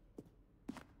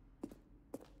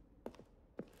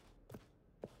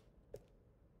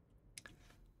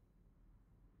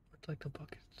 Looked like the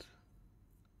bucket.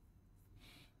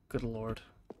 Good lord.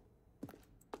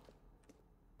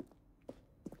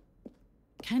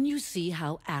 Can you see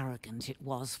how arrogant it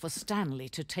was for Stanley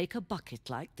to take a bucket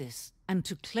like this and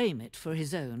to claim it for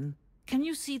his own? Can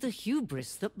you see the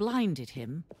hubris that blinded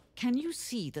him? Can you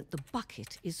see that the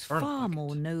bucket is far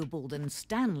more noble than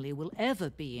Stanley will ever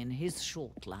be in his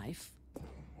short life?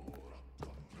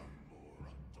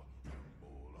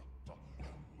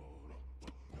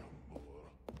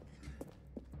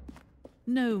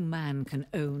 No man can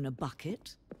own a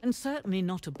bucket, and certainly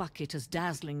not a bucket as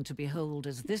dazzling to behold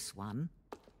as this one.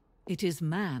 It is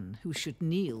man who should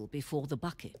kneel before the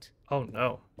bucket. Oh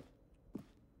no.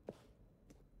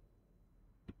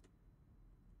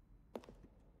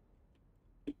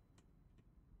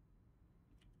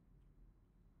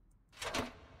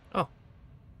 Oh.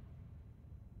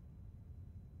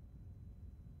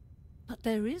 But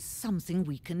there is something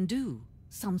we can do.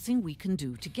 Something we can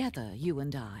do together, you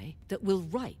and I, that will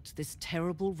right this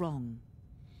terrible wrong.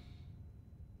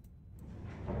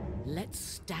 Let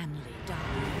Stanley die.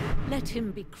 Let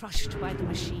him be crushed by the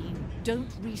machine. Don't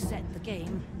reset the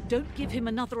game. Don't give him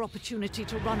another opportunity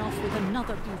to run off with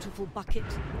another beautiful bucket.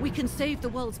 We can save the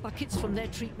world's buckets from their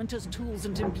treatment as tools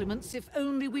and implements if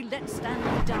only we let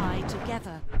Stanley die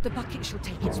together. The bucket shall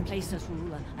take its place as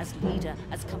ruler, as leader,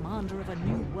 as commander of a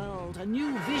new world, a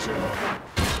new vision.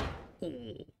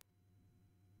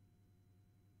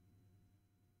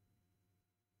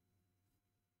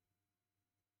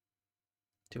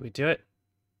 Do we do it?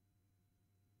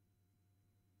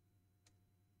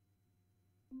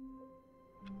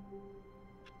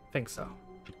 Think so.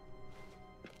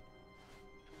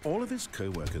 All of his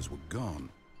co-workers were gone.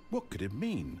 What could it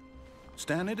mean?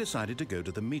 Stanley decided to go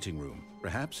to the meeting room.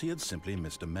 Perhaps he had simply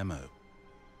missed a memo.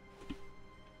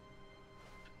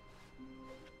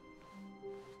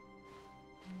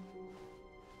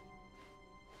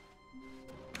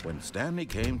 When Stanley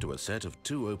came to a set of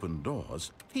 2 open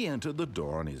doors, he entered the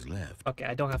door on his left. Okay,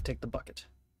 I don't have to take the bucket.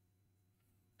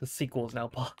 The sequel is now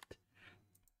blocked.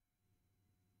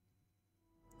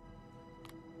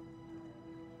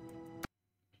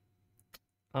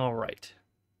 All right.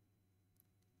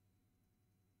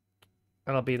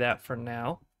 That'll be that for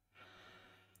now.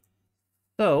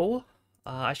 So,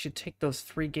 I should take those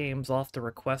 3 games off the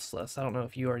request list. I don't know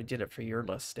if you already did it for your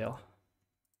list still.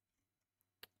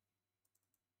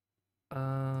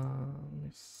 Let me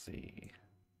see.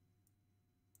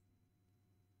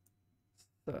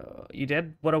 So, you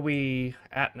did? What are we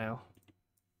at now?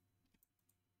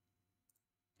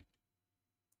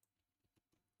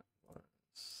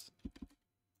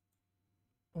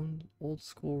 Old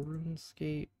school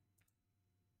RuneScape.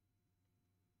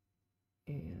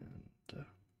 And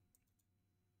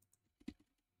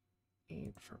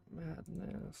Aid for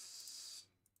Madness.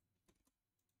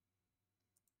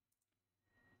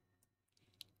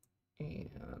 And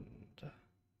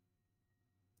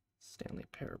Stanley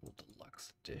Parable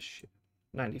Deluxe Edition.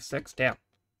 96, damn.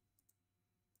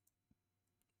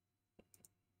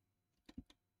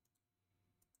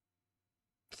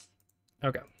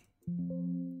 Okay.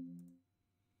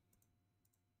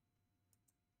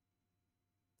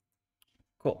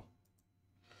 Cool.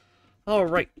 All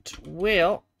right.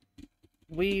 Well,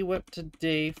 we went to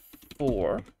day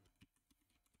 4.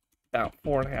 About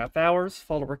 4.5 hours.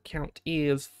 Follower count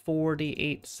is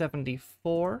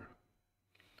 4874.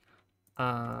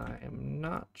 I am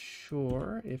not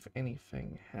sure if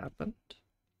anything happened.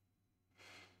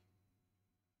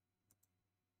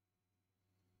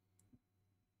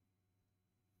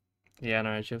 Yeah,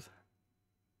 no issues.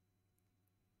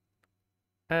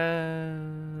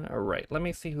 Alright, let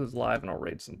me see who's live and I'll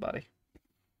raid somebody.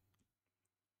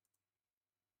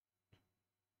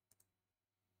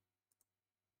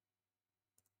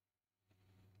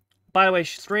 By the way,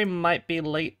 stream might be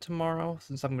late tomorrow,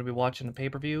 since I'm going to be watching the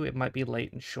pay-per-view. It might be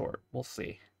late and short. We'll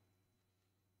see.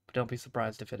 But don't be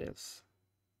surprised if it is.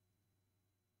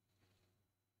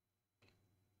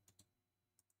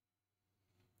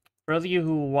 For those of you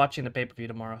who are watching the pay-per-view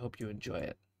tomorrow, I hope you enjoy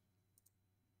it.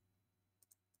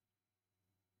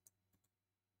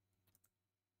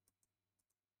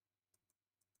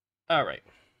 Alright.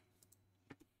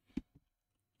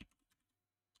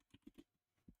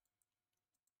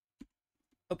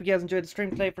 Hope you guys enjoyed the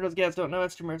stream tonight. For those guys who don't know, I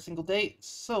stream every single day.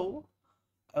 So,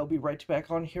 I'll be right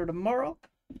back on here tomorrow.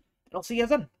 And I'll see you guys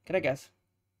then. Good night, guys.